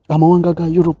amawanga ga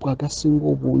Europe agasinga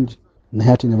obungi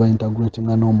naye ate ne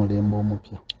baintegratinga n'omulembe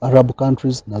omupya. Arab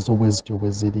countries nazo bwe zityo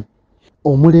bwe ziri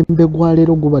omulembe gwa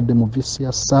leero gubadde mu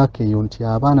vicious cycle eyo nti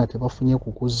abaana tebafunye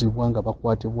kukuzibwa nga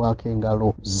bakwatibwako engalo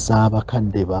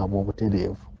z'abakadde baabwe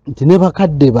obutereevu nti ne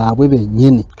bakadde baabwe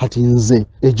bennyini kati nze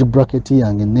age bracket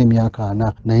yange n'emyaka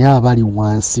 4 naye abali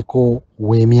wansiko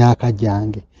w'emyaka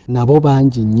gyange nabo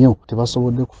bangi nnyo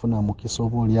tebasobodde kufuna mukisa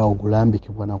oba oliawo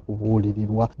gulambikibwa na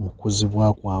kubuulirirwa mu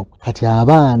kuzibwa kwabwe kati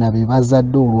abaana be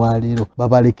bazadde olwaleero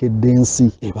babalekedde ensi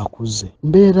ebakuze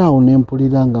mbeera awo ne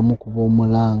mpulira nga mukuba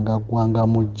omulanga Ggwanga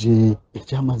mujje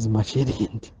ekyamazima kiri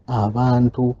nti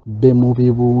abantu be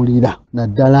mubibuulira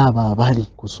naddala abo abali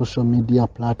ku social media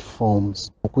platforms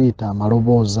okuyita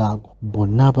amaloboozi ago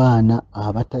bonna baana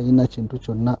abatalina kintu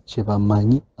kyonna kye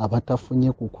bamanyi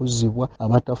abatafunye kukuzibwa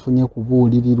abatafunye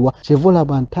kubuulirirwa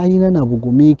kyevulaba ntalina na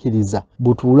bugumiikiriza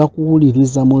butuula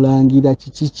kuwuliriza mulangira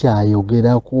kiki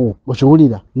kyayogerako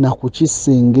okiwulira na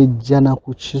kukisengejja na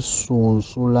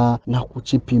kukisunsula na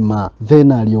kukipima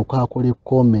then alyoka akole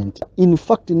comment in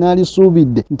fact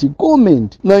n'alisuubidde nti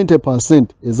comment 90%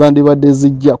 ezandibadde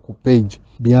zijja ku page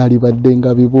byali badde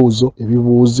nga bibuuzo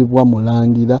ebibuuzibwa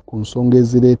mulangira ku nsonga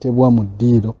ezireetebwa mu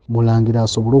ddiiro mulangira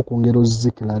asobole okwongera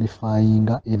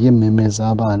oziklarifyinga eri emmeme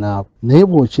z'abaana abo naye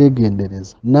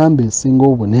bw'okyegendereza namba esinga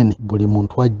obunene buli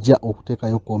muntu ajja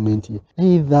okuteekayo komenti ye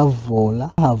either voola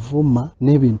avuma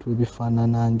n'ebintu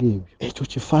ebifaanana ng'ebyo ekyo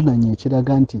kifaananyi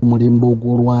ekiraga nti omulembe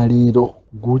ogw'olwaleero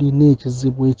gulina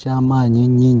ekizibu eky'amaanyi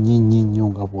ennyo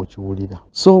nga bw'okiwulira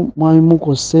so mwami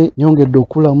Mukose nyongedde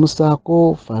okulamusaako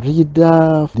Farida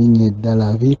linnya eddala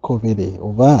biikobere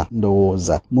oba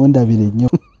ndowooza mundabire nnyo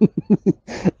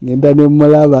ngenda ne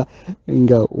mulaba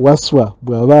nga waswa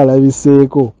bw'aba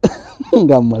alabiseeko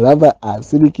nga mulaba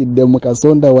asirikidde mu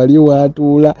kasonda wali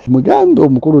waatuula mugambe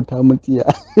omukulu tamutya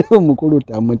omukulu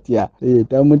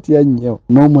tamutya nnyo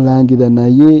n'omulangira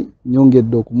naye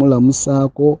nyongedde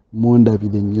okumulamusaako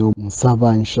mundabire nnyo nsaba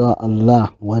insha Allah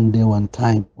one day one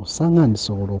time osanga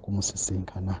ndisobola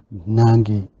okumusisinkana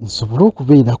nange nsobole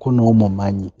okubeerako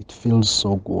n'omumanyi it feels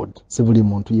so good si buli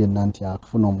muntu yenna nti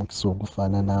akufuna omukisa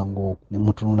ogufaanana ng'ogwo ne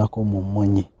mutunulako mu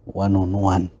mmunye one on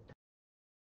one.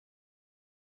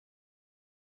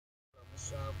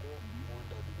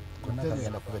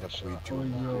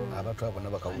 Abantu abo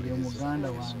nabakawuliriza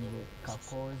Muganda wange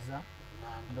Kakoza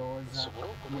ndowooza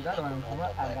Muganda wange kuba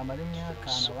agamba emyaka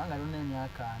 4 wanga luna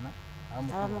emyaka 4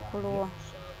 abamukulu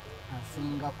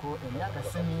asingako emyaka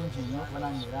si mingi nnyo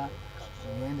kubalangira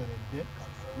ngenderedde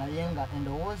naye nga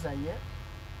endowooza ye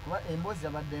kuba emboozi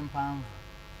yabadde mpanvu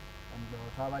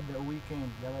twabadde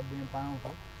weekend yabadde mpanvu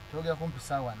twogera kumpi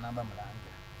ssaawa namba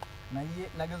mulangira naye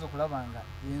nageza okulaba nga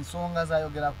ensonga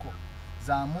zayogerako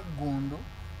za muggundu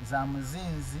za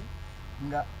muzinzi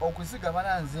nga okusiga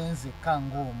bananzenze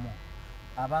kangoomo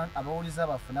abawuliza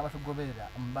baffe n'abatugoberera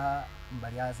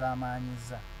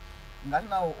mbalyazaamaanyiza nga ate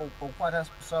naawe okukwata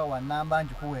ssaawa namba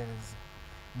ngikuweereza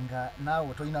nga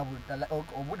naawe tolina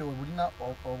obudde we bulina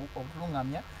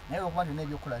obutulungamya naye okuba nti olina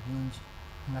ebyokukola bingi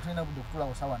nga tolina budde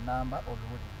okutulawo ssaawa namba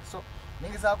obiwulire so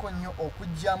ningezaako nnyo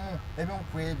okuggyamu ebimu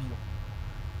ku ebyo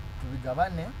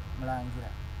tubigabane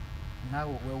mulangira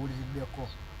naawe weewuliriddeko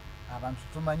abantu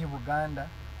tumanyi Buganda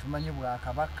tumanyi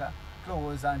Bwakabaka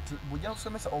tulowooza nti bujja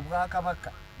kusomesa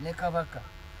Obwakabaka ne Kabaka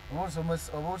oba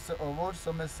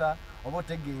otusomesa oba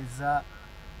otegeeza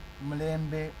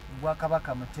mulembe gwa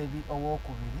Kabaka Mutebi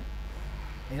owookubiri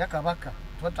era Kabaka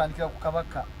tuba tutandikira ku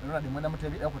Kabaka Ronald Mwenda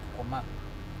Mutebi era kwetukoma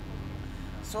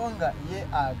so nga ye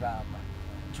agamba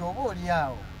nti oba oli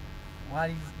awo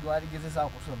waligezesa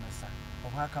okusomesa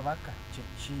Obwakabaka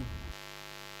kyeki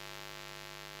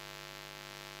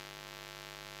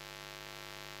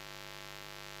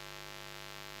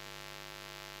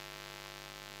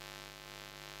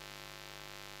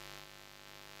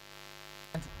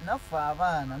naffe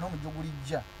abaana n'omujjo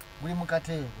gulijja guli mu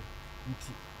kateebe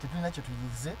nti tetulina kye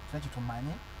tuyize tulina kye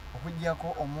tumanyi okuggyako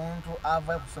omuntu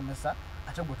ava kusomesa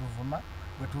ate gwe tuvuma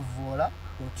gwe tuvoola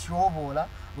gwe tutyoboola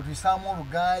gwe tuyisaamu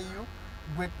olugaayu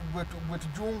gwe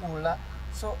tujungula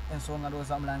so ensonga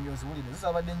ndowooza mulangira oziwulire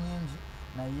zizabadde nnyingi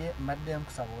naye mbadde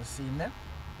nkusaba osiime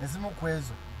ezimu ku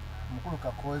ezo mukulu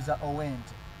Kakoza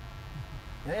ow'ente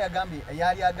era yagambye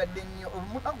yali agadde nnyo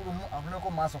olunaku lumu afuneko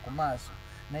maaso ku maaso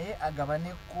naye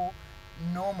agabaneko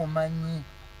n'omumanyi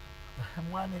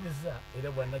mwaniriza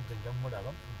era bwanajja njamulaba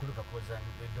mukulu Kakoza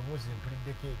eddoboozi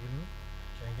mpuliddeko ebimu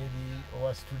engeri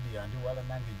owa studio andi wala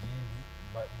nange gindi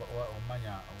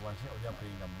omanya waki ojja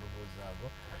kuyinga mu loboozi ago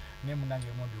naye munange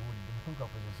mumbiwulidde mukulu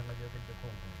Kakoza ensonga gyogeddeko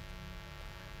nkulu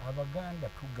Abaganda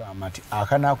tugamba nti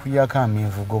akanaakuyako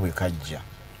amenvugo bwe kajja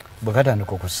bwe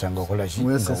katandika okusanga okolaki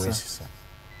nga weesisa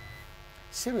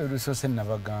si lwe lusoose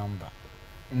nabagamba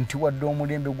nti wadde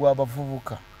omulembe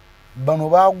gw'abavubuka bano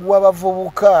baagwa abavubuka ne kabaka tewatandika kukabaaka ne kabaka olwo osomesa obutegeeza mulembe gwa kabaka ne kabaka olwo osomesa obutegeeza mulembe gwa kabaka ne kabaka bano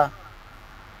baagwa abavubuka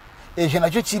ekyo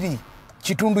nakyo kiri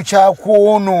kitundu kya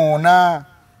kwonoona.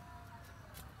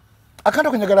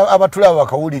 Akantu kunyagala abatulaba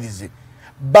bakawulirize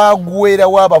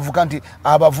bagwerawo abavuka nti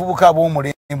abavubuka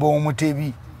ab'omulembe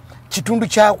omutebi kitundu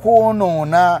kya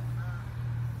kwonoona.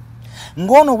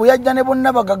 Ngono bwe yajja ne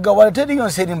bonna bagaggawala teriyo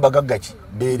nsi eri mbagagga ki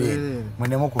beerere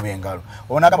mwenemu kuba engalo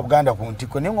onagamba Buganda ku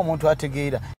ntikko naye ng'omuntu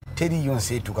ategeera teriyo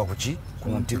nsi etuuka ku ki ku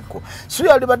ntikko. So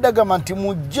yali badde agamba nti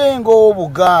mujje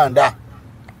ng'Obuganda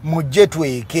mujje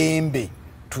twekembe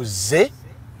tuzze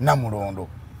Namulondo.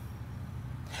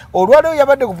 Olwaleero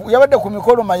yabadde ku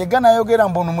mikolo Mayiga n'ayogera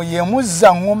mbu ono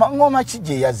yemuzza ngoma ki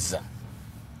gye yazza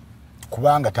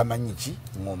kubanga tamanyi ki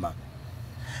ngoma.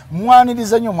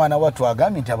 Mwaniriza nnyo omwana wattu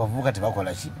agambye nti abavubuka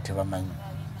tebakola ki tebamanyi.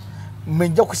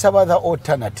 Mwenja kusaba the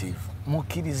alternative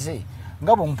mukkirize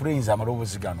nga bw'omupuleyinza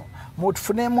amaloboozi gano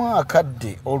mutufunemu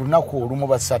akadde olunaku olumu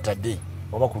ba Saturday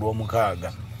oba ku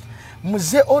Lwomukaaga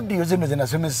muze audio zino ze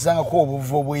nasomesezangako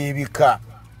obuvu obw'ebika.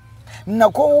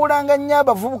 Nakoowulanga nnyo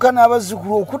abavubuka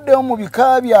n'abazzukulu okuddayo mu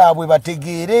bika byabwe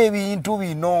bategeere ebintu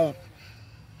bino.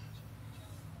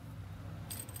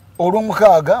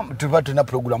 Olw'omukaaga tuba tulina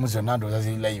pologulamu zonna ndowooza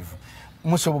ziri live.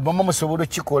 Musobola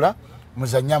okikola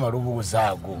muzannye amaloboozi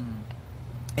ago.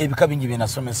 Ebika bingi bye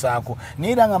nasomesaako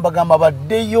naye era nga mbagamba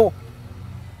baddeyo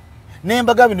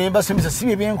n'embaga bino mbasomesa si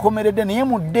bye byenkomeredde naye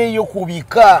muddeeyo ku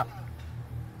bika.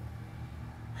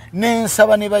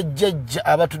 Nensaba ne bajjajja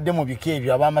abatudde mu bika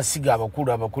ebyo ab'amasiga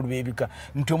abakulu b'ebika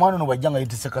nti omwana ono bwajja nga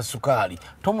yeetisse kasukaali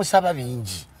tomusaba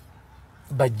bingi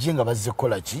bajje nga bazze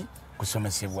kukola ki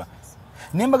kusomesebwa.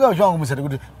 Nembaga kyangu musate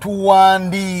kuti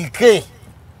tuwandiike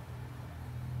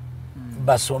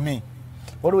basome.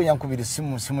 Waliwo yankubira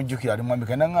simujjukira ali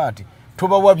mwambika nanga ati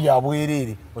tobawa bya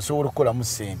bwerere osobola okukola mu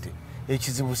ssente.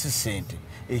 Ekizibu si ssente,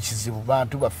 ekizibu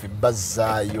bantu baffe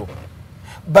bazzaayo.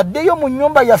 Baddeyo mu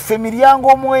nnyumba yaffe miryango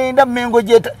 9 Mengo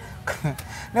gyeta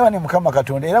newa ne Mukama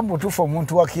Katonda era mutuufu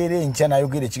omuntu wakeera enkya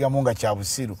n'ayogera ekigambo nga kya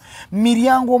busiru.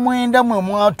 Miryango 9 mwe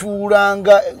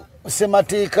mwatuulanga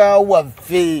ssemateeka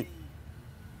waffe.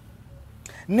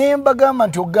 Nembagamba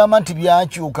nti ogamba nti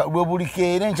byakyuka lwe buli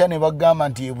keera enkya ne bagamba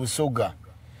nti ebusoga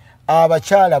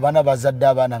abakyala bana bazadde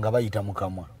abaana nga bayita mu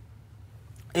kamwa.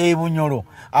 Ebunyolo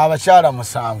abakyala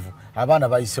 7 abaana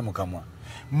bayise mu kamwa.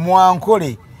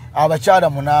 Mwankole abakyala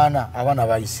 8 abaana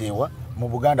bayiseewa. Mu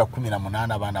Buganda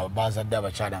 18 abaana bazadde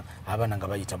abakyala abaana nga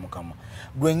bayita mu kamwa.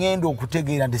 Gwe ngenda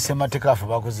okutegeera ndi ssemateeka afe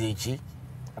bakoze eki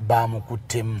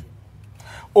bamukuttemu.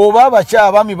 Oba abakyala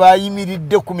abami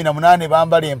bayimiridde 18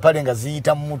 bambala empale nga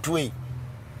ziyita mu mutwe.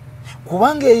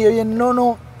 Kubanga eyo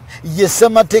yennono ye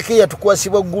ssemateeka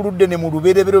yatukwasibwa gguludde ne mu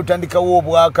lubereberye otandikawo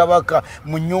obwakabaka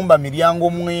mu nnyumba miryango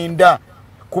 9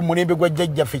 ku mulembe gwa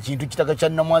jjajjaffe kintu kitaka kya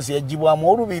Namwasi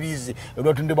yagibwamu olubirizi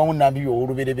olwatundibwamu Nambi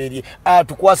olubereberye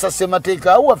atukwasa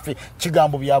ssemateeka waffe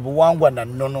kigambo bya buwangwa na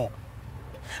nnono.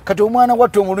 Kati omwana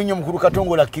wattu omulunyi omukulu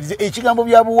Katongola akkirize ekigambo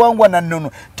bya buwangwa na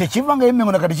nnono tekivanga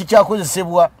emmengo nakati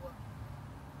kikyakozesebwa.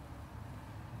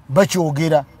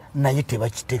 Bakyogera naye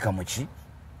tebakiteeka mu ki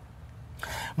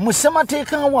mu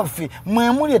ssemateeka waffe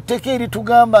mwemuli etteeka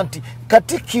eritugamba nti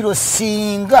Katikkiro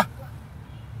singa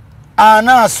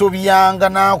anaasobyanga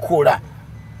n'akola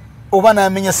oba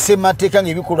n'amenya ssemateeka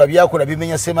ng'ebikolwa byakola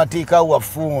bimenya ssemateeka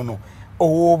waffe ono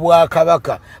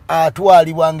ow'obwakabaka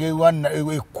atwalibwanga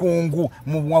ekkungu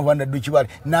mu buwanvu bw'Anaddukibale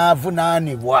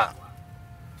n'avunaanibwa.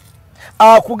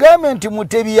 Akugambe nti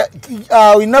Mutebi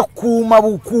alina kukuuma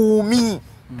bukuumi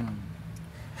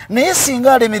naye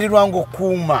singa alemererwa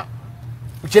ng'okuuma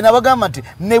kye nabagamba nti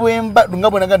ne bwemba nga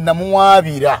bwenaga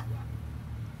namuwaabira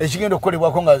ekigenda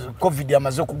okukolebwako nga COVID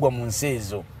amaze okugwa mu nsi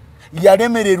ezo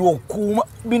yalemererwa okuuma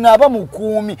bino aba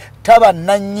mukuumi taba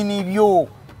nannyini byo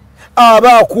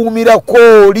aba akuumirako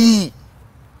oli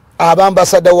aba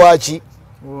ambasada waki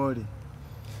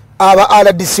aba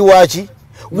RDC waki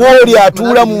woli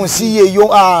atuula mu nsi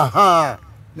yeyo. Aha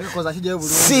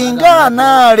singa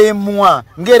anaalemwa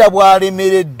ng'era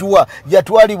bw'alemereddwa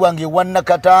yatwalibwa ng'ewa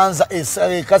Nakatanza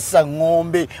ekassa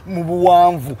ng'ombe mu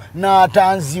buwanvu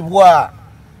n'atanzibwa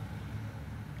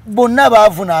bonna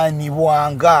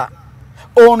baavunaanibwanga.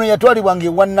 Ono yatwalibwa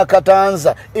ng'ewa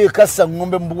Nakatanza ekassa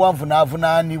ng'ombe mu buwanvu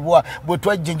n'avunaanibwa. Bwe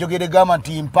twajja enjogera egamba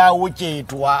nti mpaawo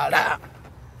kyetwala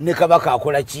ne Kabaka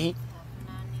akola ki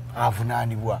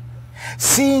avunaanibwa.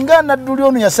 Singa Nadduli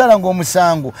ono yasala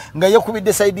ng'omusango nga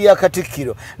yakubidde saidi ya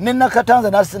Katikkiro ne Nakatanza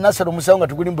nasala omusango nga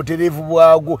tuguli mbutereevu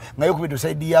bwagwo nga yakubidde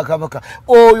saidi ya Kabaka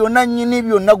oyo nannyini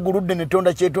byonna gguludde ne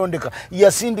tonda kyetondeka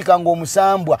yasindika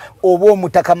ng'omusambwa oba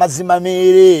omutaka mazima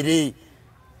meereere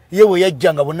yewe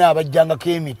yajjanga bonna abajjangako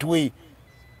emitwe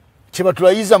kye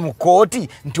batulayiza mu kooti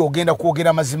nti ogenda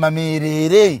kwogera mazima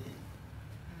meereere.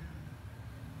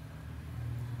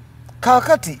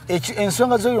 Kakati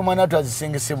ensonga z'oyo mwana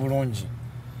twazisengese bulungi.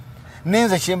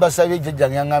 Nenze kyembasabye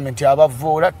jjajjange yaŋŋambye nti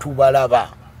abavoola tubalaba.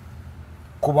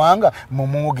 Kubanga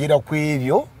mumwogera ku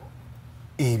ebyo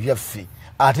ebyaffe.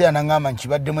 Ate anaŋŋamba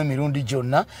nkibaddemu emirundi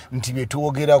gyonna nti bye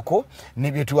twogerako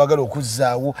ne bye twagala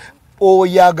okuzzaawo.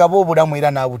 Oyo agaba obulamu era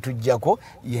n'abutuggyako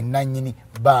ye nannyini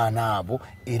baana abo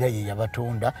era ye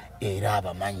yabatonda era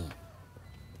abamanyi.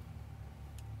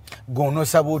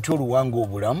 G'onoosaba otya oluwanga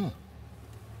obulamu?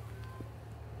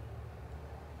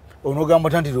 Onogamba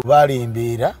otya nti lubaala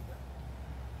Embeera?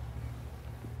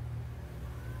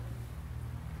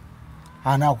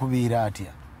 Anaakubeera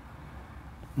atya?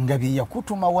 Nga bye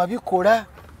yakutuma wabikola,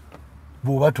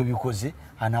 bw'oba tobikoze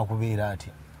anaakubeera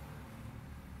atya?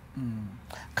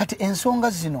 Kati ensonga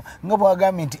zino nga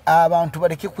bwagambye nti abantu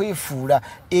baleke kwefuula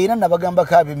era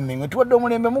nabagambako ab'emmengo tuwadde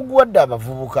omulembe muguwadde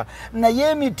abavubuka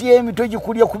naye emiti emito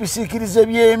gikulya ku bisiikirize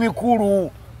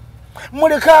by'emikulu.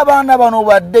 Muleke abaana bano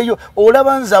baddeyo.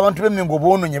 Olaba nze abantu b'emmengo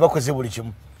boononye bakoze buli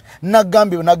kimu.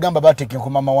 Nagamba bateeka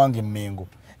enkoma amawanga emmengo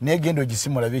naye genda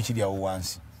ogisimulabe ekiri awo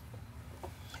wansi.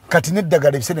 Kati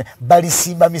n'eddagala ebisene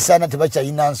balisimba misana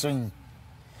tebakyayina nsonyi.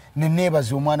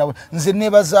 Neneebaza omwana we nze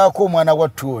neebazaako omwana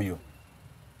wattu oyo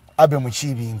abe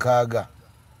mukiibi nkaaga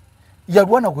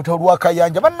yalwana kuta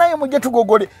olwakayanja bannaye mujje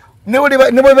tugogole ne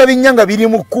bwe babinnya nga biri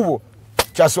mu kkubo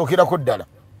kyasookerako ddala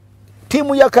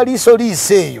ttiimu ya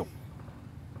kaliisoliisa eyo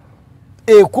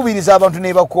ekubiriza abantu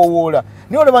nebakoowoola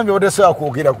naye olaba mbe batasobola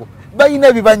kwogerako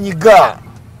balina bibanyiga.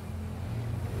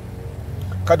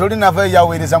 Kati oli navayo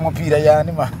yaweereza mupiira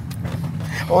yanima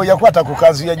oyo yakwata ku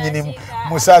kanzu ya nnyini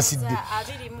musaasidde.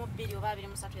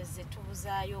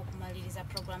 Okumaliriza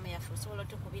programu yaffe osobola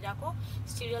tukubirako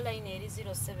studio line eri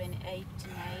 0789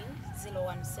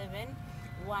 017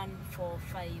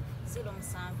 145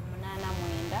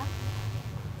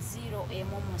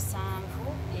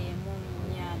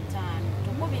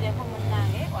 tukubireko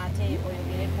munnange ate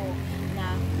oyogereko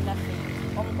naffe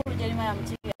omukulu Jeremiah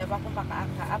Mukiga bakumpa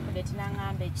ka update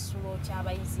n'angamba ekisulo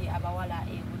ky'abayizi abawala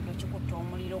ebuddo kikutta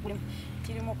omuliro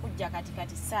kirimu kujja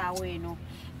katikati ssaawa eno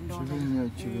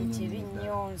kibi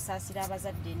nnyo nsaasira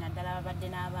abazadde naddala babadde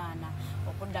n'abaana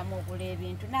okuddamu ogula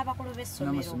ebintu n'abakulu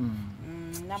b'essomero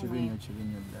nammwe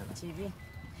kibi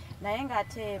naye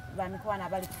ng'ate bamikwana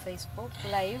abali ku Facebook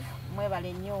live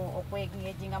mwebale nnyo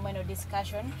okwegengamu eno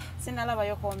discussion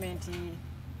sinalabayo komenti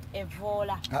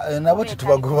evoola nabo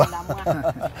tetubagoba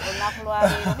olunaku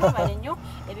lwaleero mwebale nnyo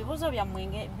ebibuuzo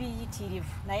byammwe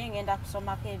biyitirivu naye ngenda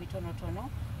kusomako ebitonotono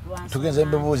tugenze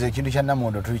mbibuuza ekintu kya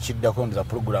namulondo tukiddako ndoza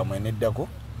pologulamu eneddako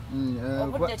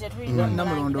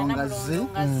namulondo ngazi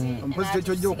mpozi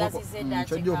kyojja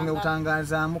okunga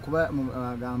okutangazaamu kuba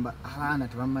agamba abaana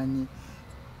tebamanyi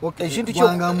ekintu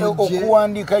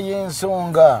okuwandiika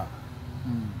y'ensonga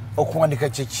okuwandiika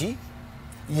kyeki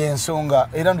y'ensonga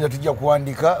era ndoza tujja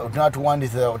kuwandiika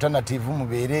tunatuwandiisa alternative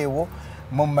mubeereewo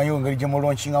mumanyi engeri gye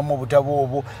mulonkingamu obutabo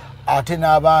obwo ate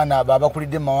n'abaana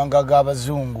abakulidde mu mawanga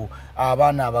g'abazungu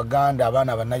abaana abaganda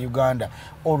abaana abannauganda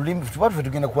olulimi tuba tufe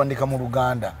tugenda kuwandika mu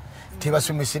Luganda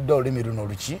tebasomeseddwa olulimi luno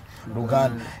luki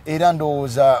Luganda era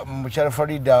ndowooza mukyala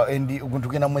Farida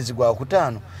tugenda mwezi gwa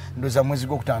kutaano ndowooza mwezi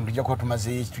gwokutaano tujja kuba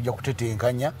tumazeyo tujja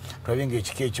kutetenkanya tulabe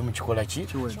ngaekika ekimu kikola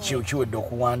kiwedde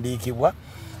okuwandiikibwa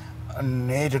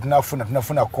naye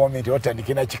tunafuna comment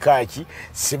watandike na kikaaki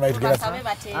simanyi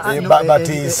tugenda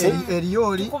bateese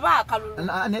erioli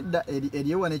nedda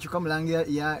eriyo nekika Mulangira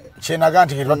ya kyenaga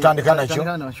nti twatandika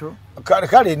nakyo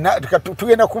kale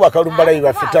tugenda kuba kalumbalayi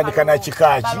baffe tutandika na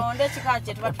kikaaki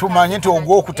tumanye nti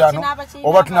ogwokutaano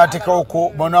oba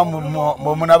tunateekawoko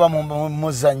munaba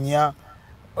muzannya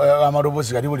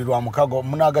amaloboozi gali buli lwa mukago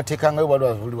munagateekangayo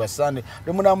buli wa Sunday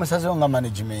munamusazeho nga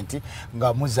management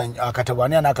nga muzannya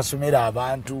akatabwani anakasomera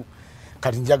abantu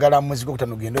kati njagala mwezi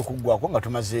gwokutaano genda okuggwako nga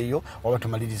tumazeeyo oba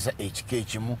tumaliriza ekika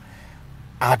ekimu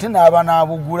ate n'abaana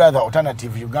abugula the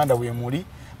Alternative Uganda we muli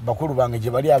bakulu bange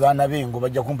gye bali abaana bengo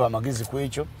bajja kumpa amagezi ku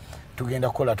ekyo tugenda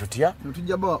kukola tutya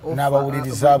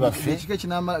n'abawuliriza abaffe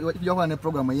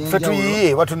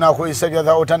fetuyiye batunakozesa bya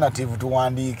the Alternative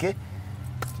tuwandiike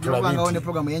tulabanga ne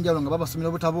program yenjalo nga babasomera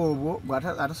obutabo obwo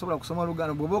atasobola kusoma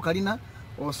Luganda bwoba okalina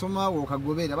osoma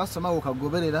okagobera basoma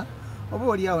okagoberera oba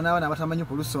oli awo n'abaana batamanyi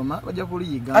kulusoma bajja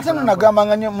kuliyiga ate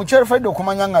nagambanga nnyo mukyala Farida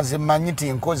okumanya nga nze mmanyi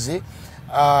ti nkoze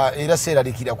era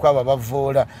seeralikira kwabo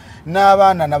bavoola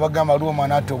n'abaana nabagamba lwo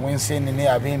omwana ate ow'enseenene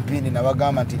ab'empindi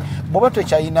nabagamba nti bw'oba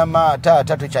tokyayina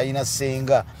taata tokyayina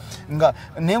ssenga nga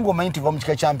naye ng'omanyi nti va mu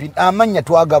kika kya mpindi amannya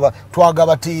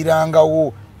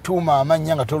twagabateerangawo tuuma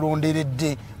amannya nga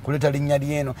tolonderedde kuleta linnya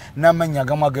lyeno n'amanya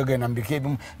agamu agagenda mu bika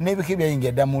ebimu n'ebika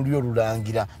ebyayingira dda mu lyo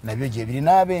Olulangira nabyo gye biri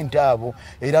n'ab'ente abo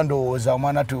era ndowooza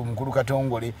omwana mukulu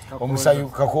Katongole omusayi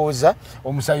Kakooza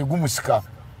omusayi gumusika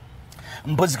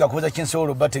mpozi Kakooza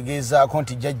kinsobola bategeezaako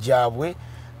nti jjajjaabwe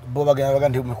bo bagamba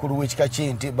nti mukulu w'ekika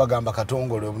ky'ente bagamba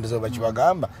Katongole obundezo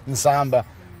bakibagamba nsamba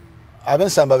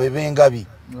ab'ensamba be b'engabi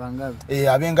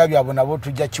abengabi abo nabo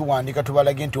tujja kiwandika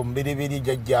tubalage nti omubereberye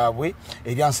jjajjaabwe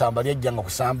erya nsamba lyajjanga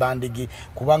kusamba ndege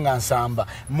kubanga nsamba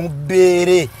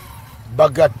mubbeere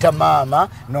bagatta maama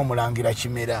n'Omulangira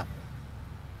Kimera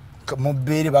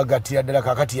mubbeere bagattira ddala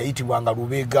kakati yayitibwanga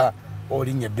Lubega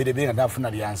olinnya ebberebere nga nafuna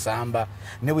lya nsamba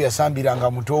ne bwe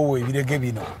yasambiranga mutoowo ebirege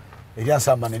bino erya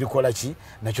nsamba ne likola ki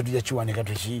nakyo tujja kiwandika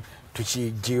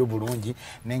tukiggyeyo bulungi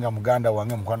naye nga muganda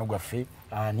wange mukwano gwaffe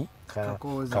ani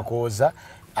Kakooza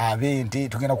ab'ente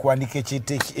tugenda kuwandika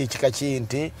ekika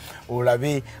ky'ente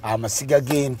olabe amasiga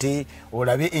g'ente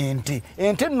olabe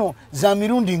ente nno za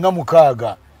mirundi nga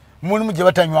 6 mulimu gye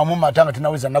batanywamu mata nga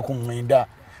tunaweza nnaku 9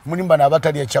 mulimu bano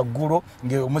abatalya kyaggulo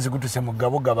ng'omuzi gutuse mu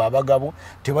gabogabo abagabo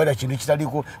tebalya kintu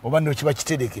kitaliko oba nno kiba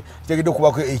kitereke kitegedde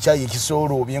okubako ekyayi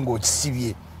ekisooloobye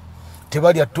ng'okisibye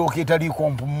tebalya ttooka etaliiko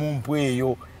mpumumpu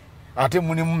eyo ate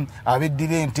mulimu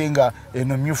abeddira ente nga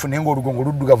eno myufu naye ng'olugongo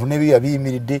luddugavu n'ebyoya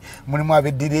biyimiridde mulimu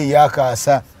abeddira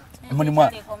eyakaasa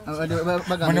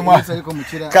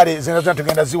kale zino zonna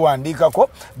tugenda ziwandiikako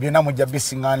byonna mujja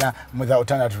bisiŋŋaana mu the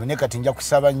alternative naye kati nja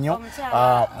kusaba nnyo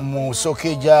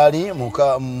musoke gyali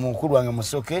mukulu wange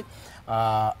musoke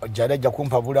gyali ajja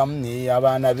kumpa bulamu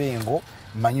n'abaana b'engo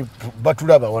manyi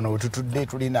batulaba wano wetutudde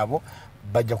tuli nabo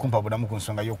bajja kumpa bulamu ku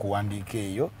nsonga y'okuwandiika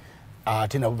eyo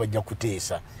ate nabo bajja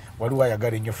kuteesa waliwo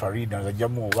ayagala ennyo Farida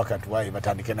azajjamu obubaka tuwaye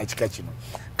batandike nakika kino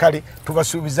kale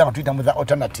tubasuubiza nga tuyita mu the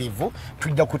alternative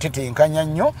tujja kutetenkanya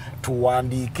nnyo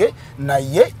tuwandiike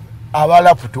naye aba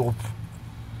laptop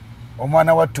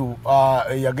omwana wattu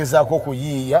yagezaako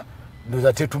okuyiiya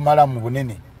ndoza tetumala mu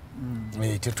bunene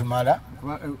tetumala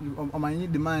omanyi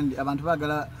demand abantu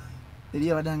bagala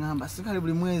eriya badangamba sikale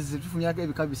buli mwezi tufunyako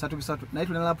ebika 3 naye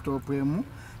tulina laptop emu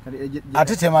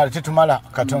ate tetumala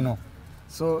katono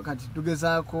so kati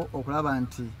tugezaako okulaba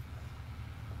nti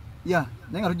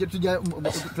nenga tujja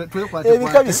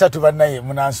ebika 3 bannaye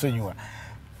munansonyiwa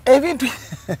ebintu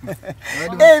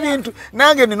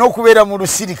nange nina okubeera mu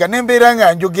lusirika nembeera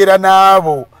nga njogera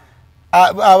n'abo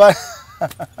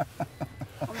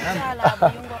omukyala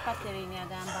Buyungo Catherine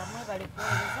agamba mwebale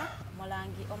kuweereza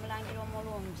Omulangira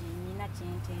omulungi nyina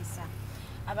kinteesa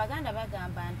Abaganda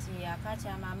bagamba nti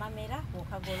akakyama amamera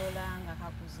okagolola nga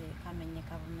kakuze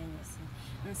kamenyeka bumenyesi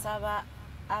nsaba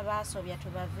abasobya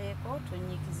tubaveeko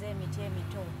tunyikize emiti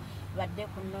emito badde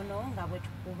ku nnono nga bwe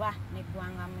tukuba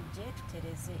n'eggwanga mujje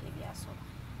tutereze ebyasoba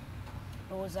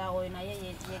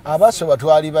abasoba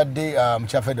twali badde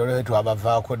mukyafedde olwetu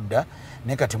abavaako dda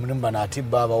naye kati mulimu bano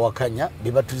atibba abawakanya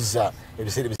bebatuzza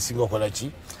ebiseera ebisinga okola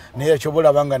ki naye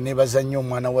ekyobolaba nga nebaza nnyo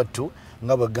omwana wattu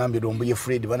nga bwegambira ombuye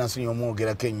Fred banansonyi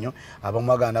omwogerako ennyo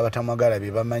abamwagala n'abatamwagala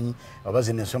be bamanyi oba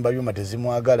zino ensomba byuma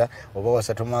tezimwagala oba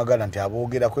wasa tomwagala nti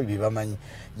aboogerako bye bamanyi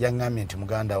yaŋŋambye nti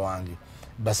muganda wange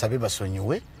basabe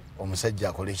basonyiwe omusajja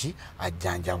akole ki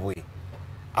ajjanjabwe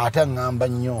ate aŋŋamba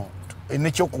nnyo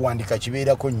nekyokuwandika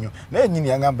kibeerako nnyo naye nnyini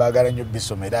yaŋŋamba agala nnyo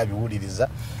bisomera abiwuliriza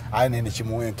aye naye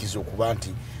nekimuwa enkizo okuba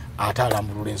nti ate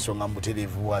alambulula ensonga mu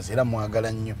butereevu waazi era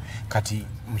mwagala nnyo kati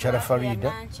mukyala Farida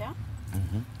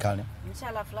kale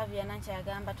Mukyala Flavia Nancha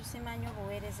agamba tusimanyi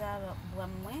obuweereza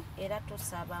bwammwe era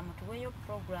tusaba mutuweeyo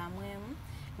programu emu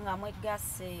nga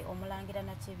mwegase Omulangira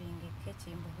Nakibinge K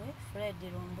Kimbugwe Fred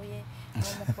Rumbuye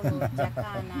n'omukulu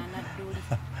Jakana Nadduli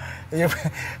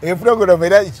eyo programu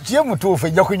era kiye mutuufu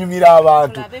ejja kunyumira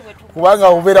abantu kubanga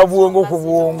obubeera bwongo ku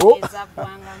bwongo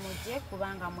Ggwanga mujje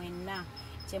kubanga mwenna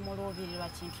kyemuluubirirwa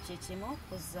kintu kyekimu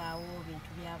kuzzaawo bintu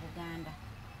bya Buganda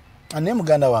ne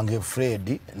muganda wange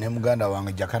Fred ne muganda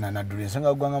wange Jakana Nadduli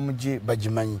ensonga Ggwanga mujje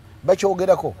bagimanyi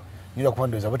bakyogerako nira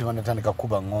kubandoza bati banatandika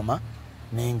kuba ngoma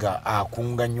nenga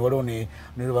akunganye waliwo ne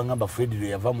bangamba Fred lwe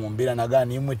yava mu mbeera nagaa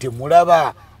nimwe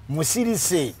temulaba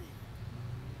musirise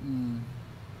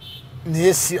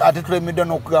nesi ate tulemeddwa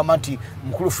n'okugamba nti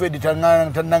mukulu Fred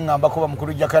tanaŋŋambako ba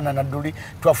mukulu Jakana Nadduli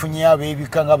twafunye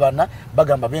ab'ebika nga bana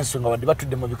bagamba b'ensonga wadde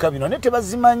batudde mu bika bino naye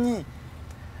tebazimanyi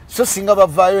so singa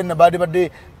bavaayo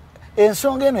badde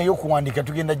ensonga eno ey'okuwandiika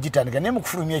tugenda gitandika naye mu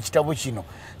kufulumya ekitabo kino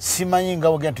simanyi nga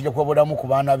bwegenda tujja kubabulamu ku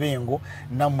baana b'engo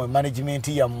nammwe management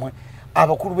yammwe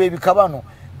abakulu b'ebika bano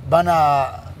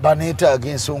baneetaaga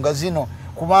ensonga zino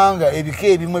kubanga ebika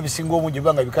ebimu ebisinga obungi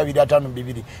bibanga ebika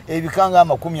 252 ebika nga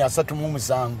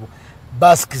 37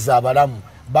 basikiza abalamu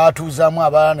batuuzaamu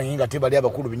abaana naye nga tebali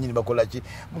abakulu bennyini bakola ki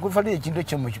mukufanira ekintu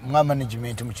ekyo mu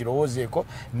management mukirowoozeeko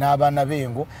n'abaana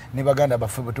bengo ne baganda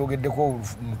baffe bwetwogeddeko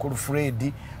mukulu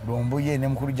Fred Lombuye ne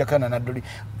mukulu Jakana Nadduli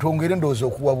twongere ndowooza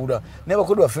okuwabula naye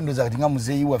bakulu baffe ndowooza kati nga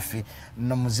muzeeyi waffe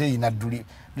na muzeeyi Nadduli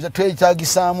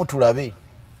twetaagisaamu tulabe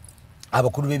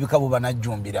abakulu b'ebikabo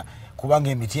banajjumbira kubanga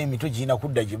emiti emito girina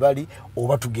kudda gye bali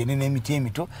oba tugende n'emiti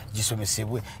emito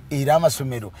gisomesebwe era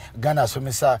amasomero gana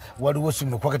asomesa waliwo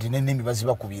somero kwa kati n'ennimi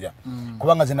bazibakubira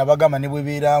kubanga ze nabagamba ne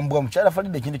bwebeerambwa mukyala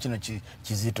falidde ekintu kino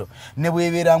kizito ne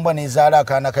bwebeerambwa nezaala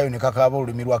akaana kayo ne kakaaba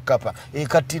olulimi lwa kapa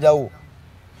ekattirawo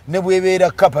ne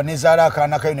bwebeera kapa nezaala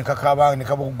akaana kayo ne kakaaba ne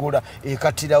kabogola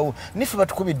ekattirawo nife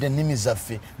batukubidde ennimi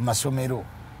zaffe mu masomero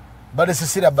balese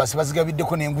sirabasi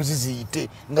bazigabiddeko n'enguzi ziyite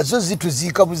nga zo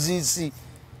zituziika buziisi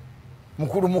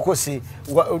mukulu Mukose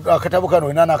akatabo kano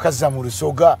wenana akazza mu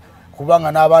Lusoga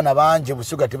kubanga n'abaana banje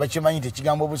Busoga tebakimanyi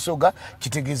tekigambo Busoga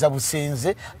kitegeeza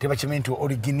busenze tebakimanyi nti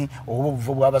origini oba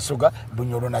obuvo bw'Abasoga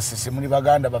Bunyoro na Sese muri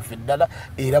Baganda baffe ddala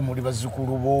era muri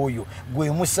bazzukulu b'oyo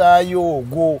gwe musaayo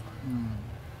ogwo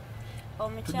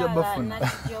omukyala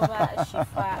Nakibinge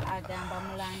Shifa agamba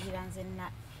Mulangira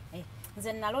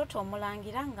nze naloota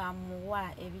Omulangira ng'amuwa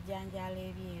ebijanjaalo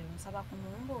ebyeru nsaba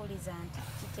kumumbuuliza nti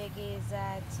kitegeeza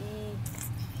ki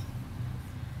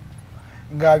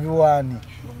ng'abiwaani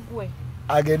gwe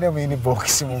agende mu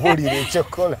inbox mubuulire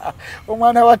ekyokola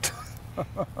omwana wato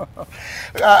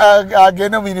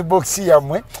agende mu inbox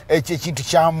yammwe ekyo ekintu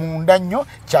kya munda nnyo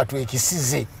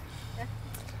kyatwekisize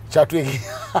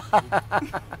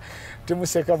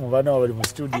timuseka mu baana bali mu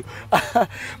studio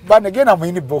bana genda mu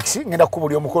inbox ngenda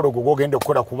kubuli omukolo gwo gogenda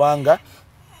okukola kubanga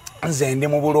nze ndi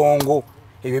mu bulongo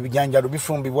ebyo bijanjalo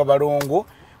bifumbibwa balongo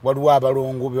waliwo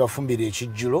abalongo bebafumbira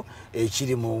ekijjulo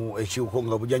ekiri mu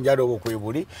ekiukonga bujanjalo obwo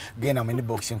kwebuli genda mu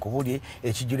inbox nkubuli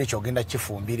ekijjulo ekyo genda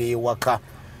kifumbira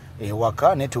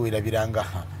ewaka netuwirabiranga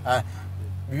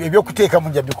ebyokuteeka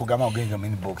munja bikugamba ogenza mu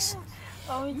inbox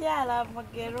omukyala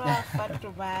Mugerwa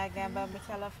Fatuma agamba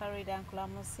mukyala Farida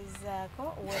nkulamusizaako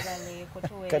webaleeko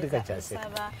tuweereza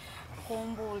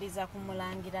kumbuuliza ku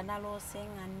Mulangira naloose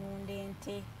nga nnunda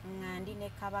ente nga ndi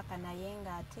ne Kabaka naye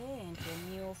ng'ate ente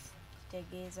myufu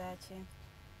kitegeeza ki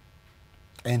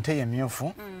ente ye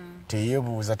myufu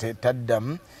teyeebuuza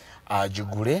taddamu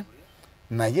agigule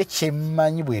naye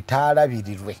kyemmanyi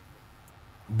bwetaalabirirwe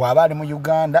bw'aba ali mu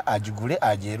Uganda agigule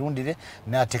agyerundire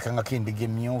n'ateekangako endiga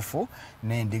emyufu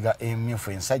n'endiga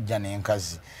emyufu ensajja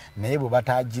n'enkazi naye bwe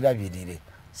batagirabirire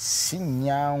si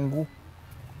nnyangu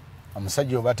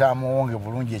omusajja oba tamuwonge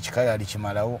bulungi ekikaya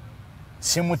alikimalawo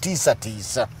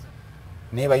simutiisatiisa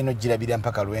naye balina ogirabira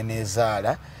mpaka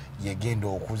lweneezaala yegenda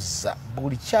okuzza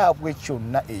buli kyabwe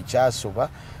kyonna ekyasoba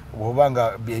bw'oba nga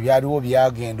ebyaliwo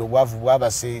byagenda obwavu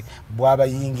bwabase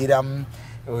bwabayingiramu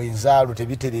enzaalo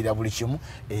tebiterera buli kimu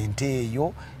ente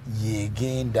eyo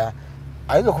yegenda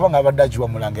ayinza kuba nga abadde agiwa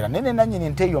Mulangira nene nanyini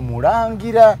ente eyo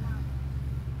Mulangira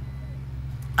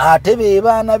ate be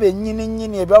baana bennyini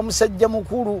nnyini ebyamusajja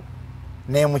mukulu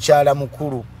ne mukyala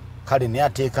mukulu kale naye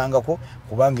ateekangako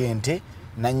kubanga ente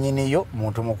nanyiniyo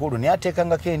muntu mukulu naye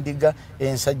ateekangako endiga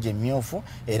ensajja emyufu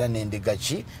era n'endiga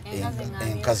ki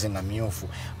enkazi nga myufu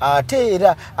ate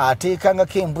era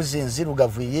ateekangako embuzi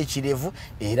enzirugavu ey'ekirevu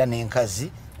era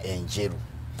n'enkazi enjeru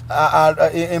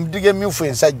endiga emyufu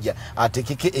ensajja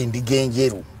ateekeko endiga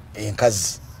enjeru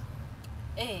enkazi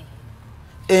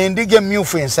endiga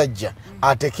emyufu ensajja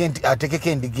ateekeko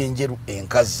endiga enjeru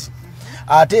enkazi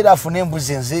ate era afuna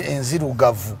embuzi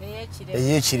enzirugavu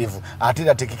ey'ekirevu ate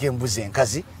era ateekeko embuzi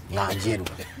enkazi nga njeru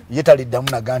ye taliddamu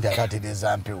naga nti ate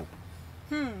atereeza mpewo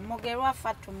Mugerwa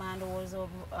Fatuma ndowooza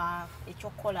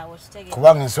ekyokukola okitegeeza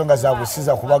kubanga ensonga zaabwe si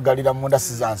za kubagalira munda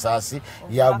si za nsaasi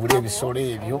yagula ebisolo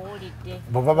ebyo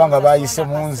bwe baba nga bayise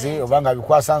mu nze oba nga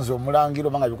bikwasa nze Omulangira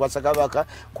oba nga bikwasa Kabaka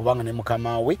kubanga ne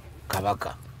mukama we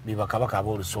Kabaka biba Kabaka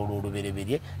ab'olusoolo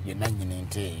olubereberye ye nannyini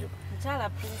ente eyo mukyala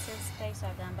Princess Taisa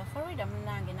agamba Farida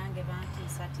munnange nange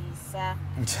bantiisatiisa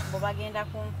bwe bagenda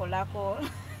kunkolako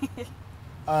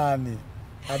ani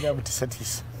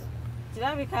abutiisatiisa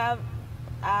kirabika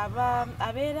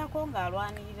abeerako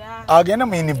ng'alwanirira agende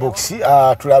mu inbox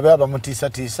tulabe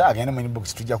abamutiisatiisa agende mu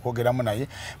inbox tujja kwogeramu naye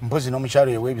mpozi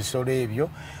n'omukyalo ew'ebisolo ebyo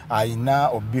ayina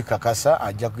obikakasa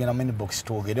ajja kugenda mu inbox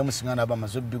twogeremu singa naaba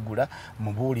amaze obbigula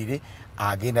mubuulire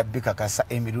agenda bikakasa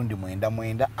emirundi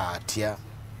 99 atya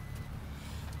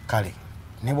kale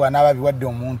ne bw'anaaba biwadde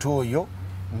omuntu oyo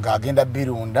ng'agenda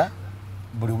birunda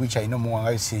buli wiiki alina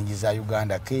omuwangayo singi za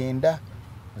Uganda 9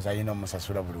 zalina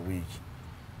omusasula buli wiiki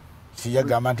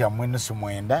siyagamba nti amwe nusu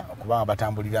 9 kubanga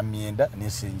batambulira myenda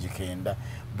n'ensinjikenda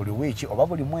buli wiki oba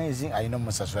buli mwezi alina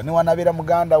omusasula ne wanabeera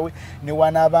muganda we ne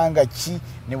wanabanga ki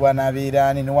ne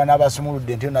wanabeerani ne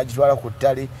wanabasumuludde ntyo nagitwala ku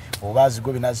ttale oba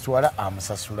azigobye nazitwala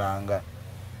amusasulanga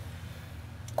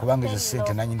kubanga ezo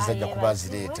ssente nanyiniza ajja kuba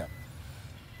azireeta.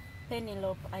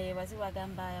 Penelope Ayewazi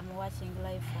wagamba I am watching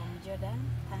live from Jordan.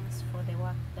 Thanks for the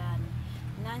work done.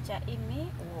 Nancha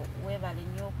imi webale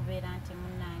nnyo okubeera nti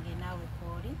munnange naawe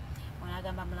kooli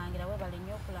onagamba mulangira webale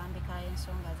nnyo okulambika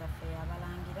ensonga zaffe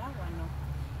abalangira wano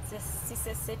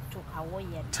sisesettukawo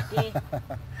yadde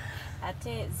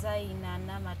ate Zaina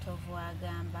Namatovu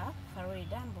agamba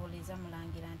Farida mbuuliza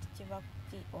mulangira nti kiva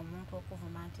kuki omuntu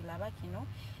okuvuma nti laba kino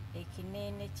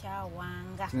ekinene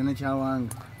kyawanga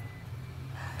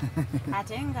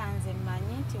ate nga nze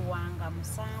mmanyi nti wanga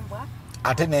musambwa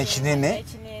ate n'ekinene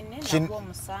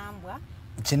musambwa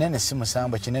kinene si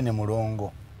musambwa kinene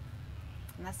mulongo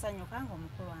nasanyuka nga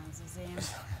omukulu anzizeemu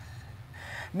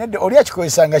nedde oli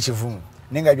akikozesanga kivumu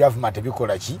nenga byavuma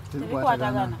tebikola ki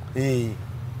tebikwatagana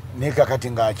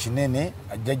nekakati nga kinene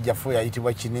ajjajjaffe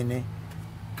yayitibwa kinene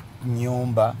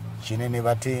nyumba kinene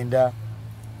batenda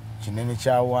kinene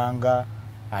kyawanga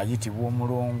ayitibwa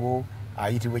omulongo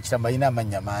ayitibwa ekitamba alina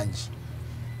amannya mangi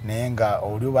naye nga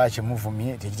oli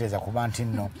bakimuvumye tekiteeza kuba nti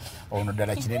nno ono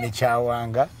ddala kinene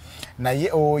kyawanga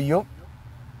naye oyo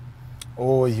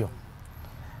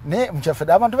naye mukyaffe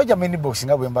abantu bajja mu inbox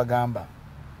nga bwe mbagamba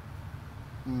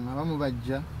abamu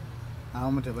bajja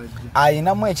abamu tebajja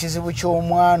ayinamu ekizibu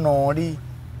ky'omwana oli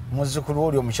muzzukulu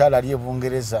oli omukyala ali e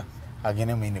Bungereza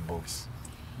agende mu inbox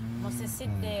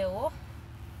musisiddeewo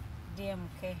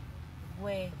DMK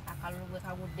gwe akalulu gwe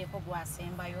kaguddeko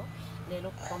gwasembayo leero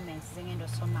ku comments zengendo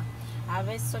soma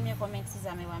abesomye comments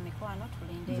zame wa mikwano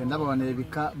tulinde nze ndaba wano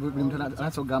ebika buli muntu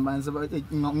anasogamba nze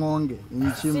ngonge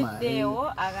enkima siddeewo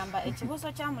agamba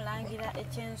ekibuuzo kya mulangira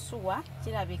ekyensuwa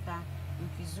kirabika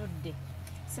nkizudde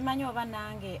simanyi oba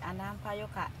nange anampayo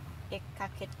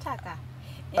kaketaka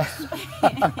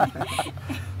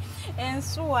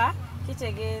ensuwa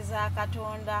kitegeeza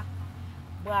Katonda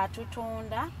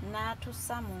bw'atutonda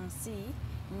n'atussa mu nsi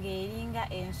ng'eringa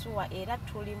ensuwa era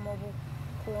tuli mu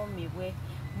bukuumi bwe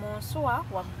mu nsuwa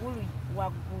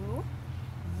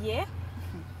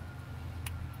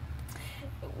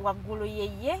waggulu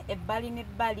yeye ebbali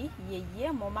n'ebbali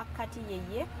yeye mu makkati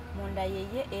yeye munda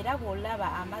yeye era bw'olaba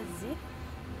amazzi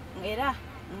era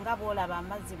nga bw'olaba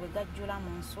amazzi bwe gajjula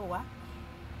mu nsuwa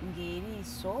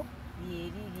ng'eriiso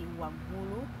lyeriri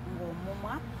waggulu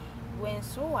ng'omumwa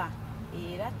gw'ensuwa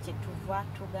era kyetuva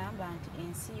tugamba nti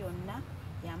ensi yonna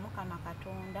ya Mukama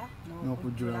Katonda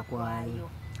n'okujjula kwayo.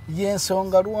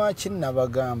 Y'ensonga lwaki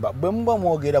nabagamba bwe muba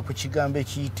mwogera ku kigambo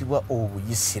ekiyitibwa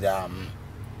obuyisiraamu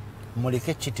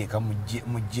muleke kiteeka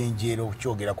mu jjenjeero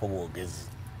okyogerako bwogezi.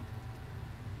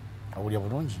 Awulya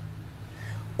bulungi?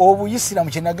 Obuyisiraamu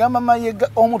kye nagamba mayega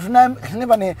omuntu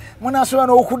nebane munasobola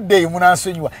n'okuddeeyo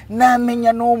munansonyiwa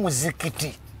n'amenya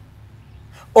n'omuzikiti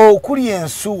okuli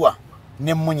ensuwa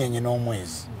n'emmunyenye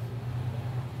n'omwezi.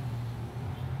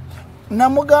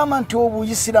 Namugamba nti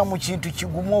obuyisiraamu kintu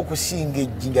kigumu okusinga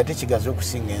ejjinja tekigaze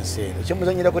okusinga enseero.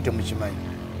 Kyemuzanyirako temukimanyi.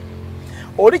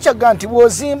 Oli kyagamba nti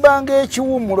bw'ozimbanga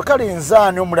ekiwummulo kale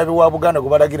nzaani omulabe wa Buganda gwe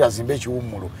balagira azimba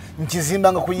ekiwummulo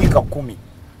nkizimbanga ku yiika 10.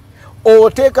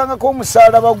 Oteekangako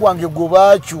omusaalaba gwange gwe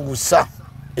baakyusa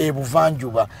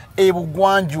ebuvanjuba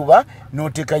ebugwanjuba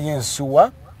n'oteekayo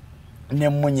ensuwa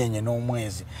n'emmunyenye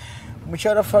n'omwezi.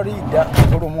 Mukyala Farida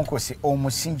Mukose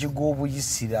omusingi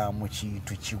gw'obuyisiraamu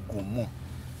kintu kigumu.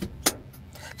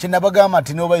 Kinabagamba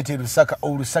nti n'obayita Lusaka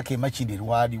Olusaka emakindi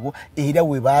lwaliwo era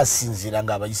we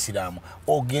baasinziiranga abayisiraamu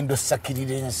ogenda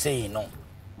osakirira ensi eno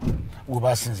we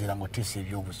baasinziiranga oteesa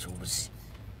ebyobusuubuzi.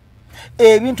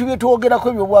 Ebintu bye twogerako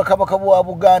eby'obwakabaka bwa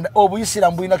Buganda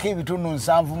obuyisiraamu bulinako ebitundu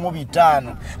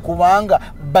 75 kubanga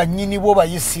bannyini bo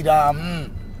bayisiraamu.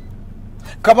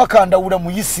 Kabaka Ndawula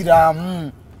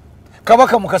muyisiraamu,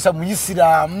 Kabaka Mukasa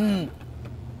muyisiraamu.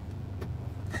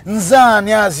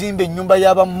 Nzaani azimba ennyumba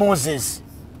y'aba Moses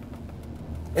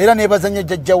era nebazanya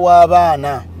jjajja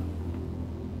w'abaana.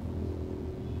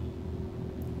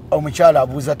 Omukyala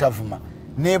abuuza tavuma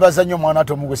nebazanya omwana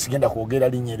ate omugwe sigenda kwogera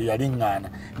linnya eryo yaliŋŋaana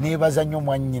nebazanya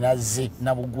omwannyinaze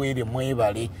Nabugwere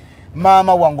mwebale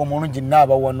maama wange omulungi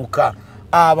naabawanuka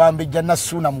abambejja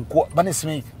Nasuuna mukwa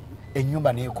banesime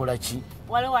ennyumba neekola ki?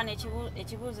 Waliwo wano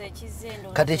ekibuuzo ekizze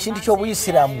kati ekintu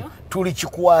ky'obuyisiraamu tuli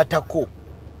kikwatako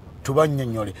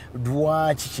tubannyonnyole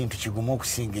lwaki kintu kigumu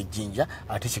okusinga ejjinja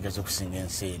ate kigaze okusinga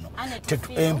ensi eno.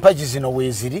 Empagi zino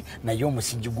weeziri naye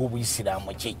omusingi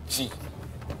gw'obuyisiraamu kye ki?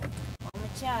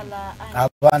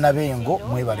 Abaana b'engo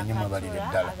mwebale nnyo mwebalire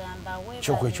ddala.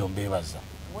 Kyokwo ekyo mbeebaza.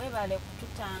 webale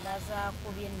kututangaza ku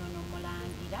by'ennono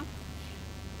Mulangira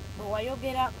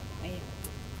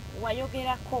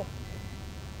wayogerako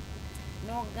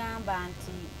n'ogamba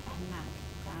nti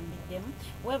kambiddemu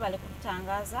webale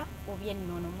kututangaza ku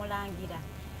by'ennono Mulangira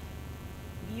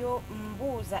byo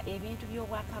mbuuza ebintu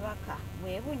by'Obwakabaka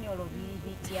bwe Bunyolo biri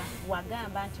bitya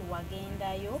wagamba nti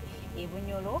wagendayo e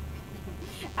Bunyolo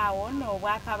awo nno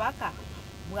Obwakabaka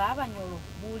bw'Abanyolo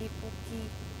buli kuki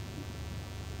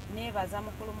nebaza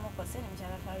mukulu Mukose ne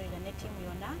mukyala Farida ne tiimu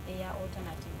yonna eya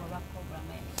Alternative oba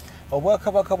pologulamu eno.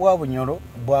 Obwakabaka bwa Bunyolo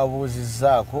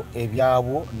bwabuuzizzaako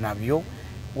ebyabwo nabyo.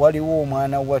 Waliwo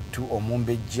omwana wattu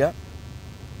Omumbejja,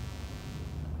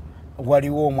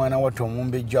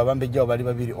 abambejja bali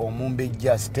babiri,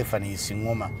 Omumbejja Stephanie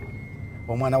Singoma,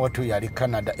 omwana wattu yali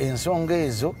Canada. Ensonga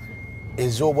ezo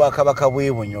ez'Obwakabaka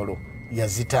bw'e Bunyolo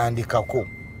yazitandikako.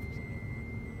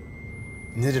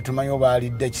 Nze tetumanyi oba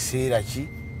alidde kiseera ki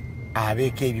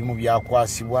abeeko ebimu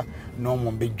byakwasibwa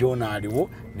n'Omumbejja ono aliwo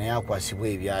naye akwasibwa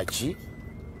ebyaki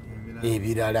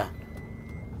ebirala.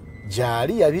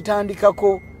 Gyali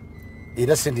yabitandikako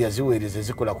era sente yaziweereza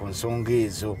ezikola ku nsonga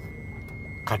ezo.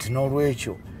 Kati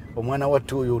n'olwekyo omwana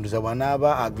wattu oyo nduza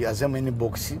bw'anaaba azemu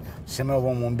inbox tuseme oba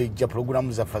Omumbejja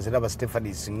pologulamu zaffe aziraba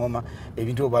Stephanie Singoma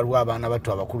ebintu waliwo abaana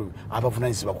bato abakulu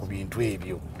abavunaanyizibwa ku bintu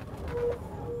ebyo.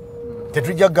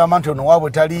 Tetujja kugamba nti ono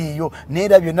waabwe taliiyo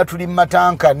neera byonna tuli mu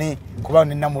matankane kuba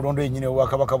nina mulondo yennyini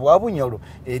Obwakabaka bwa Bunyolo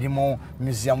eri mu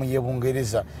museum y'e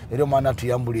Bungereza era omwana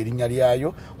tuyambula erinnya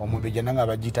lyayo Omumbejja nanga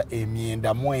bagiyita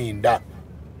emyenda mwenda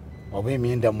oba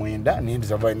emyenda mwenda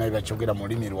n'endiza balina bakyogera mu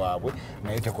lulimi lwabwe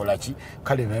naye tekola ki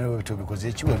kale bino tubikoze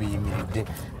ekiwe biyimiridde.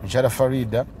 Mukyala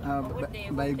Farida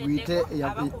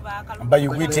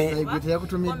bayigwite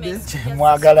yakutumidde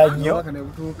mwagala nnyo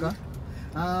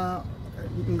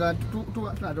nga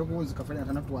tunato kuwunzika fanya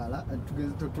kanatwala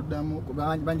tuddamu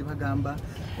bangi bagamba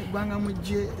eggwanga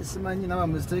mujje simanyi naba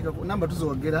muziteeka namba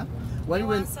tuzogera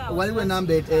waliwe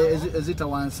namba ezita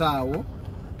wansaawo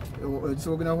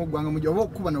zisobogera ko eggwanga mujje oba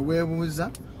okuba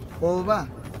noweebuuza oba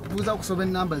buuza okusoba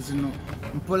enamba zino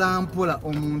mpola mpola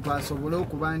omuntu asobole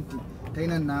okuba nti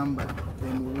talina namba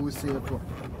emubuuseeko.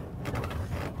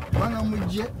 Eggwanga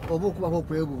mujje oba okubako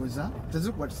okwebuuza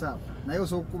teziri ku WhatsApp naye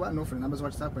osobola okuba n'ofuna namba za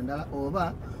WhatsApp endala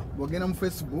oba bw'ogenda mu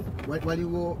Facebook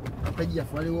waliwo page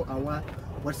yaffe waliwo awa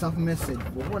WhatsApp message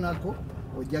bw'obonako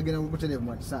ojja genda butereevu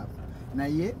mu WhatsApp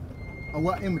naye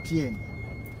awa MTN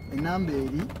enamba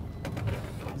eri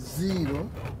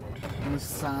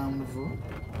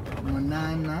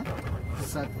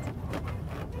 0783047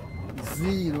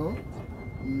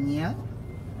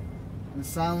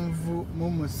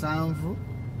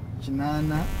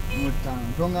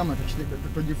 tongamba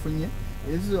togifunye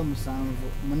ezo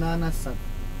 787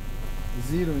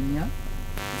 047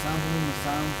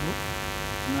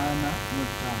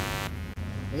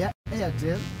 eya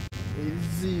Airtel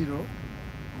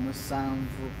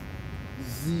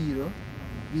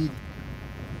 070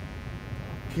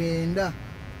 kenda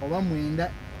oba mwenda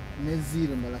ne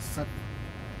 0 ndala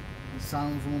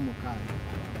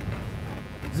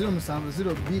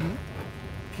 070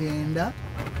 kenda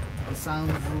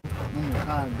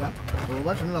 76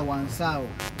 oba tunula wansaawo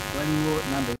waliwo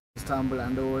namba ezitambula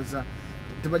ndowooza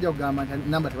tebajja kugamba nti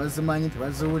namba tebazimanyi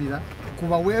tebaziwulira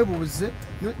kuba weebuuze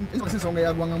ensonga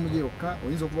yagwanga mujje yokka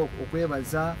oyinza okuba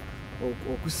okwebaza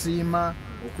okusiima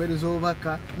okweereza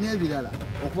obubaka n'ebirala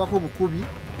okubako obukubi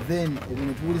then ebyo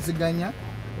netuwuliziganya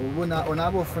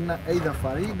onaaba ofuna either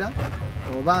Farida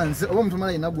oba nze oba omuntu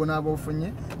mala yenna gwonaaba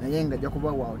ofunye naye nga ajja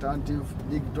kuba wa Alternative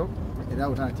Digitalk era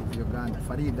Alternative Uganda.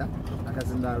 Farida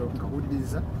akazindaalo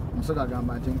nkawuliriza omusoga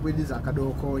agamba nti nkwiriza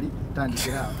akadookooli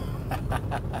tandikiraawo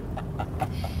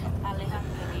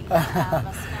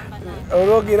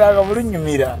olwogeranga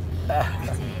bulunyumira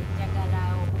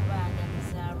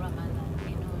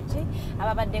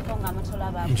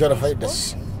Mukyala Farida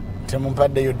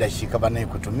temumpaddeyo ddakiika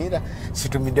banekutumira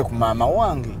situmidde ku maama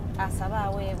wange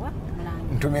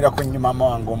ntumira ku nnyo maama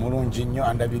wange omulungi nnyo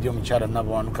andabirye omukyala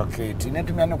Nabawanuka Kate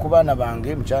nentumira ne ku baana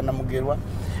bange mukyala Namugerwa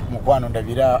mukwano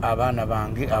ndabira abaana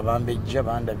bange Abambejja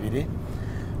bandabire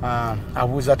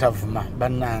abuuza tavuma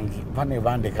bannange bane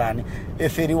bandekani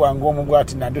eferi wange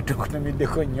omugwati nando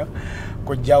tukutumiddeko nnyo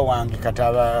kojja wange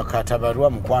katabarwa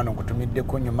mukwano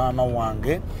nkutumiddeko nnyo maama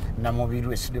wange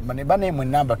namubirwe ne bane mwe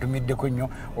namba tumiddeko nnyo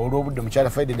olw'obudde mukyala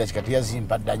Farida kati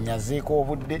yazimpadde anyazeeko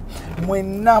obudde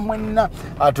mwenna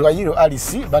atwayiro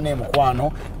Alice bane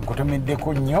mukwano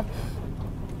nkutumiddeko nnyo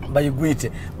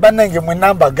bayigwite bannange mwe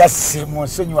namba gasimu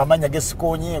nsonyi wamanya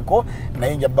gesikonyeeko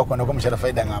naye nja bakonako mukyala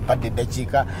Farida nga mpadde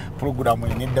eddakiika pologulamu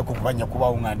eneddeko kubanya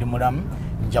kubawo nga ndi mulamu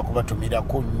nja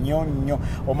kubatumirako nnyo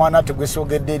omwana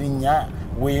tegwesogedde erinnya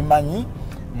weemanyi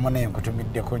mune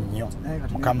nkutumiddeko nnyo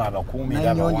mukama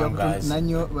abakuumira abawangazi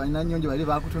nanyonjo bali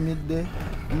bakutumidde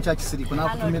mukyakisiriko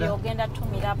nakutumira ogenda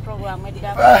tumira program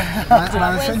edira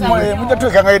mujja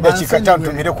tuwekangayo eddakiika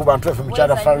kyantumire ku bantu effe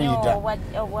mukyala Farida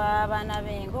obw'abaana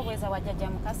bengo bweza wajjajja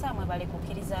Mukasa mwe bali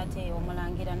kukkiriza ate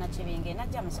Omulangira Nakibinge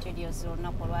najja mu studios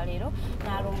olunaku olwaleero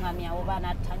n'alungamya oba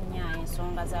n'attanya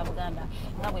ensonga za Buganda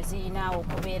nga bwe zirina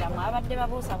okubeeramu abadde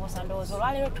babuusabuusa ndowooza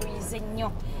olwaleero tuyize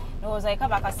nnyo ndowooza eka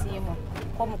bakasiimu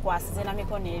ko mukwasize na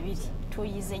mikono ebiri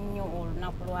tuyize nnyo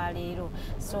olunaku lwaleero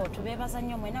so tubeebaza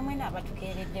nnyo mwena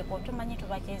abatukeereddeko tumanyi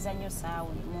tubakeeza nnyo saawa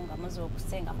nga muze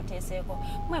okusenga muteeseeko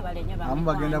mwebale nnyo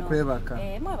bagenda kwebaka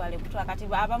mwebale kutula kati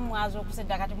abamu mwaza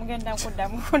okusedda kati mugenda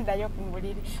kuddayo ku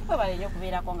buliri mwebale nnyo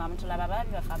okubeerako nga mutulaba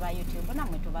balabi baffe aba YouTube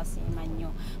nammwe tubasiima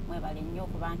nnyo mwebale nnyo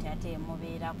okuba nti ate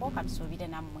mubeerako katusuubire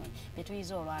nammwe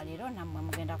betuyize olwaleero nammwe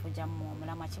mugenda kujjamu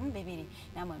omulamwa kimu bibiri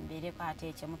nammwe mubeereko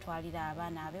ate kyemutwalira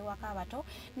abaana ab'ewaka abato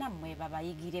nammwe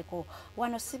babayigireko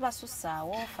wano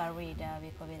sibasussaawo Farida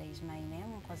Bikobera is my name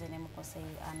Mukose ne Mukose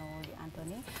Arnold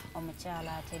Anthony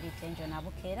omukyala Tenjo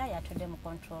Nabukeera yatudde mu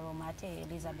control room ate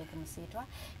Elizabeth Musitwa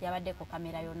yabadde ku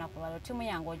kamera y'olunaku lwaleero timu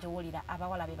yange ogiwulira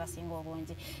abawala be basinga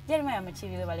obungi Jeremiah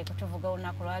Mukibiwe bali kutuvuga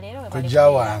olunaku lwaleero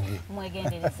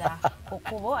mwegendereza ku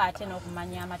kkubo ate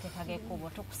n'okumanya amateeka g'ekkubo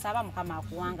tukusaba Mukama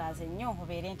akuwangaaze nnyo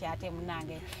obeere nti ate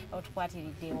munnange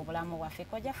otukwatiridde obulamu bwaffe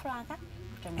Koja Franka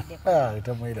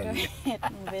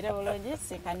mbeere bulungi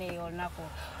sikane olunaku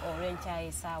olw'enkya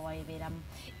essaawa ebeeramu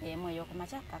emu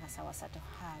ey'okumakya paka ssaawa 3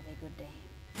 have a good day.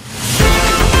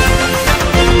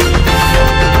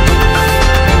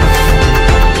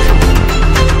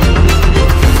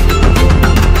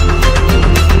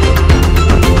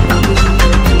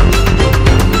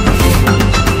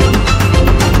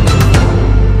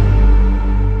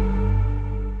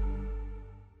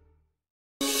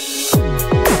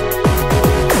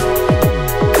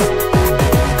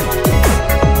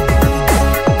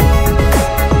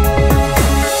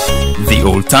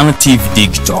 Alternative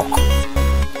Digitalk.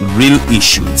 Real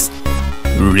issues,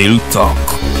 real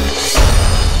talk.